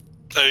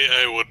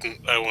 I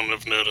wouldn't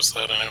have noticed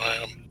that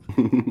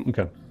anyway.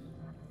 Okay.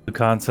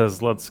 Lucan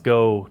says, let's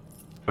go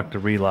talk to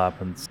Relop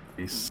and see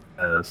what he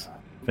says,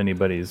 if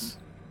anybody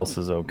else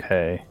is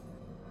okay.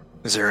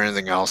 Is there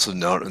anything else of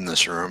note in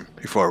this room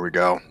before we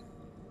go?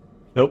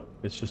 Nope,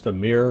 it's just a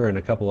mirror and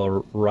a couple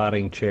of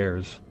rotting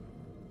chairs.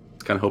 I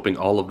was kind of hoping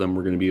all of them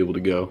were going to be able to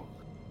go.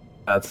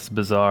 That's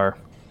bizarre.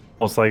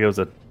 Almost like it was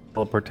a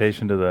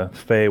teleportation to the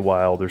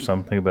Feywild or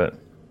something, but...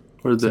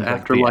 Or the Seems like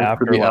afterlife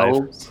for the afterlife.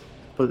 elves.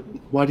 But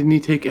why didn't he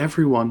take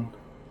everyone?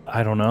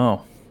 I don't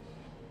know.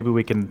 Maybe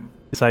we can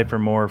decipher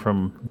more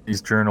from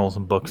these journals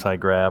and books I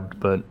grabbed,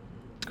 but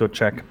let's go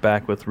check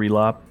back with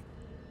Relop.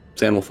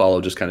 Zan will follow,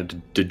 just kind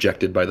of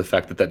dejected by the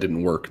fact that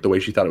didn't work the way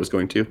she thought it was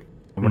going to.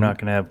 We're not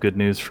going to have good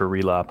news for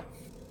Relop.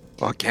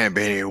 Well, it can't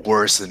be any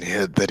worse than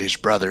that his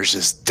brother's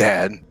just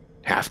dead,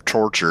 half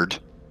tortured.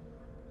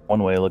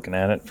 One way of looking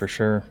at it, for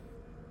sure.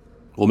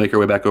 We'll make our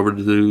way back over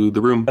to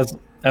the room.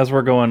 As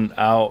we're going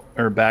out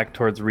or back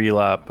towards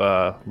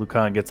Relop,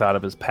 Lucan gets out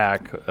of his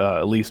pack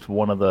at least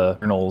one of the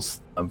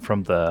journals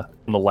from the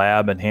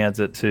lab and hands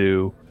it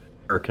to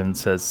Merc and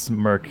says,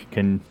 Merc,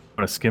 can you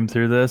want to skim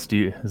through this?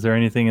 Is there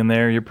anything in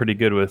there? You're pretty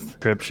good with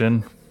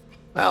encryption.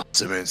 Well,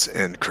 it's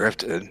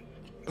encrypted.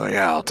 But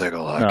yeah, I'll take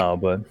a look. No,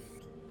 but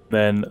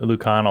then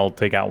Lucan will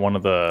take out one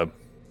of the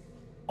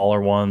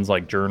smaller ones,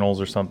 like journals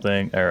or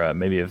something, or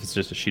maybe if it's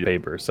just a sheet of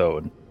paper. So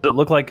does it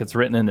look like it's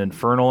written in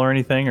Infernal or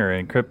anything,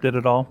 or encrypted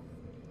at all?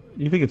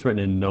 You think it's written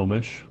in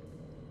Gnomish.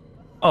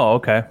 Oh,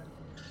 okay.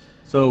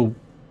 So,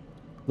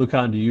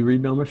 Lucan, do you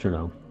read Gnomish or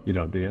no? You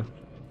don't, do you?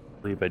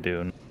 I believe I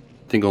do.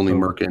 I think only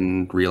Merc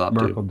and Relop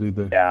Merc do. will do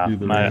the... Yeah, do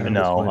the reading.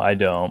 That's fine. I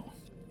don't.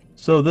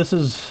 So this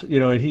is,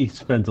 he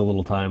spends a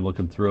little time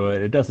looking through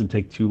it. It doesn't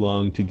take too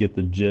long to get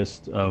the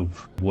gist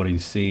of what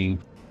he's seeing.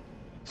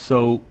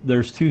 So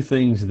there's two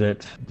things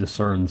that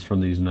discerns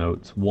from these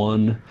notes.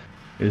 One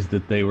is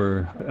that they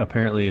were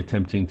apparently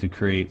attempting to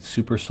create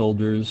super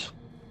soldiers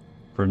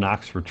for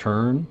Nock's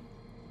return.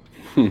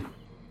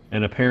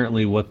 And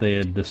apparently what they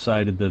had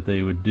decided that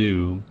they would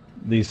do,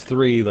 these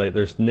three,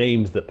 there's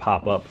names that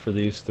pop up for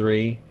these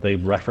three. They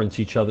reference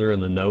each other in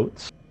the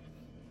notes.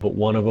 But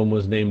one of them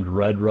was named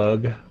Red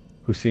Rug,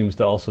 who seems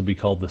to also be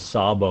called the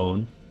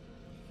Sawbone.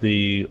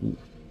 The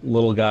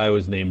little guy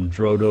was named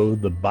Drodo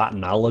the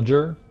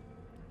Botanologer,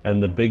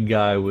 and the big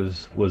guy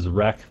was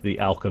Rek the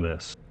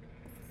Alchemist.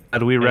 How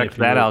do we wreck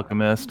that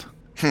alchemist?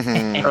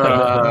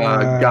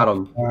 Got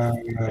him.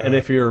 And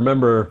if you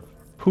remember,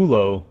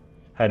 Pulo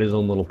had his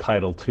own little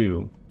title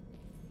too.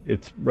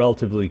 It's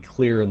relatively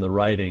clear in the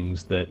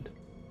writings that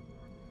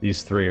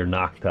these three are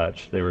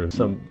Nocktouch. They were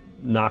some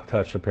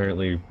Nocktouch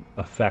apparently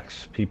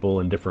affects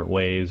people in different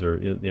ways, or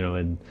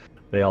and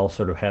they all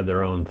sort of had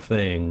their own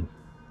thing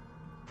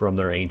from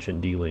their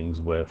ancient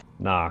dealings with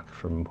Nock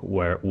from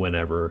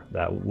whenever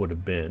that would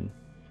have been.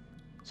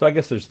 So I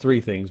guess there's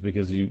three things,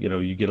 because you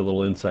get a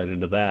little insight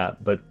into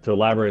that. But to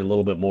elaborate a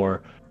little bit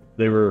more,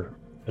 they were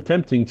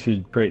attempting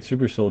to create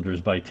super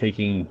soldiers by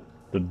taking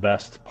the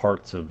best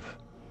parts of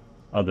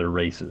other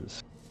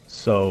races.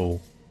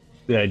 So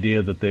the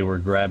idea that they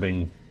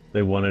wanted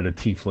a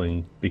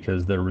tiefling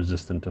because they're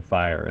resistant to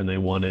fire, and they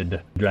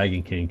wanted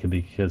Dragon King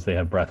because they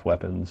have breath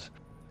weapons,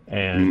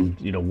 and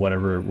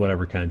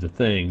whatever kinds of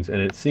things.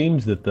 And it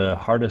seems that the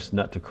hardest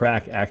nut to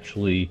crack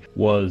actually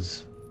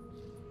was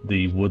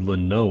the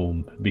woodland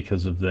gnome,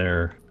 because of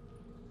their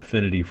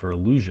affinity for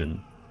illusion.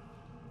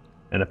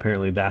 And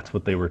apparently that's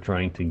what they were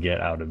trying to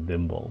get out of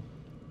Dimble,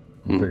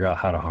 figure out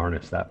how to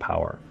harness that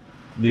power.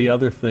 The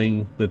other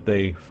thing that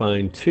they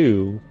find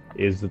too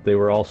is that they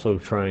were also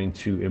trying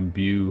to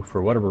imbue,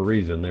 for whatever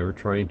reason, they were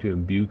trying to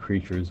imbue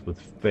creatures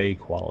with fey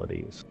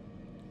qualities.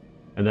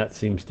 And that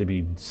seems to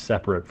be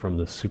separate from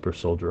the super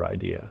soldier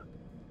idea.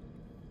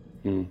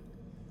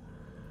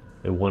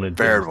 They wanted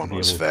Baird one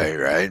was fey,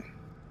 right?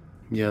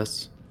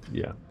 Yes.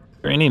 Yeah.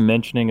 Is there any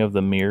mentioning of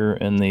the mirror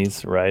in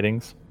these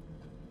writings?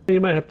 You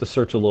might have to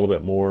search a little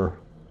bit more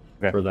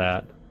for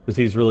that, because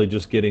he's really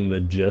just getting the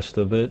gist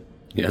of it.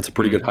 Yeah, it's a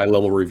pretty good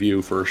high-level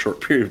review for a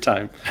short period of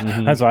time.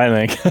 That's what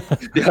I think.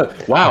 Yeah.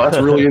 Wow,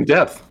 that's really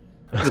in-depth.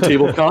 The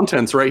table of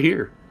contents right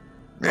here.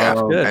 Yeah.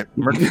 Good.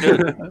 Merc's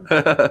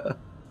good.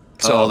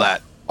 So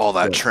all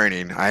that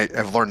training,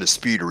 I've learned to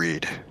speed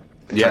read.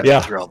 Yeah.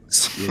 Through all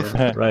this.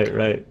 Yeah.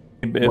 Right.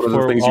 One of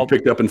the things you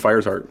picked up in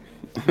Fire's Heart.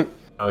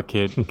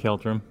 Okay,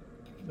 Keltrum.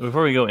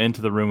 Before we go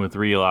into the room with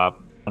Relop,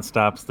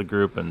 stops the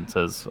group and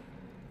says,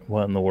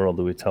 what in the world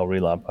do we tell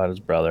Relop about his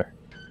brother?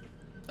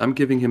 I'm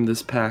giving him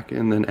this pack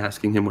and then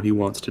asking him what he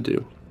wants to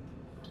do.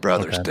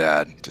 Brother's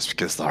dead. Just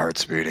because the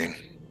heart's beating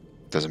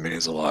doesn't mean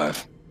he's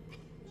alive.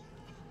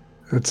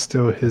 It's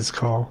still his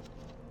call.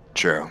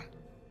 True.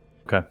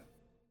 Okay.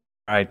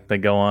 All All right, they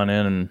go on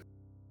in and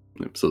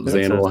So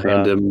Zan will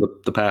hand him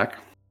the pack.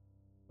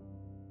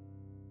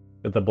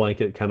 Get the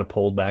blanket kind of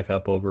pulled back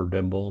up over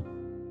Dimble.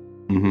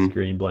 Mm-hmm.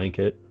 Green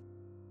blanket.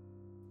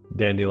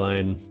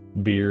 Dandelion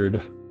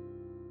beard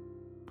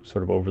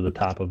sort of over the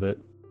top of it.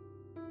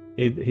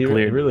 He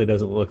really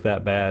doesn't look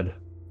that bad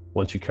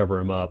once you cover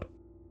him up.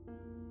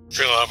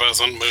 Relop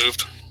hasn't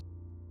moved.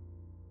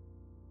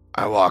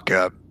 I walk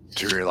up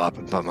to Relop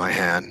and put my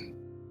hand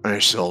on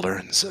his shoulder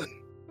and said,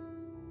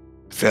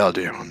 "Failed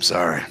you, I'm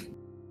sorry.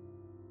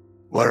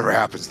 Whatever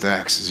happens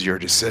next is your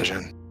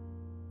decision.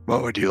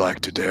 What would you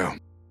like to do?"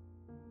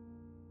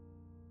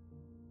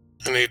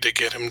 I need to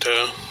get him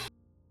to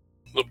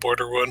the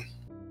Borderwood.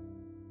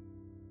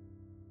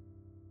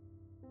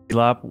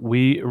 Relop,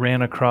 we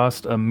ran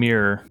across a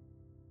mirror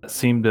that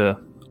seemed to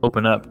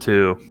open up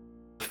to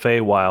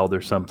Feywild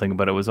or something,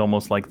 but it was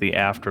almost like the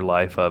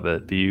afterlife of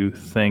it. Do you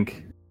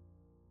think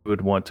you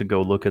would want to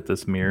go look at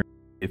this mirror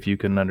if you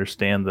can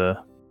understand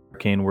the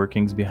arcane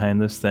workings behind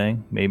this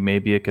thing?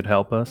 Maybe it could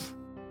help us.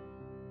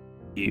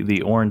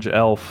 The orange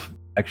elf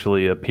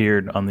actually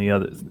appeared on the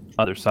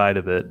other side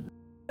of it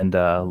and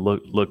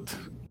looked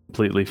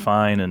completely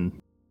fine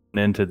and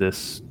into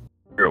this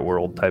spirit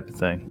world type of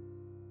thing.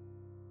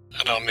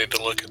 I don't need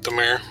to look at the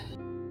mirror.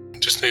 I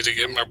just need to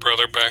get my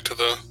brother back to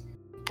the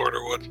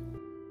Borderwood.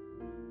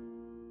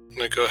 I'm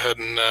gonna go ahead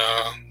and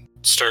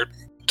start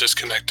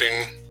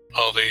disconnecting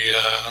all the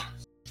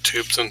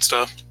tubes and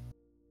stuff.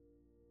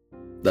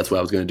 That's what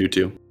I was going to do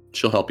too.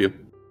 She'll help you.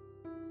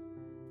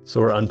 So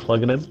we're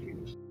unplugging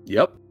him?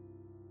 Yep.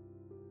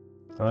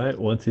 All right,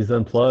 once he's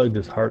unplugged,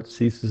 his heart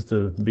ceases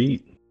to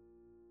beat.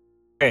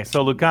 Okay,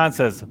 so Lucan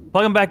says,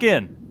 plug him back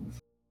in.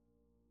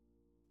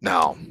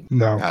 No,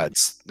 No.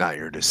 that's not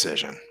your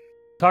decision.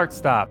 Heart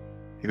stop.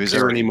 He was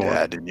Here already anymore.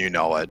 dead, and you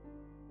know it.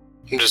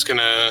 I'm just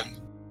gonna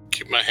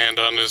keep my hand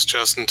on his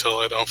chest until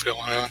I don't feel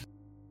anything.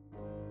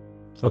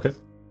 Okay.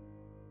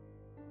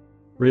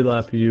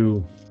 Relop,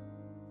 you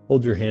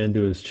hold your hand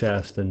to his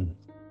chest and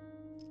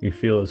you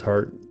feel his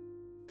heart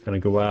kind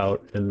of go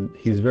out, and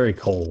he's very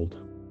cold.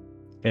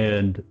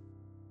 And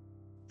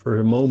for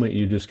a moment,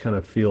 you just kind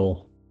of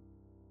feel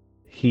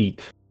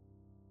heat.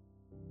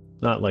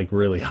 Not like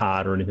really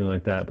hot or anything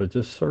like that, but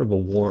just sort of a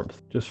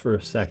warmth just for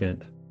a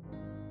second.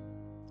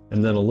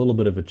 And then a little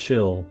bit of a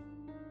chill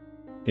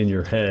in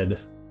your head.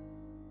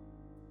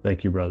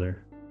 Thank you,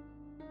 brother.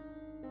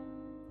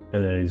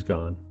 And then he's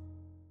gone.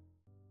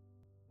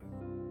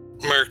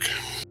 Merc,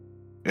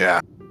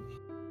 Yeah.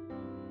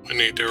 we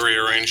need to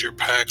rearrange your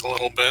pack a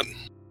little bit.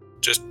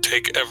 Just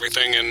take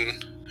everything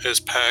in his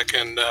pack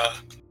and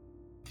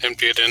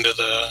empty it into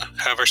the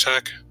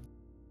haversack.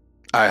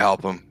 I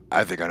help him.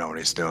 I think I know what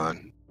he's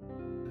doing.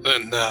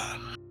 Then,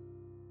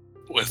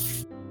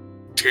 with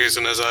tears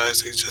in his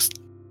eyes, he just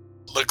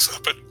looks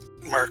up at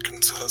Mark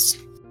and says,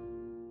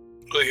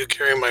 "Will you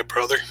carry my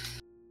brother?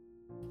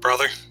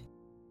 Brother?"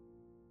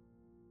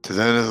 To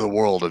the end of the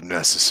world if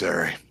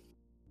necessary.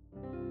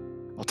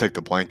 I'll take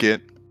the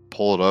blanket,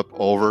 pull it up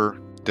over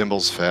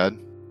Dimble's head,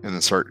 and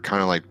then start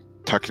kind of like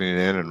tucking it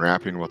in and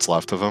wrapping what's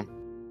left of him.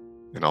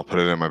 And I'll put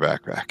it in my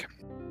backpack.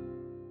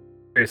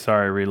 Very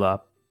sorry,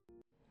 Relop.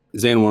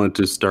 Zan wanted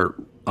to start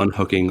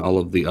unhooking all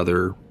of the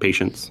other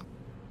patients.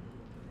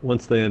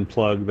 Once they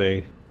unplug,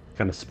 they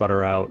kind of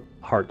sputter out,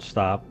 heart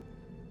stop.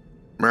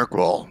 Merc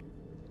will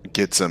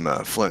get some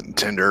flint and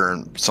tinder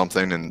and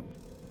something and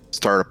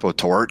start up a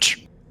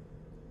torch.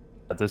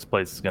 This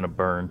place is going to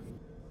burn.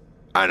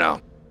 I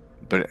know.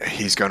 But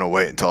he's going to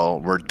wait until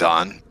we're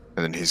done.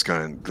 And then he's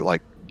going to,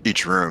 like,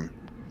 each room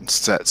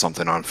set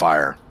something on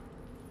fire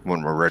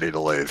when we're ready to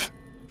leave.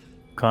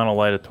 Kind of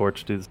light a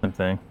torch, do the same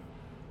thing.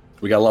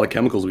 We got a lot of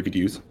chemicals we could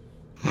use.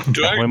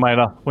 Do I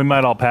We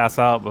might all pass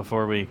out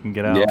before we can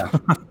get out. Yeah.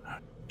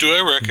 do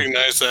I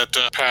recognize that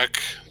pack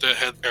that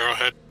had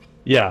Arrowhead?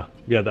 Yeah,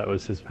 that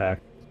was his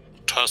pack.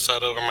 Toss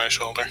that over my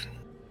shoulder.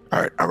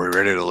 All right, are we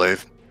ready to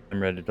leave?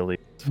 I'm ready to leave.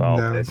 Let's follow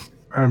No. this.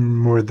 I'm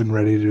more than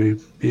ready to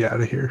be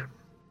out of here.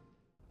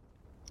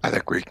 I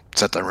think we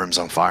set the rooms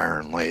on fire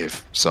and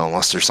leave. So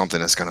unless there's something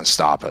that's going to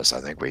stop us,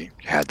 I think we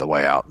had the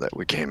way out that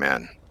we came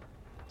in.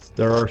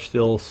 There are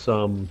still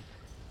some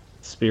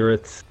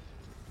spirits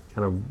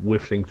kind of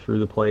wafting through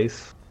the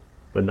place,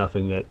 but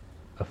nothing that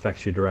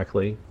affects you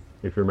directly.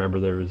 If you remember,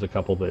 there was a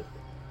couple that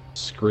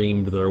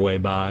screamed their way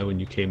by when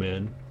you came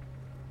in.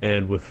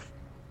 And with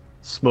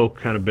smoke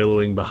kind of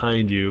billowing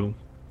behind you,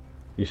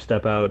 you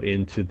step out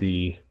into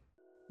the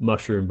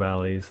mushroom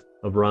valleys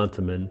of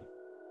Rontaman,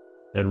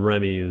 and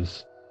Remy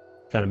is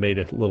kind of made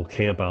a little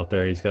camp out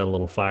there. He's got a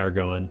little fire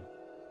going.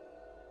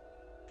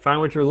 Find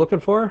what you're looking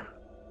for?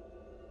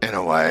 In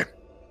a way,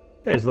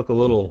 You guys look a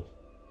little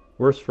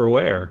worse for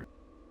wear.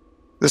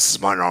 this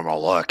is my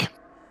normal look. Why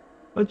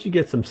don't you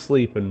get some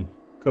sleep and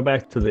go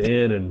back to the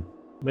inn, and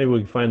maybe we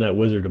can find that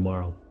wizard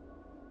tomorrow.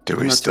 Do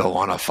we still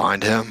want to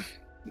find him?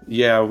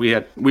 Yeah,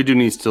 we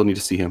do still need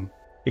to see him.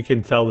 You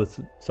can tell that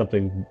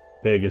something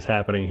big is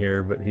happening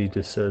here, but he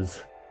just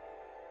says,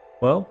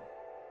 "Well,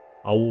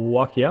 I'll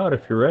walk you out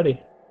if you're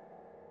ready."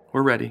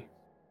 We're ready.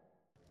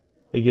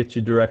 He gets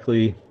you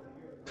directly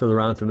to the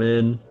Rantham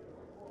Inn.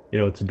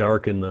 It's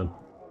dark in the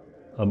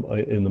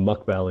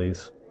muck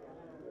valleys,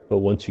 but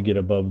once you get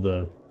above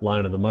the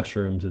line of the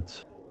mushrooms,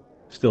 it's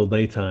still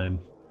daytime.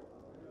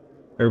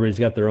 Everybody's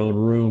got their own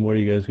room. What are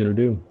you guys gonna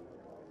do?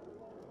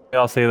 We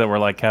all say that we're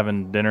like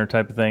having dinner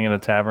type of thing in a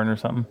tavern or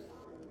something.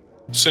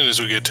 As soon as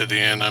we get to the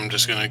inn, I'm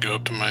just going to go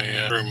up to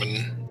my room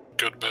and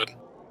go to bed.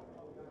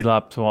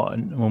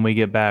 When we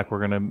get back, we're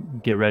gonna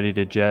get ready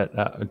to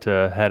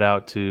to head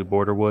out to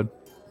Borderwood.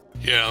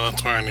 Yeah,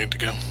 that's where I need to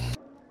go.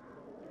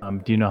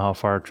 Do you know how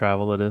far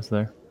travel it is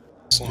there?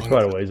 As long It's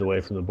quite a as ways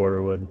away from the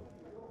Borderwood.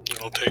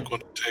 it'll take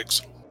what it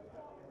takes.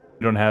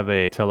 You don't have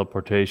a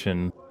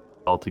teleportation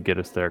ball to get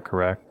us there,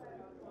 correct?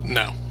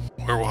 No,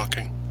 we're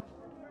walking.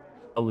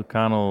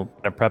 Lucan will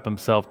prep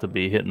himself to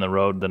be hitting the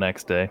road the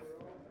next day.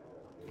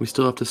 We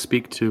still have to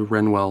speak to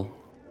Wrenwell.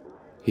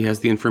 He has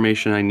the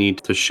information I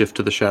need to shift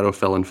to the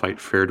Shadowfell and fight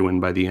Fairwin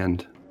by the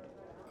end.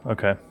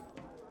 Okay.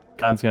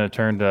 Khan's gonna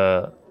turn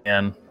to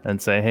Anne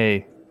and say,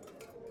 "Hey,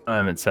 I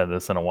haven't said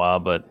this in a while,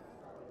 but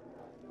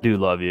I do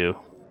love you.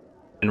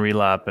 And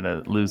Relop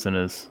and losing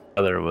his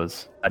brother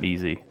was not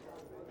easy.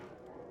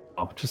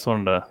 Oh, just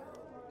wanted to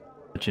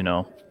let you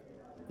know."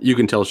 You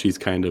can tell she's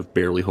kind of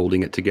barely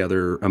holding it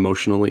together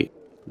emotionally.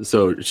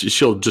 So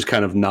she'll just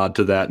kind of nod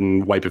to that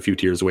and wipe a few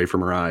tears away from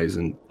her eyes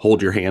and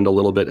hold your hand a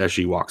little bit as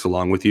she walks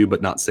along with you,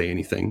 but not say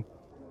anything.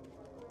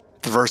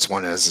 The first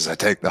one is I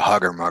take the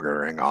hugger mugger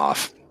ring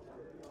off.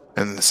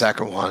 And the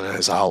second one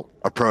is I'll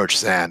approach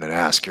Zan and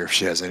ask her if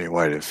she has any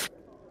way of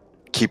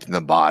keeping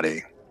the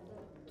body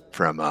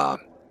from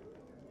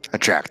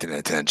attracting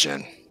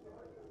attention.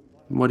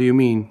 What do you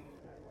mean?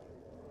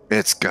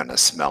 It's gonna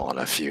smell in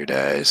a few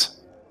days.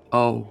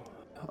 Oh,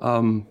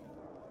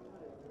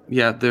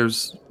 yeah,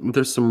 there's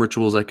some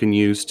rituals I can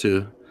use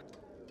to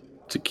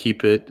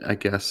keep it, I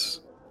guess,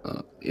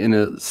 in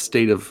a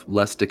state of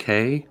less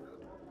decay.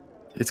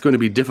 It's going to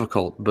be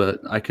difficult, but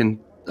I can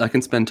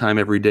spend time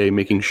every day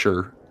making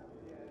sure.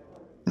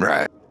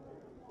 Right.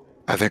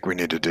 I think we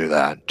need to do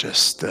that.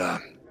 Just,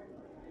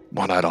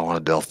 one, I don't want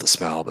to deal with the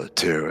smell, but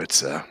two,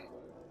 it's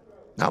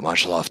not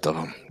much left of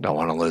them. Don't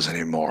want to lose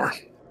any more.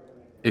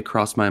 It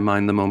crossed my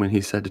mind the moment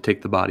he said to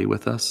take the body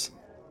with us.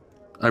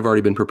 I've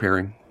already been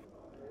preparing.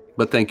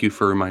 But thank you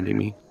for reminding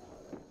me.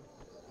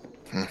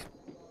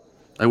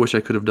 I wish I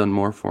could have done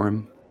more for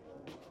him.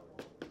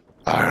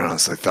 I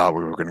honestly thought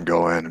we were going to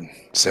go in and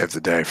save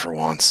the day for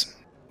once.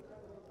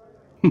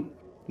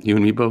 You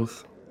and me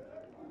both.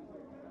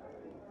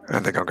 I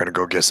think I'm going to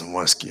go get some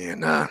whiskey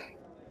and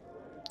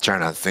try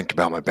not to think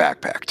about my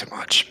backpack too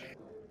much.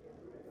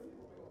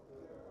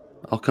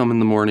 I'll come in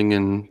the morning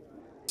and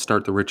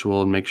start the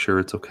ritual and make sure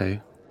it's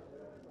okay.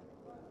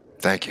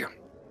 Thank you.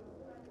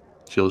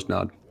 She'll just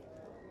nod.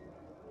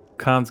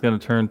 Khan's gonna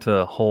turn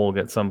to Holg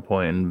at some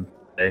point and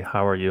say,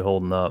 "How are you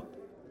holding up?"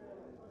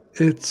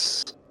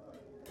 It's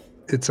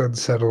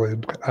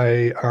unsettling.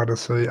 I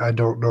honestly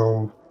don't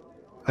know.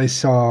 I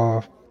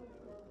saw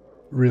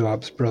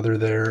Relop's brother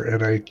there,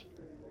 and I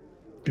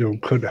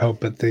couldn't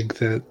help but think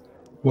that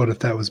what if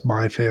that was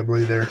my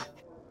family there?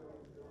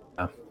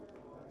 Yeah.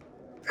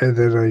 And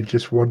then I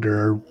just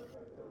wonder,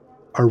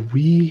 are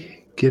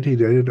we getting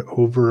in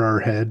over our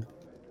head?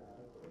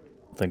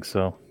 I think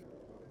so.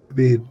 I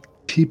mean,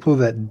 people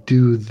that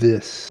do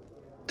this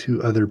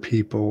to other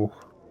people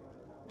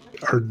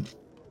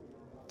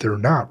they're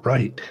not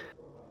right.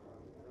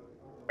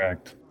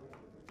 Correct.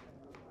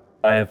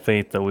 I have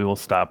faith that we will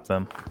stop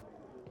them.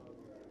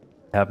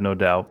 I have no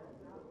doubt.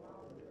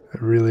 I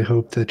really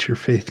hope that your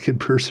faith can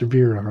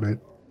persevere on it.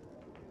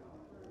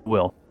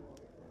 Will.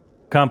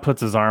 Khan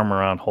puts his arm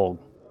around Holg.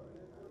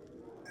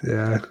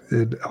 Yeah,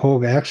 and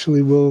Hulk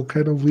actually will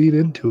kind of lead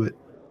into it.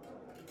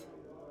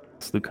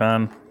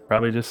 Lucan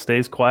probably just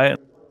stays quiet.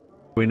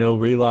 We know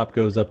Relop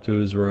goes up to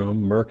his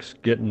room. Merc's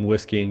getting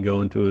whiskey and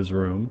going to his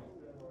room.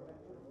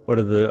 What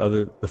are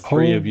the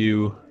three of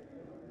you?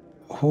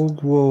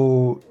 Hulk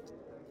will,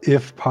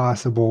 if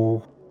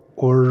possible,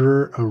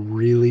 order a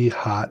really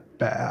hot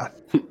bath.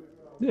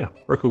 Yeah,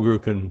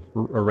 Urkelgru can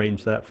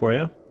arrange that for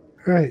you.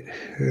 Right,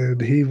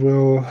 and he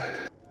will,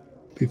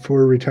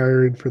 before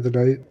retiring for the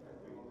night,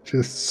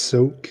 just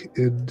soak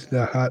in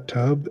the hot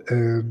tub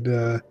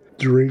and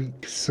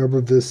drink some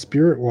of the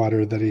spirit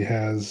water that he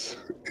has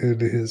in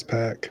his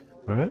pack.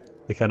 All right.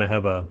 They kind of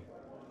have a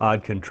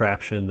odd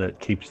contraption that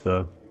keeps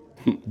the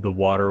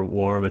water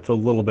warm. It's a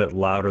little bit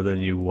louder than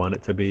you want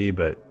it to be,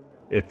 but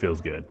it feels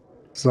good.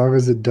 As long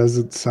as it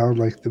doesn't sound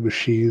like the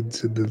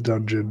machines in the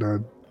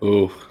dungeon.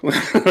 Oh.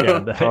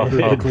 Yeah,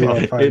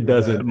 it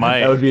doesn't.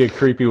 That would be a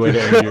creepy way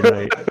to end your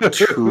night.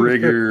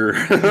 Trigger.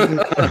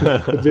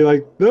 It'd be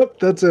like, nope,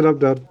 that's it, I'm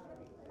done.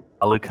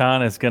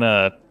 Lucan is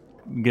gonna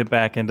get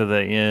back into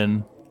the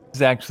inn.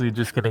 He's actually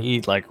just gonna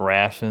eat like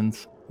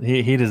rations.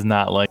 He does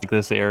not like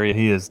this area.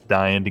 He is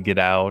dying to get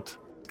out.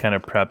 Kind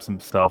of preps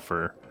himself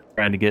for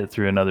trying to get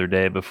through another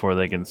day before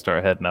they can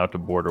start heading out to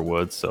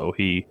Borderwood. So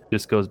he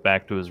just goes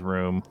back to his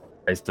room,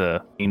 tries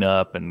to clean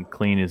up and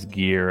clean his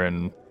gear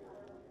and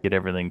get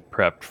everything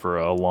prepped for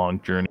a long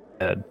journey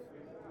ahead.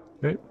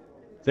 Right.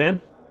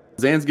 Zan?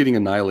 Zan's getting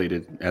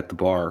annihilated at the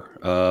bar.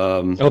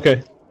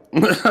 Okay.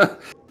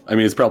 I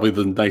mean, it's probably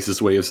the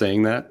nicest way of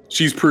saying that.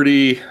 She's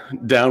pretty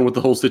down with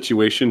the whole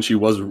situation. She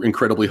was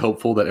incredibly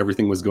hopeful that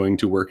everything was going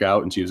to work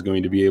out and she was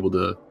going to be able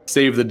to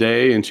save the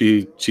day. And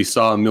she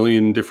saw a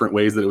million different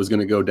ways that it was going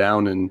to go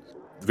down, and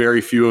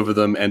very few of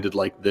them ended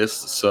like this.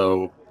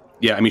 So,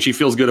 yeah, I mean, she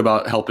feels good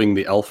about helping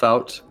the elf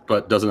out,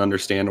 but doesn't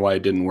understand why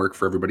it didn't work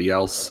for everybody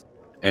else.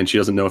 And she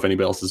doesn't know if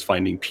anybody else is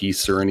finding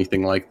peace or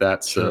anything like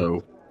that.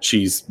 So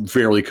she's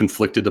fairly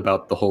conflicted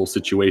about the whole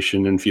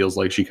situation and feels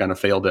like she kind of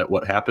failed at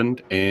what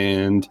happened,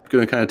 and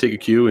going to kind of take a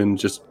cue and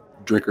just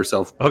drink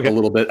herself a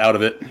little bit out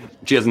of it.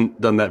 She hasn't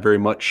done that very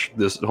much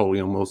this whole,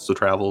 most of the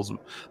travels,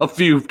 a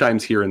few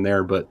times here and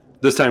there, but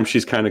this time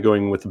she's kind of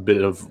going with a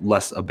bit of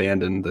less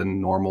abandon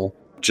than normal,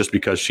 just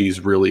because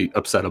she's really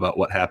upset about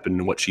what happened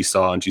and what she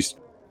saw, and she's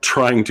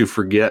trying to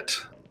forget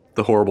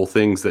the horrible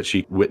things that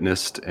she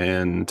witnessed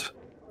and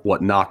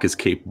what Nock is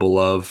capable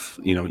of.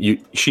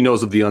 She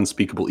knows of the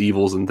unspeakable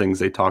evils and things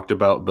they talked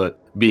about, but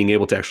being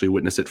able to actually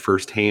witness it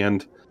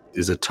firsthand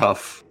is a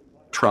tough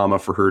trauma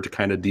for her to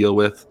kind of deal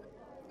with.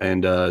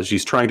 And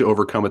she's trying to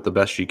overcome it the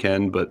best she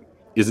can, but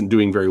isn't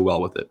doing very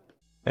well with it.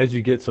 As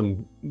you get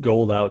some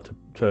gold out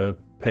to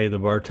pay the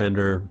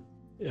bartender,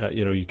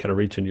 you kind of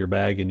reach into your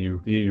bag and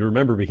you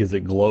remember because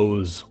it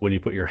glows when you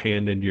put your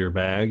hand into your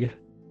bag.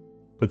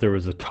 But there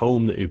was a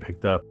tome that you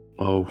picked up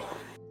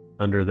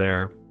under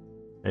there,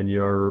 and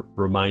you're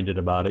reminded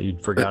about it.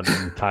 You'd forgotten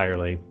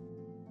entirely.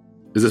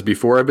 Is this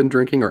before I've been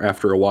drinking or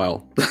after a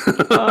while?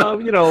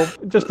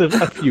 Just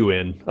a few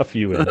in.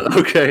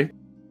 Okay.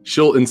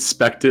 She'll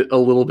inspect it a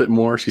little bit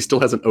more. She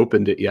still hasn't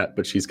opened it yet,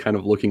 but she's kind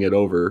of looking it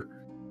over.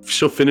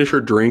 She'll finish her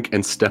drink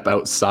and step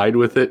outside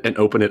with it and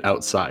open it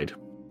outside.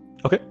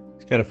 Okay.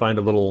 You kind of find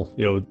a little,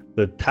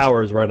 the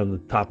tower is right on the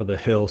top of the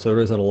hill, so there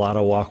isn't a lot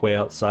of walkway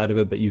outside of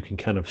it, but you can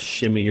kind of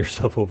shimmy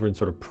yourself over and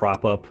sort of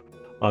prop up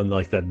on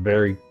like that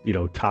very,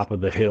 top of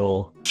the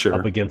hill,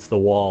 up against the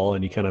wall,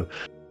 and you kind of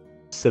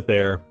sit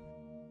there.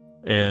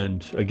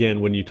 And again,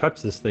 when you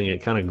touch this thing,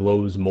 it kind of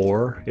glows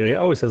more. It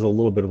always has a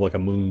little bit of like a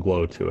moon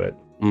glow to it.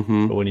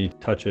 Mm-hmm. But when you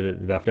touch it,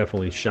 it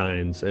definitely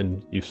shines.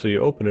 And so you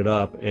open it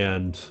up,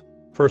 and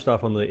first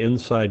off, on the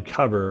inside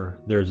cover,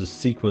 there's a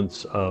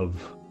sequence of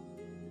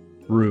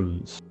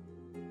runes.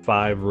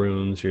 5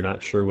 runes. You're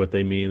not sure what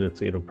they mean.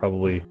 It's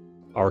probably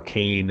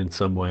arcane in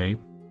some way.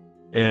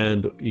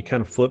 And you kind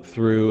of flip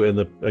through, and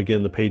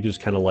the pages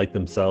kind of light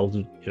themselves,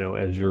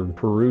 as you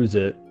peruse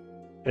it.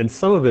 And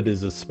some of it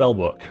is a spell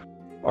book,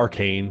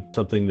 arcane,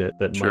 something that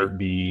might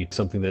be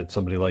something that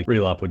somebody like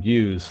Relop would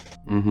use.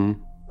 Mm-hmm.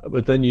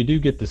 But then you do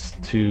get this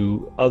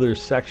to other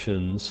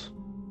sections,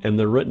 and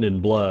they're written in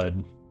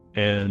blood,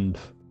 and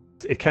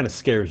it kind of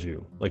scares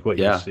you, like what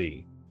you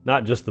see.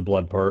 Not just the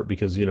blood part,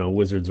 because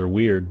wizards are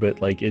weird,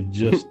 but like it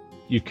just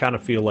you kind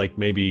of feel like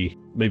maybe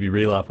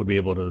Relop would be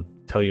able to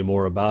tell you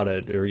more about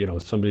it, or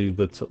somebody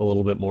that's a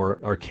little bit more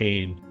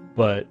arcane,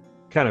 but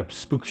kind of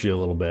spooks you a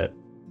little bit.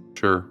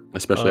 Sure,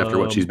 especially after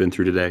what she's been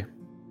through today.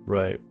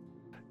 Right.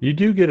 You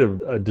do get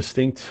a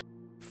distinct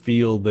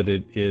feel that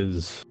it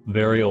is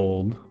very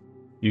old.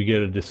 You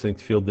get a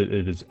distinct feel that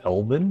it is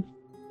elven.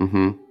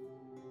 Mm-hmm.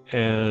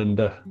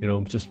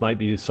 And just might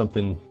be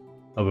something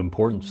of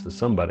importance to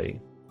somebody.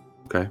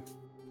 Okay.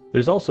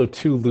 There's also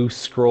 2 loose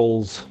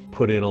scrolls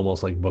put in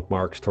almost like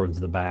bookmarks towards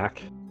the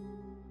back.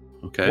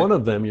 Okay. One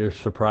of them you're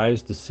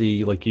surprised to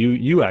see, like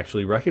you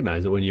actually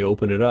recognize it when you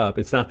open it up.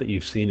 It's not that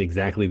you've seen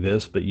exactly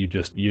this, but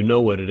you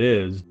know what it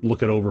is.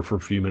 Look it over for a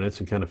few minutes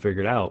and kind of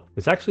figure it out.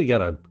 It's actually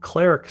got a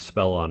cleric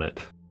spell on it.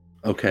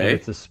 Okay. And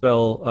it's a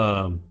spell,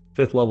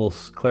 5th level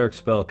cleric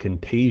spell,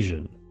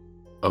 Contagion.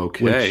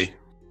 Okay. Which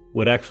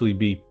would actually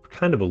be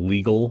kind of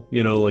illegal,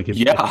 like if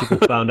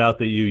people found out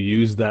that you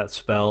used that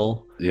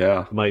spell,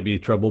 might be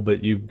trouble.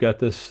 But you've got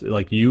this,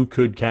 like you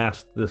could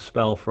cast this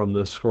spell from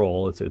this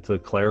scroll. It's a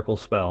clerical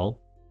spell.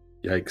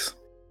 Yikes.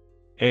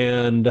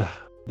 And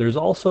there's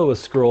also a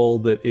scroll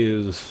that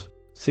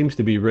seems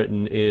to be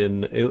written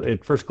in,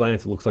 at first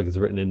glance it looks like it's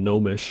written in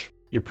Gnomish.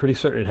 You're pretty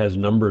certain it has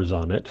numbers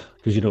on it,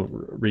 because you don't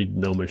read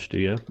Gnomish, do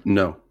you?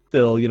 No.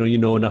 Still, you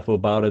know enough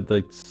about it,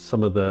 like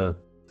some of the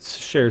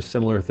shares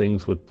similar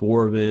things with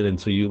Dwarven, and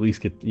so you at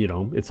least get,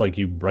 it's like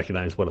you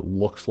recognize what it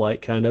looks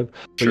like, kind of.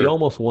 But you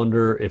almost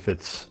wonder if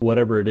it's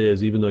whatever it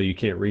is, even though you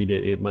can't read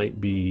it, it might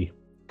be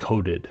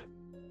coded,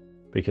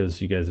 because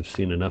you guys have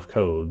seen enough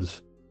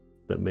codes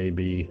that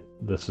maybe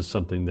this is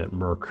something that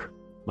Merc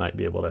might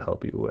be able to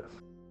help you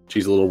with.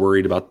 She's a little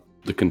worried about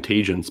the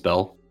contagion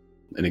spell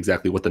and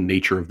exactly what the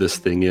nature of this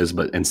thing is,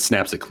 and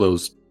snaps it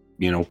closed,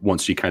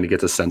 once she kind of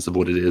gets a sense of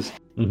what it is.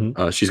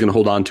 Mm-hmm. She's going to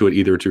hold on to it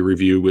either to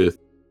review with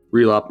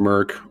Relop,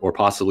 Merc, or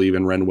possibly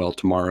even Wrenwell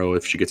tomorrow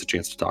if she gets a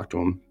chance to talk to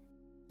him.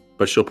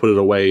 But she'll put it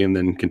away and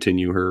then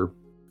continue her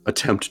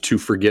attempt to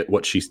forget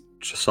what she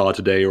saw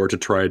today, or to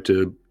try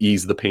to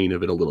ease the pain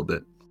of it a little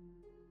bit.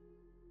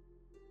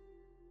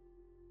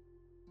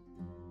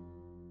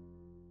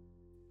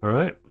 All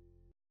right.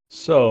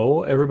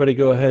 So everybody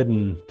go ahead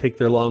and take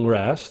their long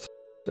rest,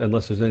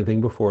 unless there's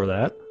anything before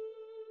that.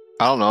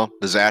 I don't know.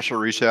 Does Asher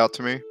reach out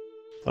to me?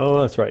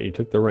 Oh, that's right. You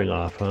took the ring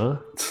off, huh?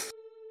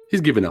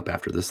 He's given up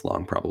after this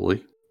long,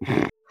 probably.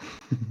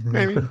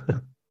 Maybe.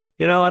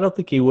 I don't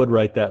think he would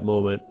right that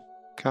moment.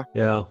 Okay.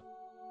 Yeah.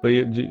 But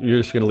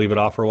you're just going to leave it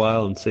off for a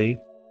while and see?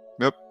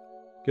 Yep.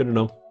 Good to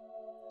know.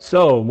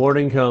 So,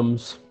 morning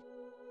comes.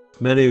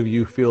 Many of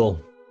you feel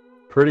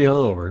pretty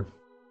hungover.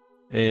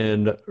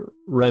 And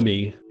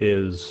Remy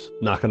is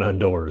knocking on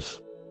doors.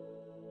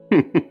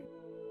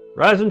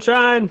 Rise and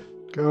shine.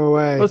 Go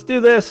away. Let's do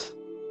this.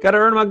 Gotta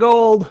earn my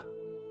gold.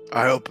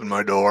 I open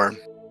my door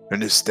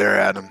and just stare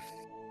at him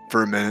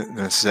for a minute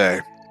and I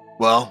say,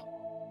 well,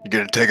 you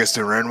gonna take us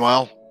to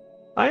Wrenwell?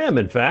 I am,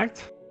 in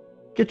fact.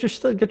 Get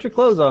your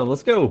clothes on.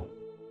 Let's go.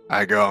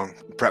 I go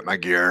and prep my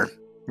gear.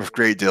 With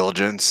great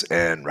diligence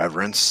and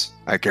reverence,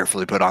 I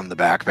carefully put on the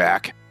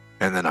backpack,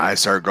 and then I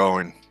start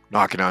going,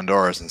 knocking on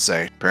doors and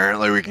say,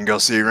 apparently we can go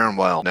see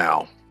Wrenwell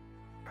now.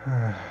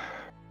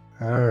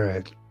 All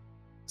right.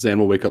 Zan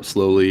will wake up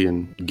slowly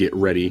and get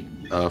ready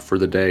for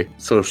the day.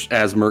 So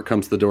as Mert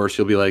comes to the door,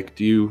 she'll be like,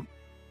 do you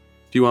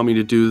want me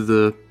to do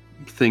the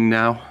thing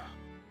now?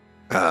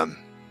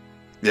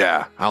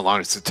 Yeah, how long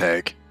does it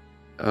take?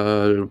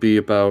 It'll be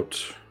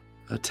about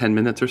 10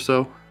 minutes or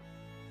so.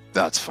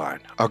 That's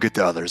fine. I'll get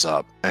the others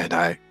up, and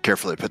I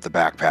carefully put the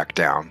backpack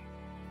down,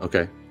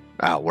 Okay.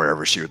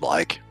 wherever she would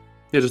like.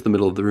 Yeah, just the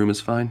middle of the room is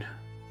fine.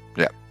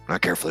 I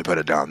carefully put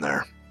it down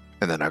there,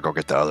 and then I go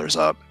get the others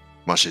up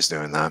while she's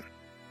doing that.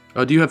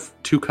 Do you have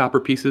 2 copper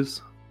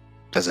pieces?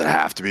 Does it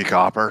have to be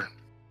copper?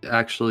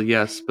 Actually,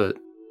 yes, but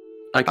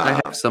I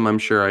have some, I'm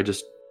sure. I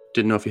just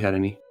didn't know if you had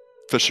any.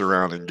 Fish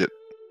around and get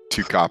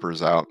 2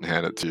 coppers out and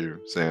hand it to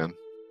Zan.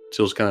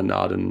 She'll just kind of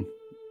nod and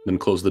then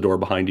close the door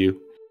behind you.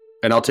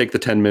 And I'll take the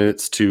 10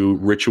 minutes to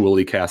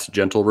ritually cast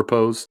Gentle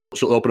Repose.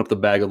 She'll open up the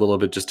bag a little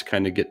bit just to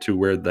kind of get to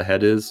where the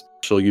head is.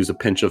 She'll use a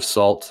pinch of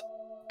salt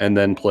and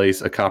then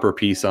place a copper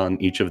piece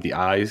on each of the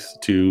eyes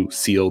to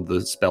seal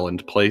the spell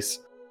into place.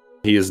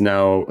 He is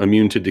now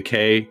immune to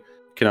decay,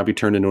 cannot be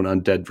turned into an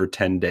undead for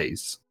 10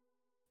 days.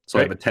 So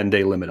I have a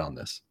 10-day limit on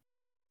this.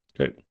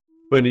 Okay.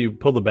 When you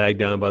pull the bag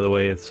down, by the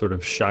way, it's sort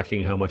of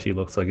shocking how much he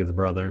looks like his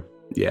brother.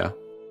 Yeah.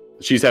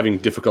 She's having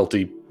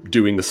difficulty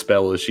doing the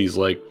spell as she's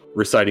like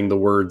reciting the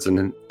words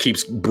and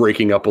keeps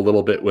breaking up a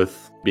little bit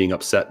with being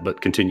upset,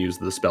 but continues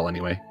the spell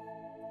anyway.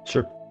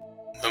 Sure.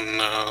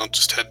 And I'll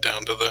just head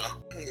down to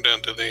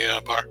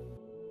the bar.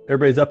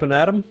 Everybody's up and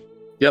at him?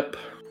 Yep.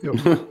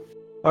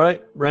 All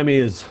right. Remy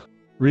is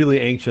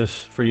really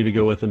anxious for you to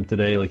go with him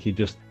today. Like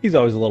he's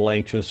always a little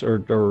anxious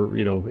or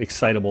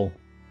excitable,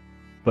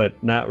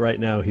 but not right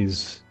now.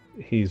 He's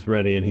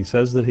ready, and he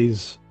says that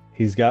he's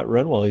got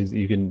Wrenwell.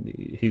 He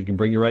can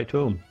bring you right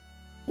to him.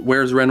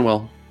 Where's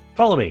Wrenwell?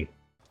 Follow me.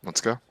 Let's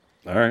go.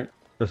 All right.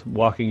 Just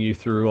walking you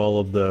through all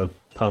of the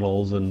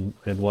tunnels and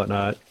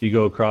whatnot. You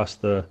go across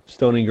the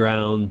stony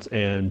grounds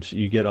and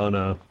you get on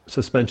a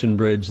suspension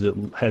bridge that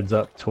heads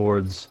up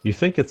towards, you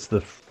think it's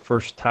the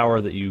first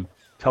tower that you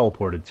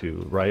teleported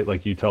to, right?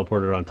 Like you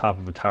teleported on top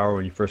of a tower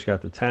when you first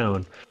got to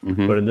town.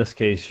 Mm-hmm. But in this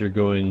case, you're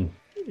going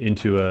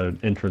into an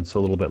entrance a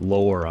little bit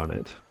lower on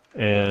it.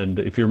 And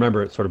if you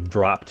remember, it sort of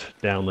dropped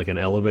down like an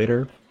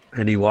elevator.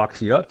 And he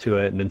walks you up to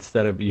it, and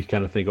instead of, you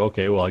kind of think,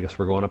 okay, well, I guess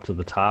we're going up to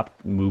the top,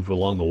 move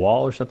along the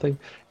wall or something.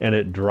 And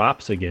it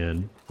drops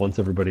again once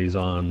everybody's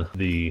on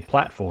the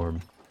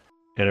platform.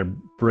 And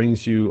it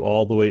brings you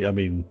all the way,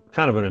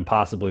 kind of an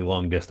impossibly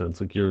long distance.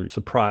 Like you're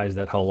surprised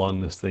at how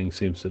long this thing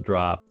seems to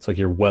drop. It's like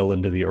you're well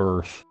into the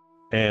earth.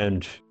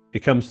 And it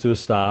comes to a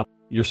stop.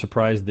 You're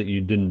surprised that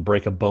you didn't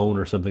break a bone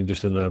or something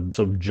just in the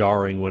sort of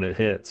jarring when it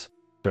hits.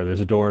 There's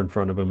a door in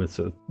front of him. It's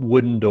a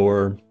wooden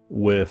door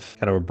with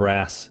kind of a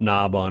brass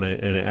knob on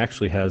it, and it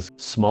actually has a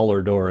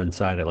smaller door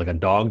inside it, like a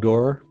dog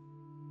door.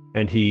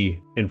 And he,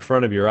 in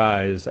front of your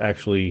eyes,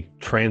 actually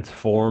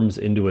transforms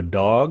into a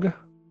dog,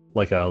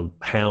 like a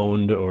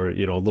hound or, a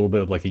little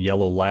bit of like a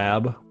yellow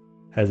lab,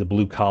 has a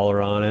blue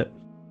collar on it.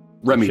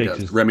 Remy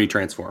does. Remy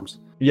transforms.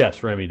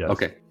 Yes, Remy does.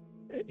 Okay.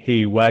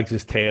 He wags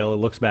his tail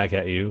and looks back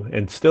at you,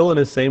 and still in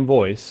his same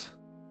voice,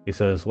 he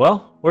says,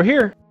 "Well, we're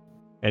here."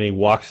 And he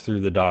walks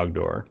through the dog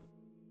door.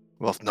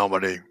 Well, if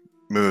nobody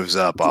moves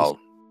up, I'll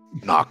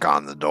knock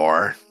on the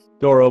door.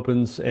 Door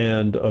opens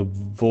and a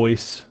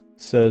voice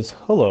says,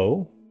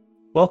 "Hello,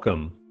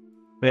 welcome.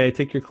 May I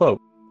take your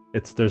cloak?"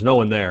 There's no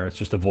one there. It's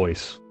just a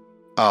voice.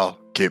 I'll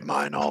keep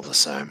mine all the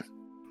same.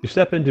 You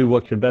step into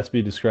what can best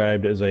be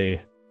described as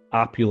a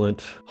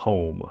opulent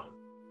home.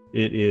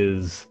 It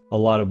is a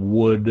lot of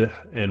wood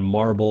and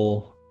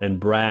marble and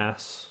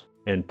brass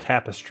and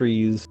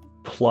tapestries,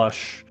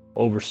 plush,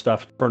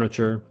 overstuffed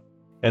furniture.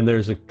 And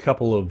there's a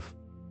couple of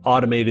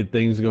automated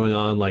things going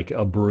on, like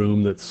a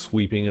broom that's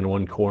sweeping in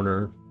one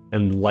corner,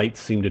 and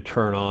lights seem to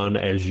turn on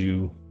as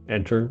you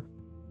enter.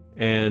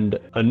 And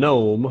a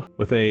gnome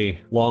with a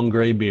long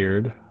gray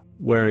beard,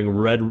 wearing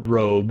red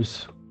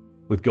robes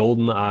with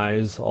golden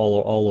eyes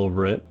all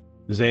over it.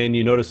 Zan,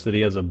 you notice that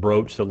he has a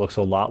brooch that looks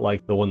a lot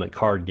like the one that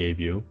Card gave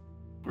you.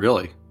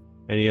 Really?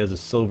 And he has a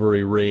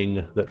silvery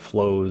ring that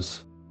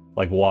flows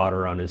like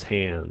water on his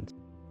hands.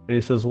 And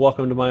he says,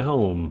 "Welcome to my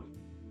home.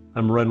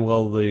 I'm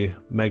Wrenwell the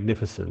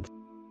Magnificent."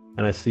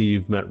 And I see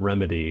you've met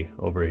Remedy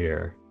over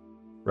here,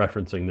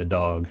 referencing the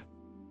dog.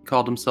 He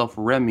called himself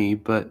Remy,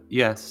 but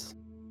yes.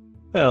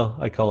 Well,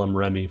 I call him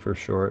Remy for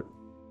short.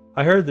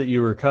 I heard that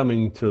you were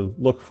coming to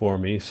look for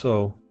me,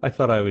 so I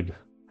thought I would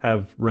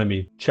have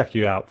Remy check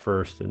you out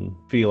first and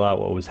feel out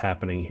what was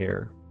happening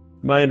here.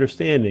 My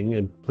understanding,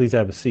 and please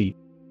have a seat.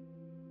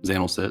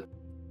 Zan will sit.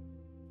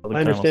 My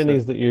understanding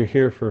is that you're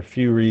here for a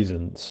few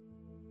reasons.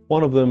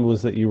 One of them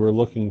was that you were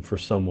looking for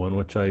someone,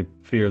 which I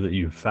fear that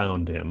you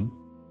found him.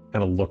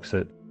 Kind of looks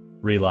at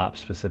Relop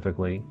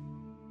specifically.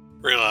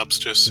 Relop's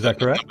just Is that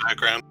correct? in the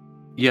background.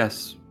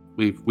 Yes,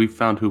 we've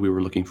found who we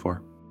were looking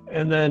for.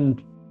 And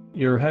then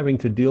you're having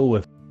to deal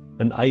with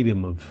an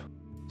item of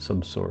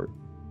some sort.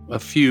 A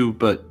few,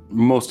 but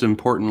most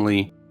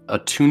importantly, a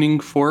tuning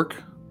fork.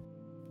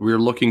 We're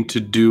looking to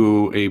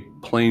do a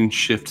plane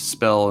shift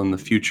spell in the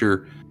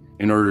future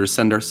in order to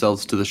send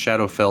ourselves to the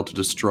Shadowfell to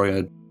destroy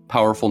a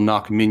powerful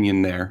knock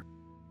minion there.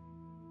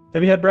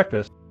 Have you had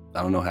breakfast?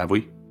 I don't know, have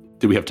we?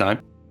 Do we have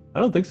time? I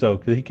don't think so,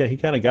 because he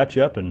kind of got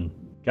you up and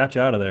got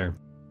you out of there.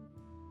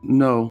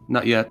 No,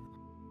 not yet.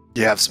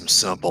 You have some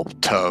simple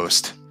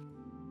toast.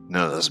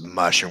 None of this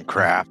mushroom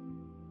crap.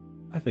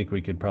 I think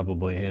we could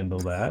probably handle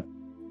that.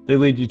 They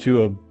lead you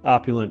to a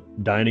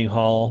opulent dining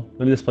hall. I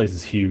mean, this place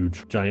is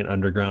huge, giant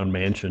underground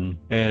mansion,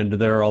 and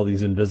there are all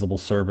these invisible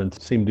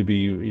servants, seem to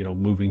be,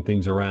 moving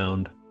things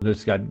around.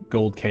 There's got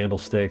gold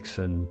candlesticks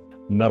and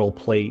metal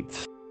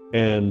plates,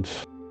 and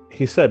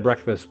he said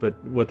breakfast,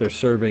 but what they're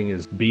serving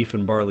is beef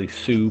and barley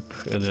soup,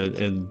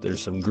 and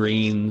there's some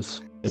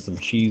greens and some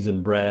cheese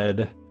and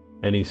bread.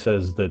 And he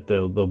says that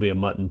there'll be a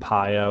mutton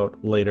pie out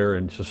later,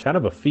 and it's just kind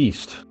of a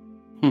feast.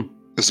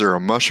 Is there a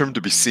mushroom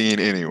to be seen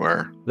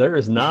anywhere? There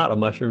is not a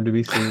mushroom to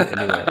be seen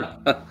anywhere.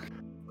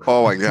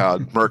 Oh my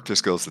god, Merc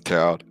just goes to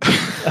town.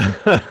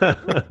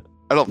 I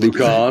don't think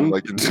Lucan?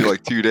 in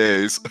 2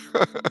 days.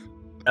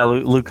 Yeah,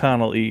 Lucan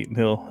will eat.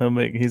 He'll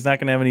make. He's not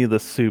gonna have any of the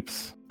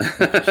soups,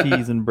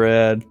 cheese and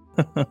bread.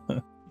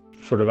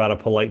 Sort of out of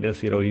politeness,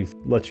 he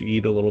lets you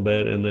eat a little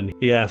bit, and then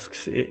he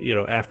asks,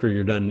 after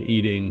you're done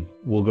eating,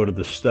 we'll go to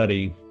the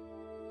study,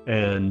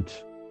 and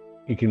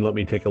you can let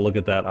me take a look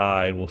at that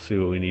eye, and we'll see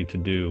what we need to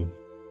do.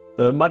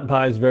 The mutton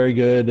pie is very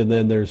good, and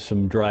then there's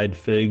some dried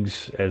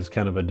figs as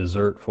kind of a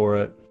dessert for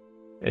it.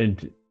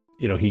 And,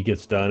 he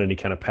gets done, and he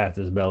kind of pats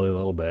his belly a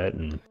little bit,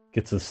 and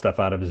gets the stuff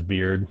out of his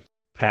beard,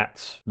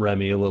 pats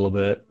Remy a little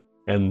bit,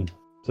 and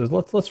says,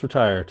 let's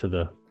retire to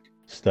the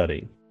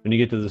study. When you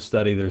get to the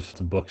study, there's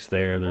some books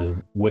there. There's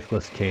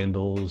wickless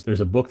candles.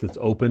 There's a book that's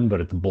open,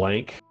 but it's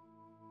blank.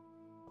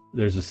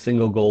 There's a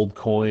single gold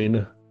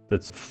coin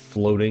that's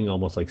floating,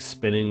 almost like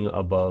spinning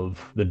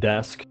above the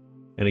desk.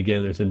 And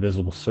again, there's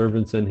invisible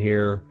servants in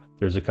here.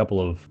 There's a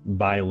couple of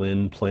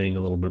violin playing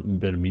a little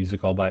bit of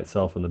music all by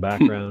itself in the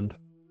background.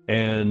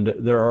 And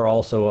there are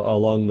also,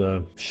 along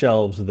the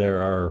shelves,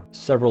 there are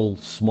several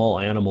small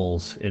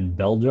animals in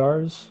bell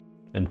jars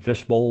and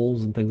fish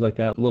bowls and things like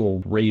that.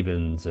 Little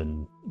ravens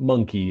and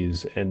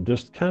monkeys, and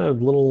just kind of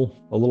a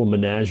little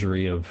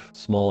menagerie of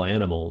small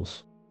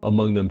animals.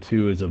 Among them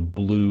too is a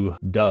blue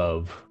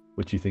dove,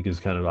 which you think is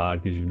kind of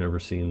odd because you've never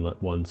seen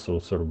one so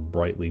sort of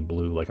brightly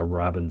blue, like a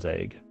robin's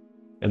egg.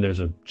 And there's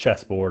a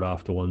chessboard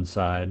off to one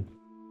side.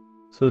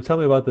 So tell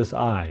me about this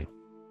eye.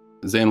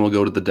 Zan will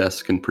go to the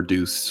desk and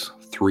produce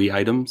 3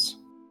 items.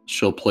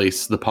 She'll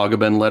place the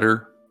Pagaben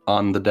letter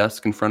on the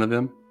desk in front of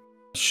him.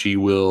 She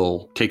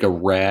will take a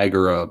rag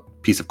or a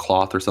piece of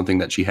cloth or something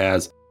that she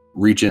has,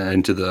 reach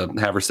into the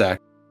haversack,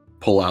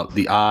 pull out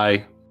the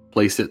eye,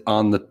 place it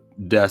on the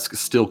desk,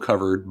 still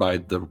covered by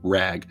the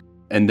rag,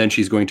 and then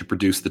she's going to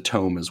produce the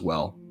tome as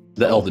well,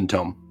 the Elven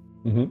tome.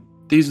 Mm-hmm.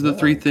 These are the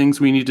 3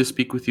 things we need to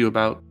speak with you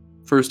about.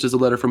 First is a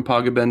letter from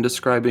Pagaben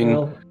describing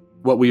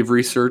what we've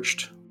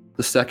researched.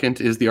 The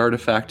second is the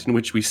artifact in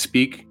which we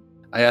speak.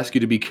 I ask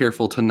you to be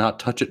careful to not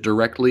touch it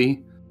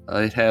directly.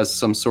 It has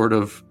some sort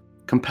of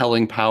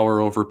compelling power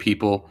over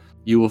people.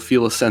 You will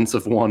feel a sense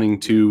of wanting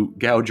to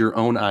gouge your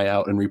own eye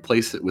out and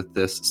replace it with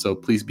this, so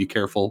please be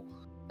careful.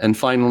 And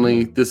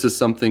finally, this is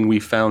something we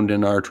found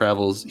in our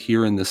travels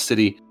here in the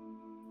city.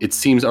 It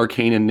seems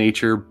arcane in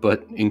nature,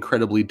 but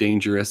incredibly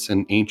dangerous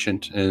and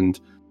ancient. And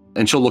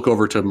she'll look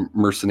over to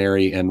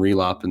Mercenary and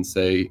Relop and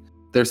say,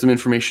 there's some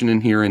information in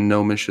here in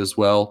Gnomish as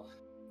well.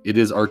 It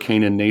is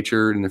arcane in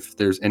nature, and if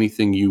there's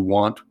anything you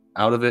want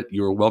out of it,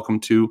 you're welcome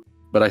to,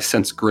 but I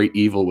sense great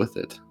evil with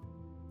it.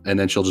 And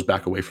then she'll just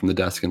back away from the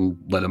desk and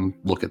let him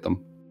look at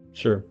them.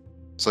 Sure.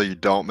 So you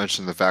don't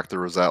mention the fact there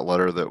was that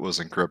letter that was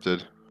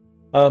encrypted?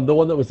 The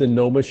one that was in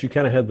Gnomish, you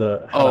kind of had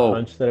the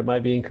hunch that it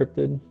might be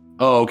encrypted.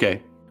 Oh,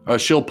 okay.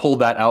 She'll pull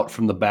that out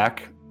from the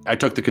back. I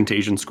took the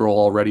contagion scroll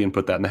already and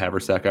put that in the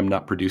haversack. I'm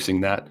not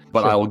producing that,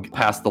 but I will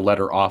pass the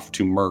letter off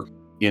to Merc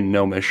in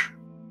Gnomish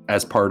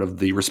as part of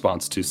the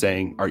response to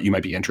saying, you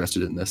might be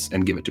interested in this,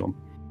 and give it to him.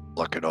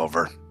 Look it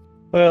over.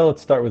 Well,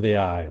 let's start with the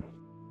eye.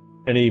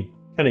 And he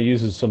kind of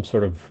uses some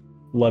sort of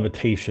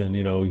levitation,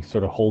 he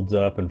sort of holds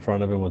it up in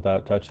front of him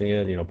without touching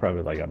it,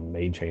 probably like a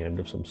mage hand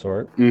of some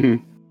sort.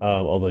 Mm-hmm.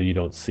 Although you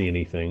don't see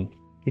anything.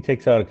 He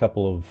takes out a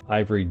couple of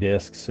ivory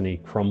discs and he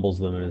crumbles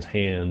them in his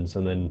hands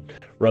and then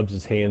rubs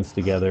his hands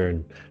together,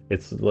 and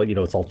it's like,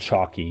 it's all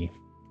chalky.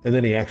 And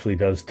then he actually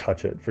does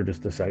touch it for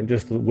just a second,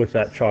 just with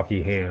that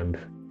chalky hand,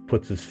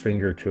 puts his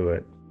finger to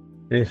it.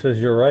 And he says,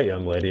 "You're right,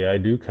 young lady. I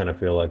do kind of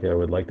feel like I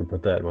would like to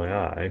put that in my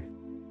eye.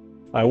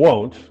 I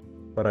won't,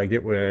 but I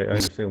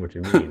understand what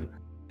you mean."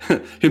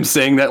 Him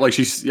saying that, like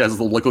she has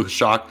the look of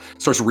shock,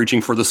 starts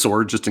reaching for the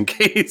sword just in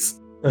case.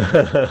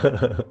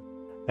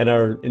 And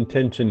our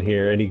intention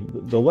here,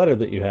 the letter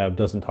that you have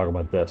doesn't talk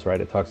about this, right?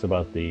 It talks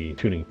about the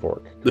tuning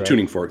fork. Correct? The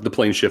tuning fork, the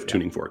plane shift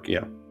tuning fork,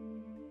 yeah.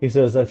 He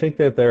says, "I think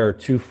that there are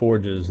 2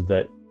 forges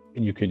that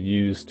you could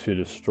use to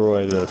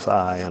destroy this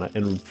eye,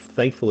 and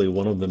thankfully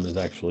one of them is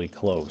actually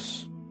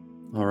close."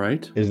 All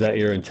right. Is that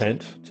your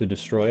intent, to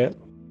destroy it?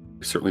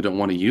 We certainly don't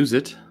want to use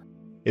it.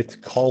 It's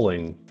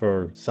calling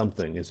for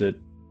something. It's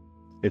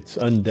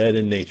undead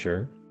in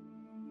nature.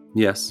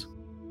 Yes.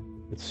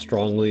 It's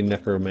strongly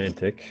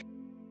necromantic.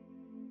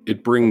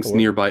 It brings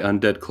nearby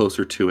undead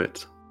closer to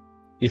it.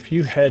 If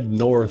you head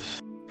north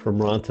from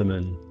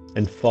Rontaman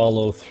and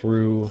follow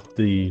through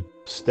the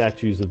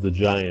statues of the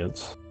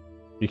giants,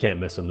 you can't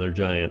miss them, they're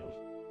giant.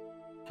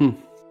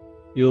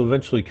 You'll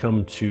eventually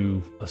come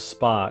to a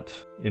spot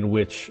in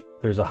which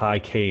there's a high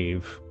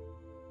cave.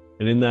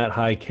 And in that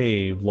high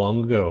cave,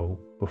 long ago,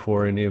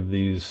 before any of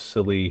these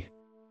silly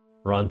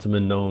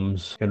Rontaman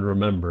gnomes can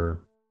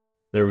remember,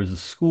 there was a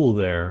school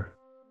there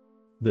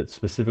that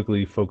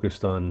specifically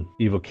focused on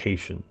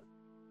evocation.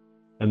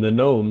 And the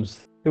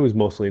gnomes, it was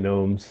mostly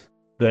gnomes,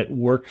 that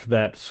worked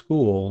that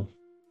school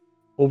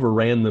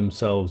overran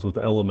themselves with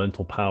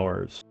elemental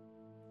powers.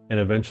 And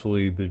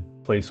eventually the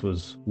place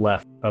was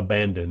left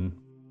abandoned.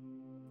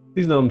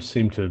 These gnomes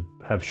seem to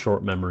have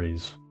short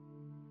memories.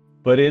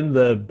 But in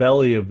the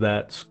belly of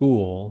that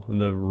school, in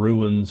the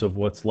ruins of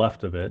what's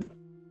left of it,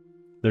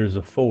 there's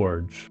a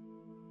forge.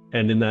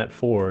 And in that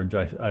forge,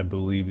 I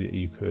believe that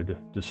you could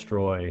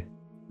destroy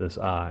this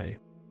eye.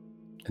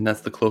 And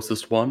that's the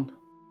closest one?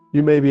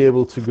 You may be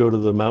able to go to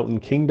the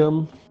Mountain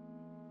Kingdom,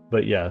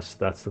 but yes,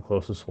 that's the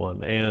closest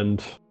one.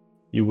 And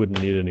you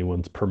wouldn't need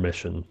anyone's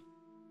permission.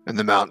 And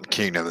the Mountain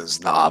Kingdom is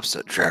the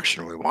opposite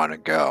direction we want to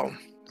go.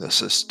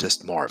 This is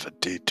just more of a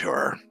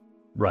detour.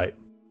 Right.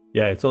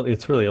 Yeah,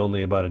 it's really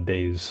only about a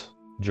day's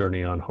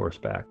journey on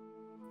horseback.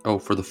 Oh,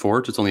 for the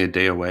forge, it's only a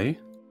day away?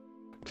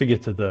 To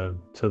get to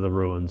the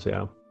ruins,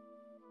 yeah.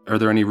 Are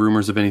there any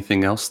rumors of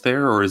anything else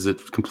there, or is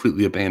it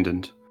completely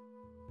abandoned?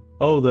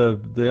 Oh,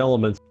 the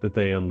elements that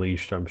they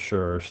unleashed, I'm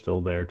sure, are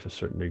still there to a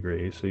certain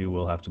degree, so you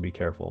will have to be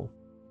careful.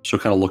 She'll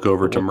kind of look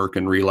over to Merc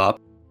and Relop.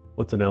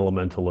 What's an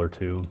elemental or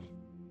two?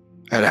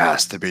 It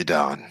has to be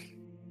done.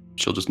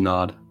 She'll just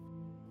nod.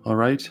 All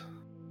right.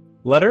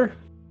 Letter?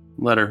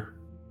 Letter.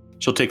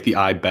 She'll take the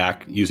eye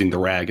back using the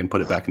rag and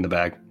put it back in the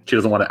bag. She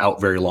doesn't want it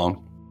out very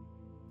long.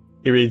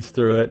 He reads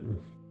through it.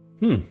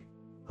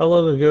 How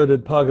long ago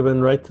did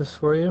Pogabin write this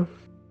for you?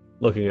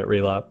 Looking at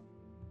Relop.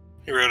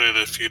 He wrote it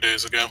a few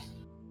days ago.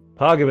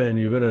 Pogabin,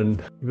 you've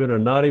been a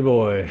naughty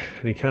boy.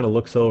 And he kind of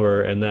looks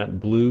over, and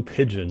that blue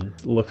pigeon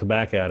looks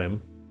back at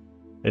him.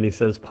 And he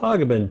says,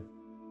 Pogabin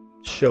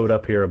showed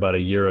up here about a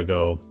year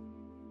ago.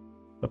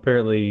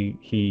 Apparently,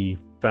 he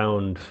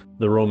found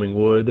the roaming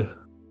wood,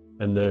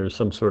 and there's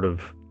some sort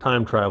of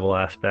time travel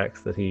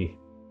aspects that he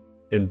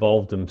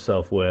involved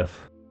himself with.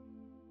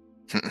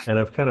 And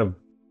I've kind of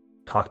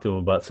talked to him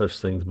about such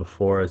things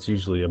before. It's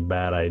usually a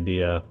bad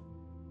idea.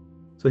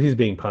 So he's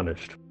being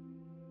punished.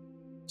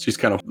 She's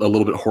kind of a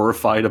little bit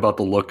horrified about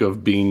the look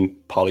of being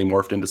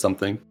polymorphed into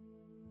something.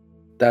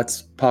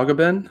 That's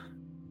Pogabin?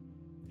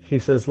 He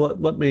says,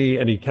 let me,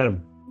 and he kind of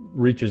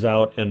reaches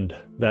out, and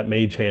that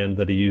mage hand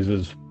that he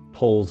uses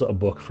pulls a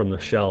book from the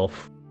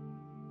shelf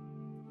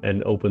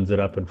and opens it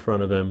up in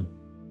front of him.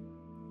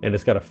 And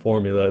it's got a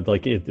formula,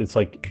 like it's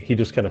like he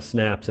just kind of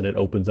snaps and it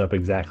opens up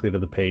exactly to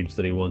the page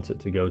that he wants it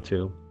to go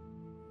to.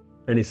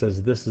 And he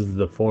says, this is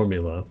the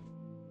formula,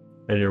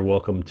 and you're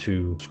welcome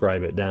to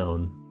scribe it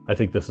down. I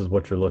think this is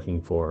what you're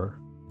looking for.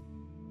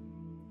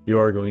 You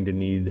are going to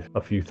need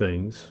a few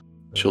things.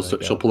 She'll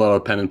pull out a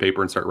pen and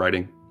paper and start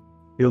writing.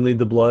 You'll need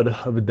the blood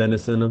of a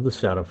denizen of the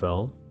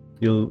Shadowfell.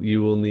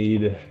 You will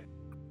need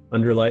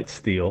underlight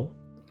steel,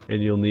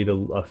 and you'll need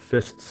a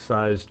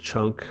fist-sized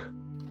chunk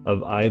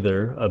of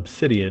either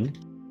obsidian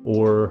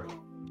or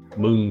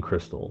moon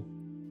crystal.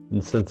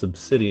 And since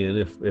obsidian,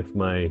 if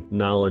my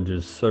knowledge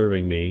is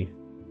serving me,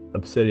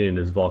 obsidian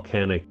is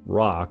volcanic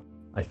rock,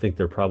 I think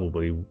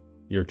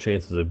your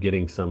chances of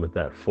getting some at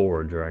that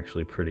forge are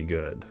actually pretty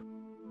good.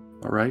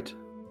 All right.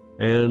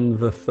 And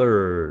the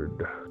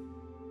third,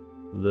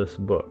 this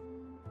book.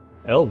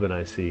 Elvin,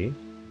 I see.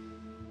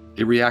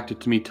 It reacted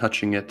to me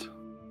touching it.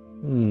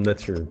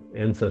 That's your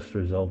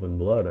ancestors' elven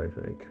blood, I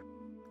think.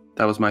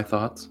 That was my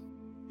thoughts.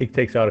 He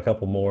takes out a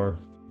couple more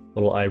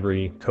little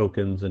ivory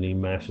tokens and he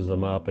mashes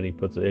them up and he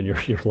puts it in.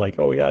 You're like,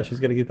 oh yeah, she's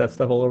gonna get that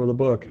stuff all over the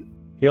book.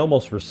 He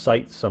almost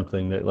recites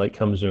something that like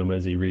comes to him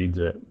as he reads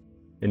it.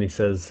 And he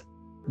says,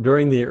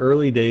 during the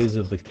early days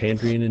of the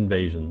Candrian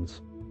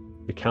invasions,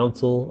 the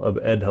Council of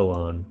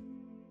Edhalon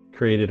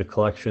created a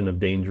collection of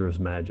dangerous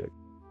magic.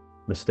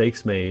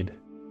 Mistakes made,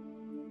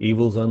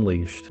 evils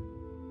unleashed.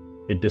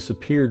 It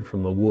disappeared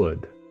from the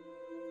wood.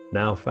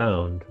 Now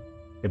found,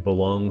 it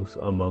belongs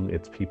among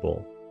its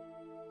people.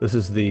 This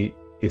is the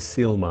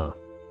Isilma,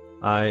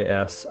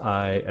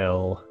 Isilma.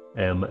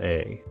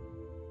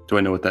 Do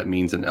I know what that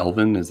means in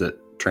Elven? Does it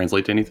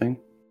translate to anything?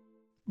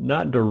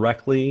 Not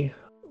directly,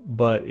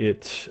 but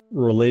it's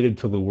related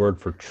to the word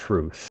for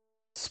truth.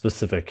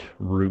 Specific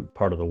root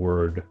part of the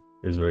word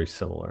is very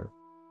similar.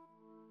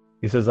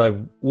 He says, I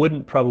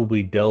wouldn't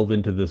probably delve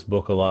into this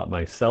book a lot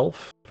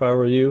myself if I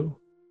were you,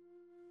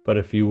 but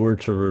if you were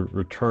to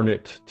return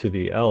it to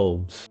the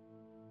elves,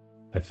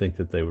 I think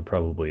that they would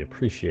probably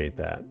appreciate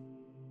that.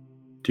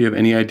 Do you have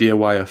any idea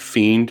why a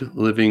fiend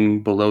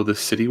living below the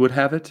city would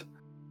have it?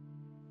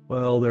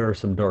 Well, there are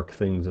some dark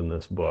things in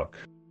this book.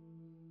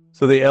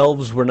 So the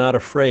elves were not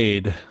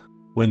afraid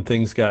when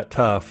things got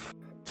tough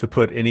to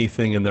put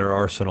anything in their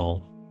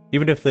arsenal.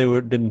 Even if they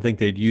didn't think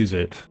they'd use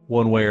it,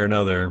 one way or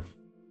another,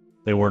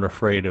 they weren't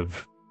afraid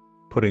of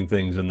putting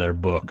things in their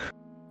book,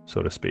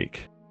 so to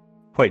speak.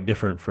 Quite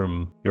different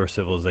from your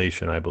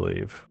civilization, I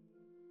believe.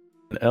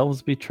 Can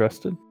elves be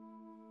trusted?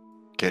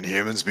 Can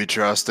humans be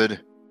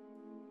trusted?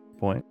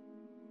 Point.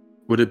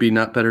 Would it be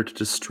not better to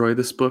destroy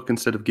this book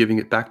instead of giving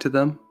it back to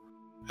them?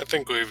 I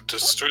think we've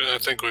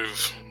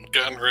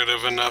gotten rid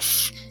of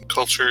enough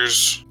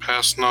cultures'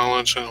 past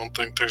knowledge. I don't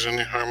think there's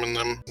any harm in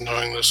them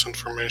knowing this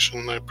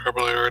information. They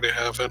probably already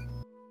have it.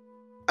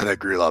 I think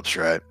Relop's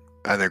right.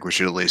 I think we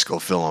should at least go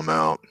fill them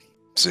out.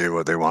 See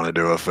what they want to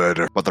do with it,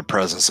 or what the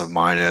presence of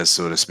mind is,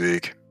 so to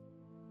speak.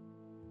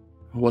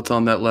 What's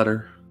on that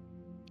letter?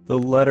 The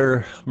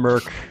letter,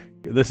 Merc,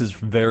 this is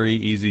very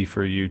easy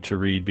for you to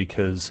read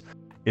because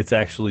it's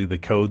actually the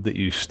code that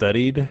you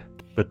studied,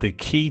 but the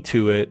key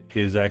to it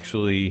is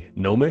actually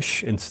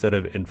Gnomish instead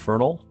of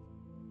Infernal.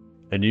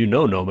 And you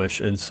know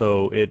Gnomish, and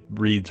so it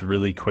reads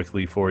really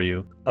quickly for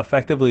you.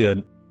 Effectively,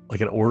 an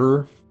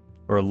order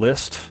or a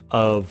list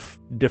of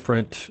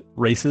different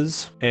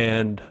races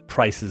and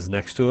prices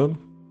next to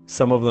them.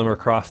 Some of them are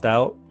crossed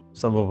out,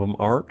 some of them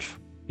aren't.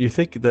 You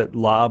think that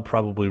Lob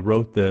probably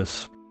wrote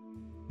this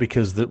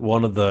because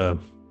one of the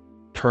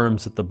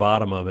terms at the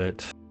bottom of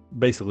it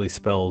basically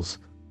spells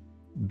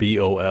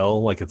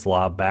BOL, like it's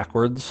Lob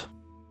backwards,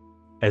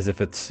 as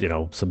if it's,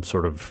 some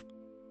sort of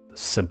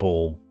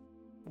simple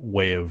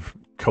way of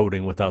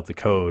coding without the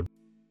code.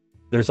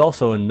 There's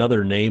also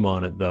another name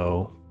on it,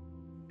 though,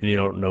 and you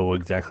don't know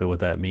exactly what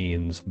that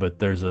means, but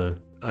there's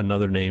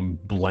another name,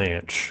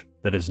 Blanche,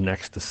 that is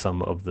next to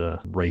some of the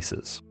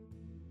races.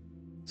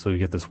 So you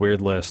get this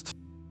weird list,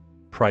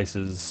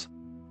 prices,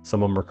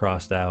 some of them are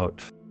crossed out,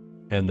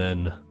 and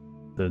then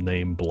the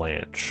name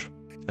Blanche.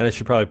 And I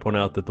should probably point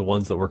out that the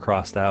ones that were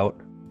crossed out,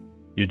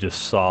 you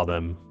just saw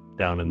them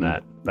down in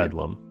that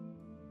bedlam.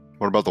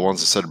 What about the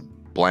ones that said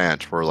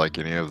Blanche? Were like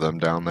any of them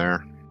down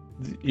there?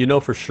 You know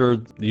for sure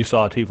you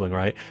saw a tiefling,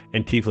 right?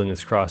 And tiefling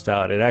is crossed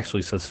out. It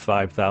actually says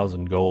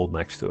 5,000 gold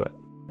next to it.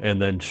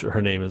 And then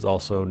her name is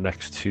also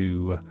next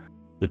to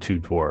the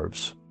two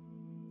dwarves.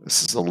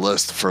 This is a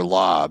list for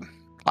Lob.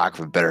 Lack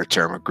of a better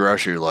term, a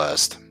grocery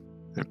list.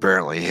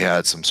 Apparently he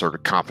had some sort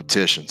of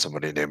competition,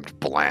 somebody named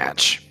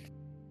Blanche.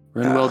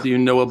 Wrenwell, do you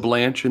know a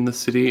Blanche in the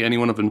city?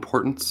 Anyone of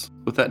importance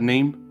with that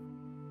name?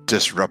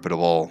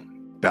 Disreputable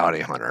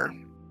bounty hunter.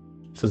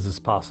 Says it's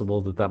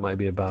possible that might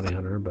be a bounty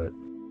hunter, but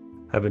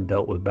haven't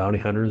dealt with bounty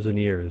hunters in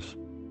years.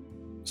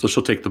 So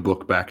she'll take the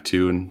book back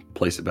too and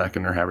place it back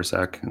in her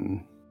haversack.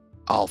 And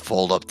I'll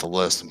fold up the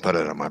list and put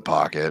it in my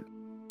pocket.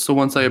 so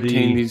once I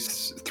obtain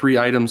these 3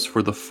 items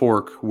for the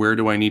fork, where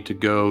do I need to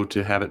go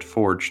to have it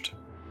forged?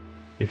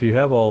 If you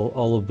have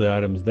all of the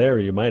items there,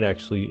 you might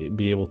actually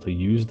be able to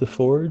use the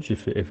forge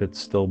if it's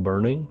still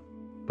burning.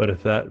 But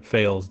if that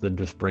fails, then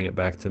just bring it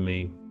back to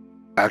me.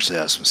 I actually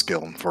have some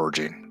skill in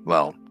forging.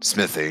 Well,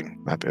 smithing.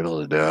 Might be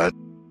able to do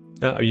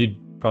it. You'd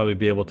probably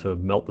be able to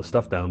melt the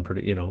stuff down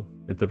pretty,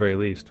 at the very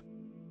least.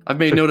 I've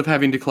made note of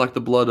having to collect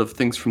the blood of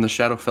things from the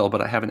Shadowfell,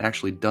 but I haven't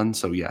actually done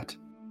so yet.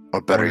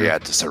 Or better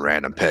yet, just a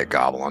random pit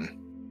goblin.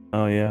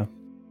 Oh, yeah.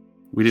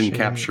 We didn't Shame.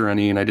 capture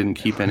any, and I didn't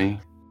keep any.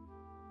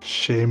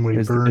 Shame we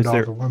Is burned all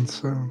there- the ones,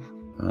 so.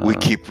 We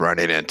keep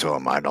running into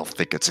them. I don't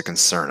think it's a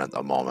concern at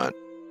the moment.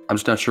 I'm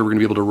just not sure we're going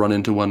to be able to run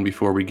into one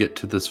before we get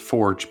to this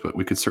forge, but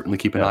we could certainly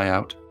keep an eye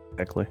out.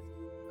 Exactly.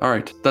 All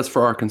right, that's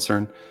for our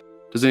concern.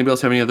 Does anybody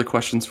else have any other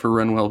questions for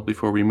Wrenwell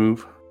before we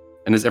move?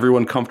 And is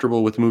everyone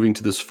comfortable with moving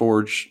to this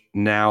forge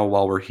now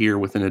while we're here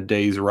within a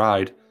day's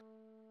ride?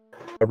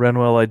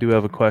 Wrenwell, I do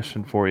have a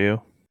question for you. Is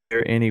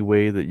there any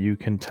way that you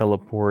can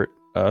teleport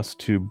us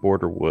to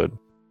Borderwood?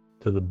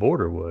 To the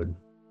Borderwood?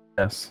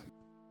 Yes.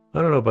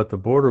 I don't know about the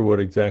Borderwood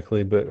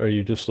exactly, but are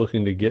you just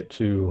looking to get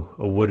to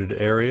a wooded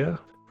area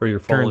for your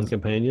fallen Turns-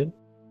 companion?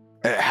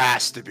 It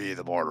has to be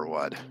the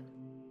Borderwood.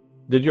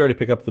 Did you already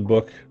pick up the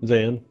book,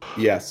 Zan?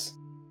 Yes.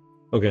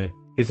 Okay.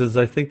 He says,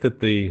 I think that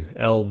the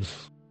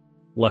elves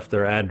left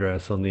their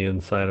address on the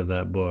inside of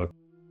that book.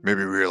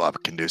 Maybe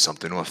Relop can do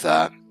something with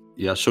that.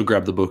 Yeah, she'll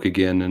grab the book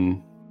again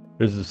and...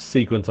 There's a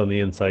sequence on the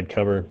inside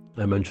cover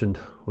I mentioned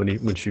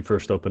when she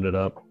first opened it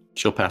up.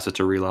 She'll pass it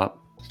to Relop.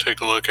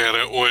 Take a look at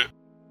it.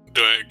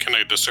 Can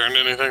I discern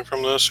anything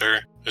from this,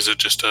 or is it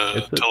just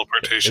a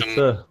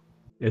teleportation?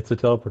 It's a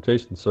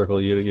teleportation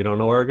circle. You don't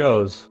know where it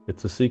goes.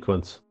 It's a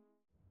sequence.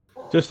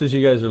 Just as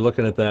you guys are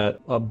looking at that,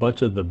 a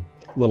bunch of the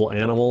little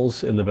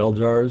animals in the bell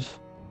jars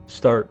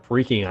start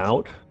freaking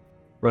out.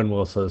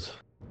 Wrenwell says,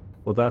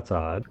 "Well, that's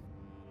odd.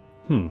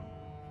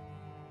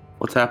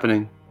 What's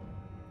happening?"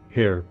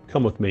 Here,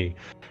 come with me."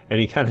 And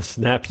he kind of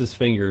snaps his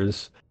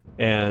fingers,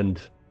 and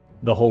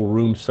the whole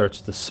room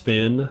starts to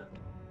spin.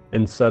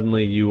 And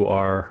suddenly you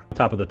are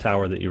top of the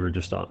tower that you were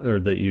just on, or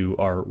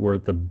that were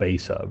at the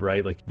base of,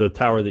 right? Like the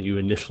tower that you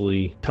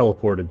initially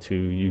teleported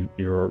to,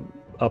 you're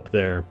up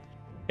there.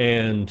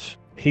 And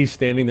he's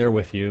standing there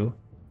with you.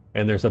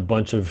 And there's a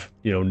bunch of,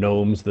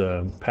 gnomes,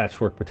 the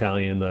patchwork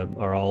battalion that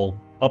are all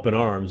up in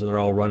arms, and they're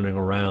all running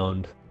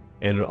around.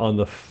 And on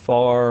the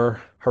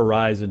far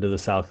horizon to the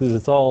south, because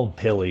it's all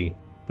hilly,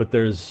 but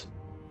there's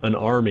an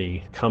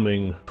army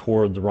coming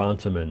towards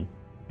Rontaman.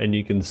 And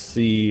you can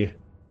see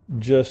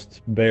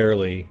just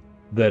barely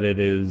that it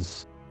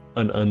is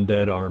an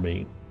undead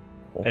army.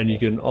 And you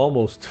can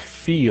almost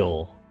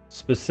feel,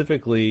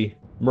 specifically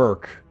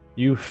Merc,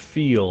 you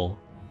feel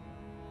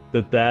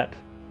that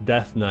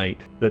Death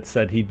Knight that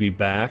said he'd be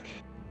back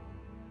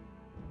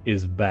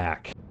is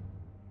back.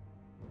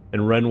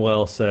 And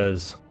Wrenwell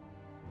says,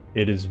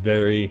 "It is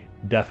very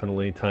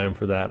definitely time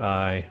for that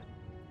eye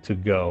to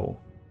go.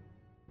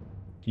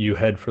 You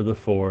head for the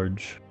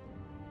forge.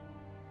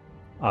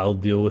 I'll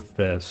deal with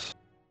this."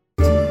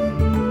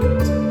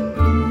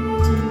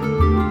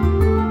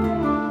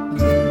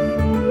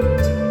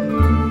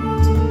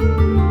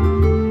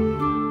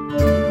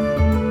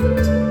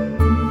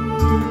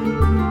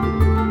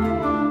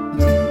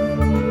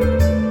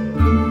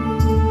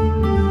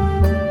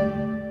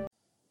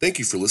 Thank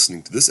you for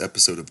listening to this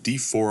episode of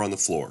D4 on the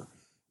Floor.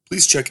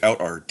 Please check out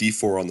our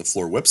D4 on the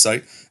Floor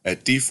website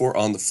at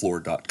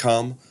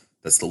d4onthefloor.com.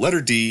 That's the letter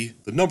D,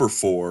 the number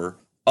 4,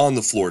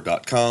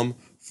 onthefloor.com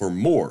for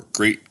more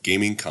great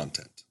gaming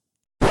content.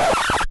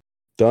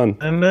 Done.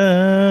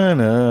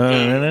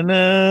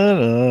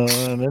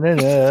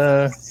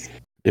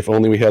 If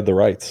only we had the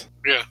rights.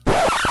 Yeah.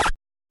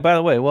 By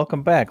the way,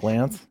 welcome back,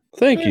 Lance.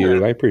 Thank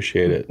you. I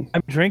appreciate it.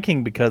 I'm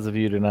drinking because of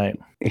you tonight.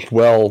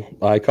 Well,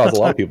 I cause a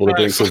lot of people to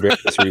drink for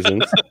various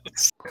reasons.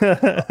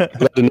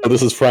 Glad to know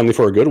this is finally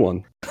for a good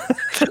one.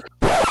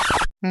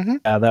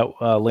 That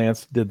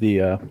Lance did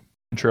the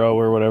intro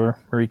or whatever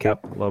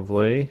recap.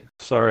 Lovely.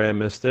 Sorry I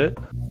missed it.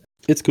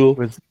 It's cool.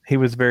 He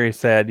was very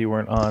sad you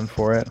weren't on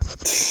for it.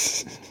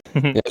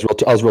 Yeah,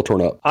 I was real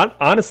torn up.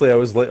 Honestly, I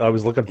was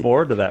looking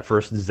forward to that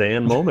first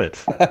Zan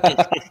moment.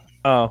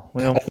 Oh,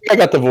 well. I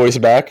got the voice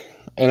back,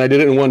 and I did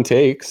it in one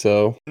take,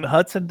 so...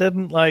 Hudson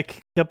didn't,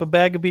 pick up a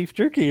bag of beef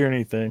jerky or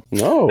anything.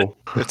 No.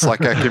 It's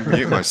like I can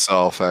mute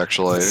myself,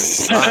 actually.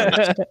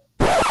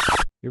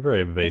 You're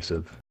very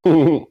evasive.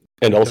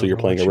 And also, you're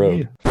playing a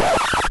rogue.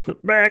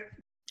 Back.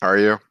 Are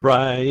you?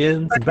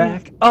 Brian's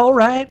back. All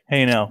right.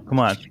 Hey, now,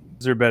 come on.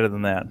 They're better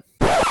than that.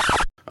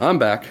 I'm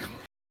back.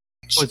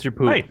 What's your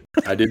poop? Right.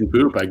 I didn't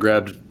poop. I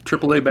grabbed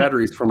AAA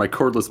batteries for my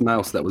cordless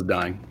mouse that was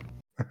dying.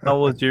 How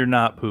was your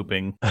not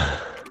pooping?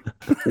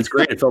 It's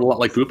great. It felt a lot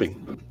like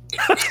pooping.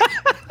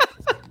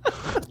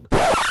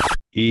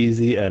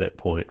 Easy edit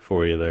point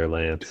for you there,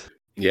 Lance.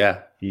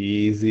 Yeah.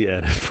 Easy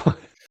edit point.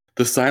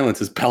 The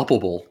silence is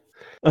palpable.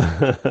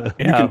 Yeah,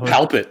 You can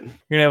palp it.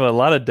 You're going to have a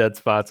lot of dead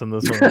spots in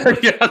this one.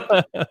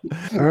 Yeah.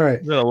 All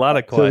right. There's a lot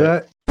of So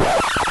quiet.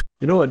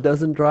 You know what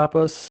doesn't drop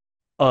us?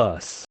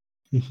 Us.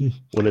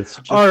 When it's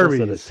just us Arby's.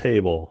 at a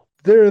table.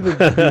 They're the meat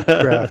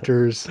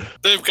crafters.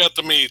 They've got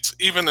the meats,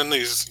 even in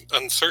these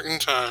uncertain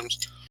times.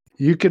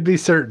 You can be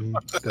certain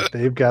that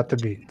they've got the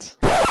meats.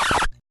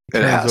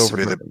 It has to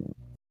be the.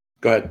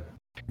 Go ahead.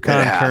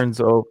 Con Yeah.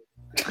 turns over.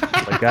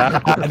 Oh my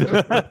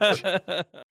God.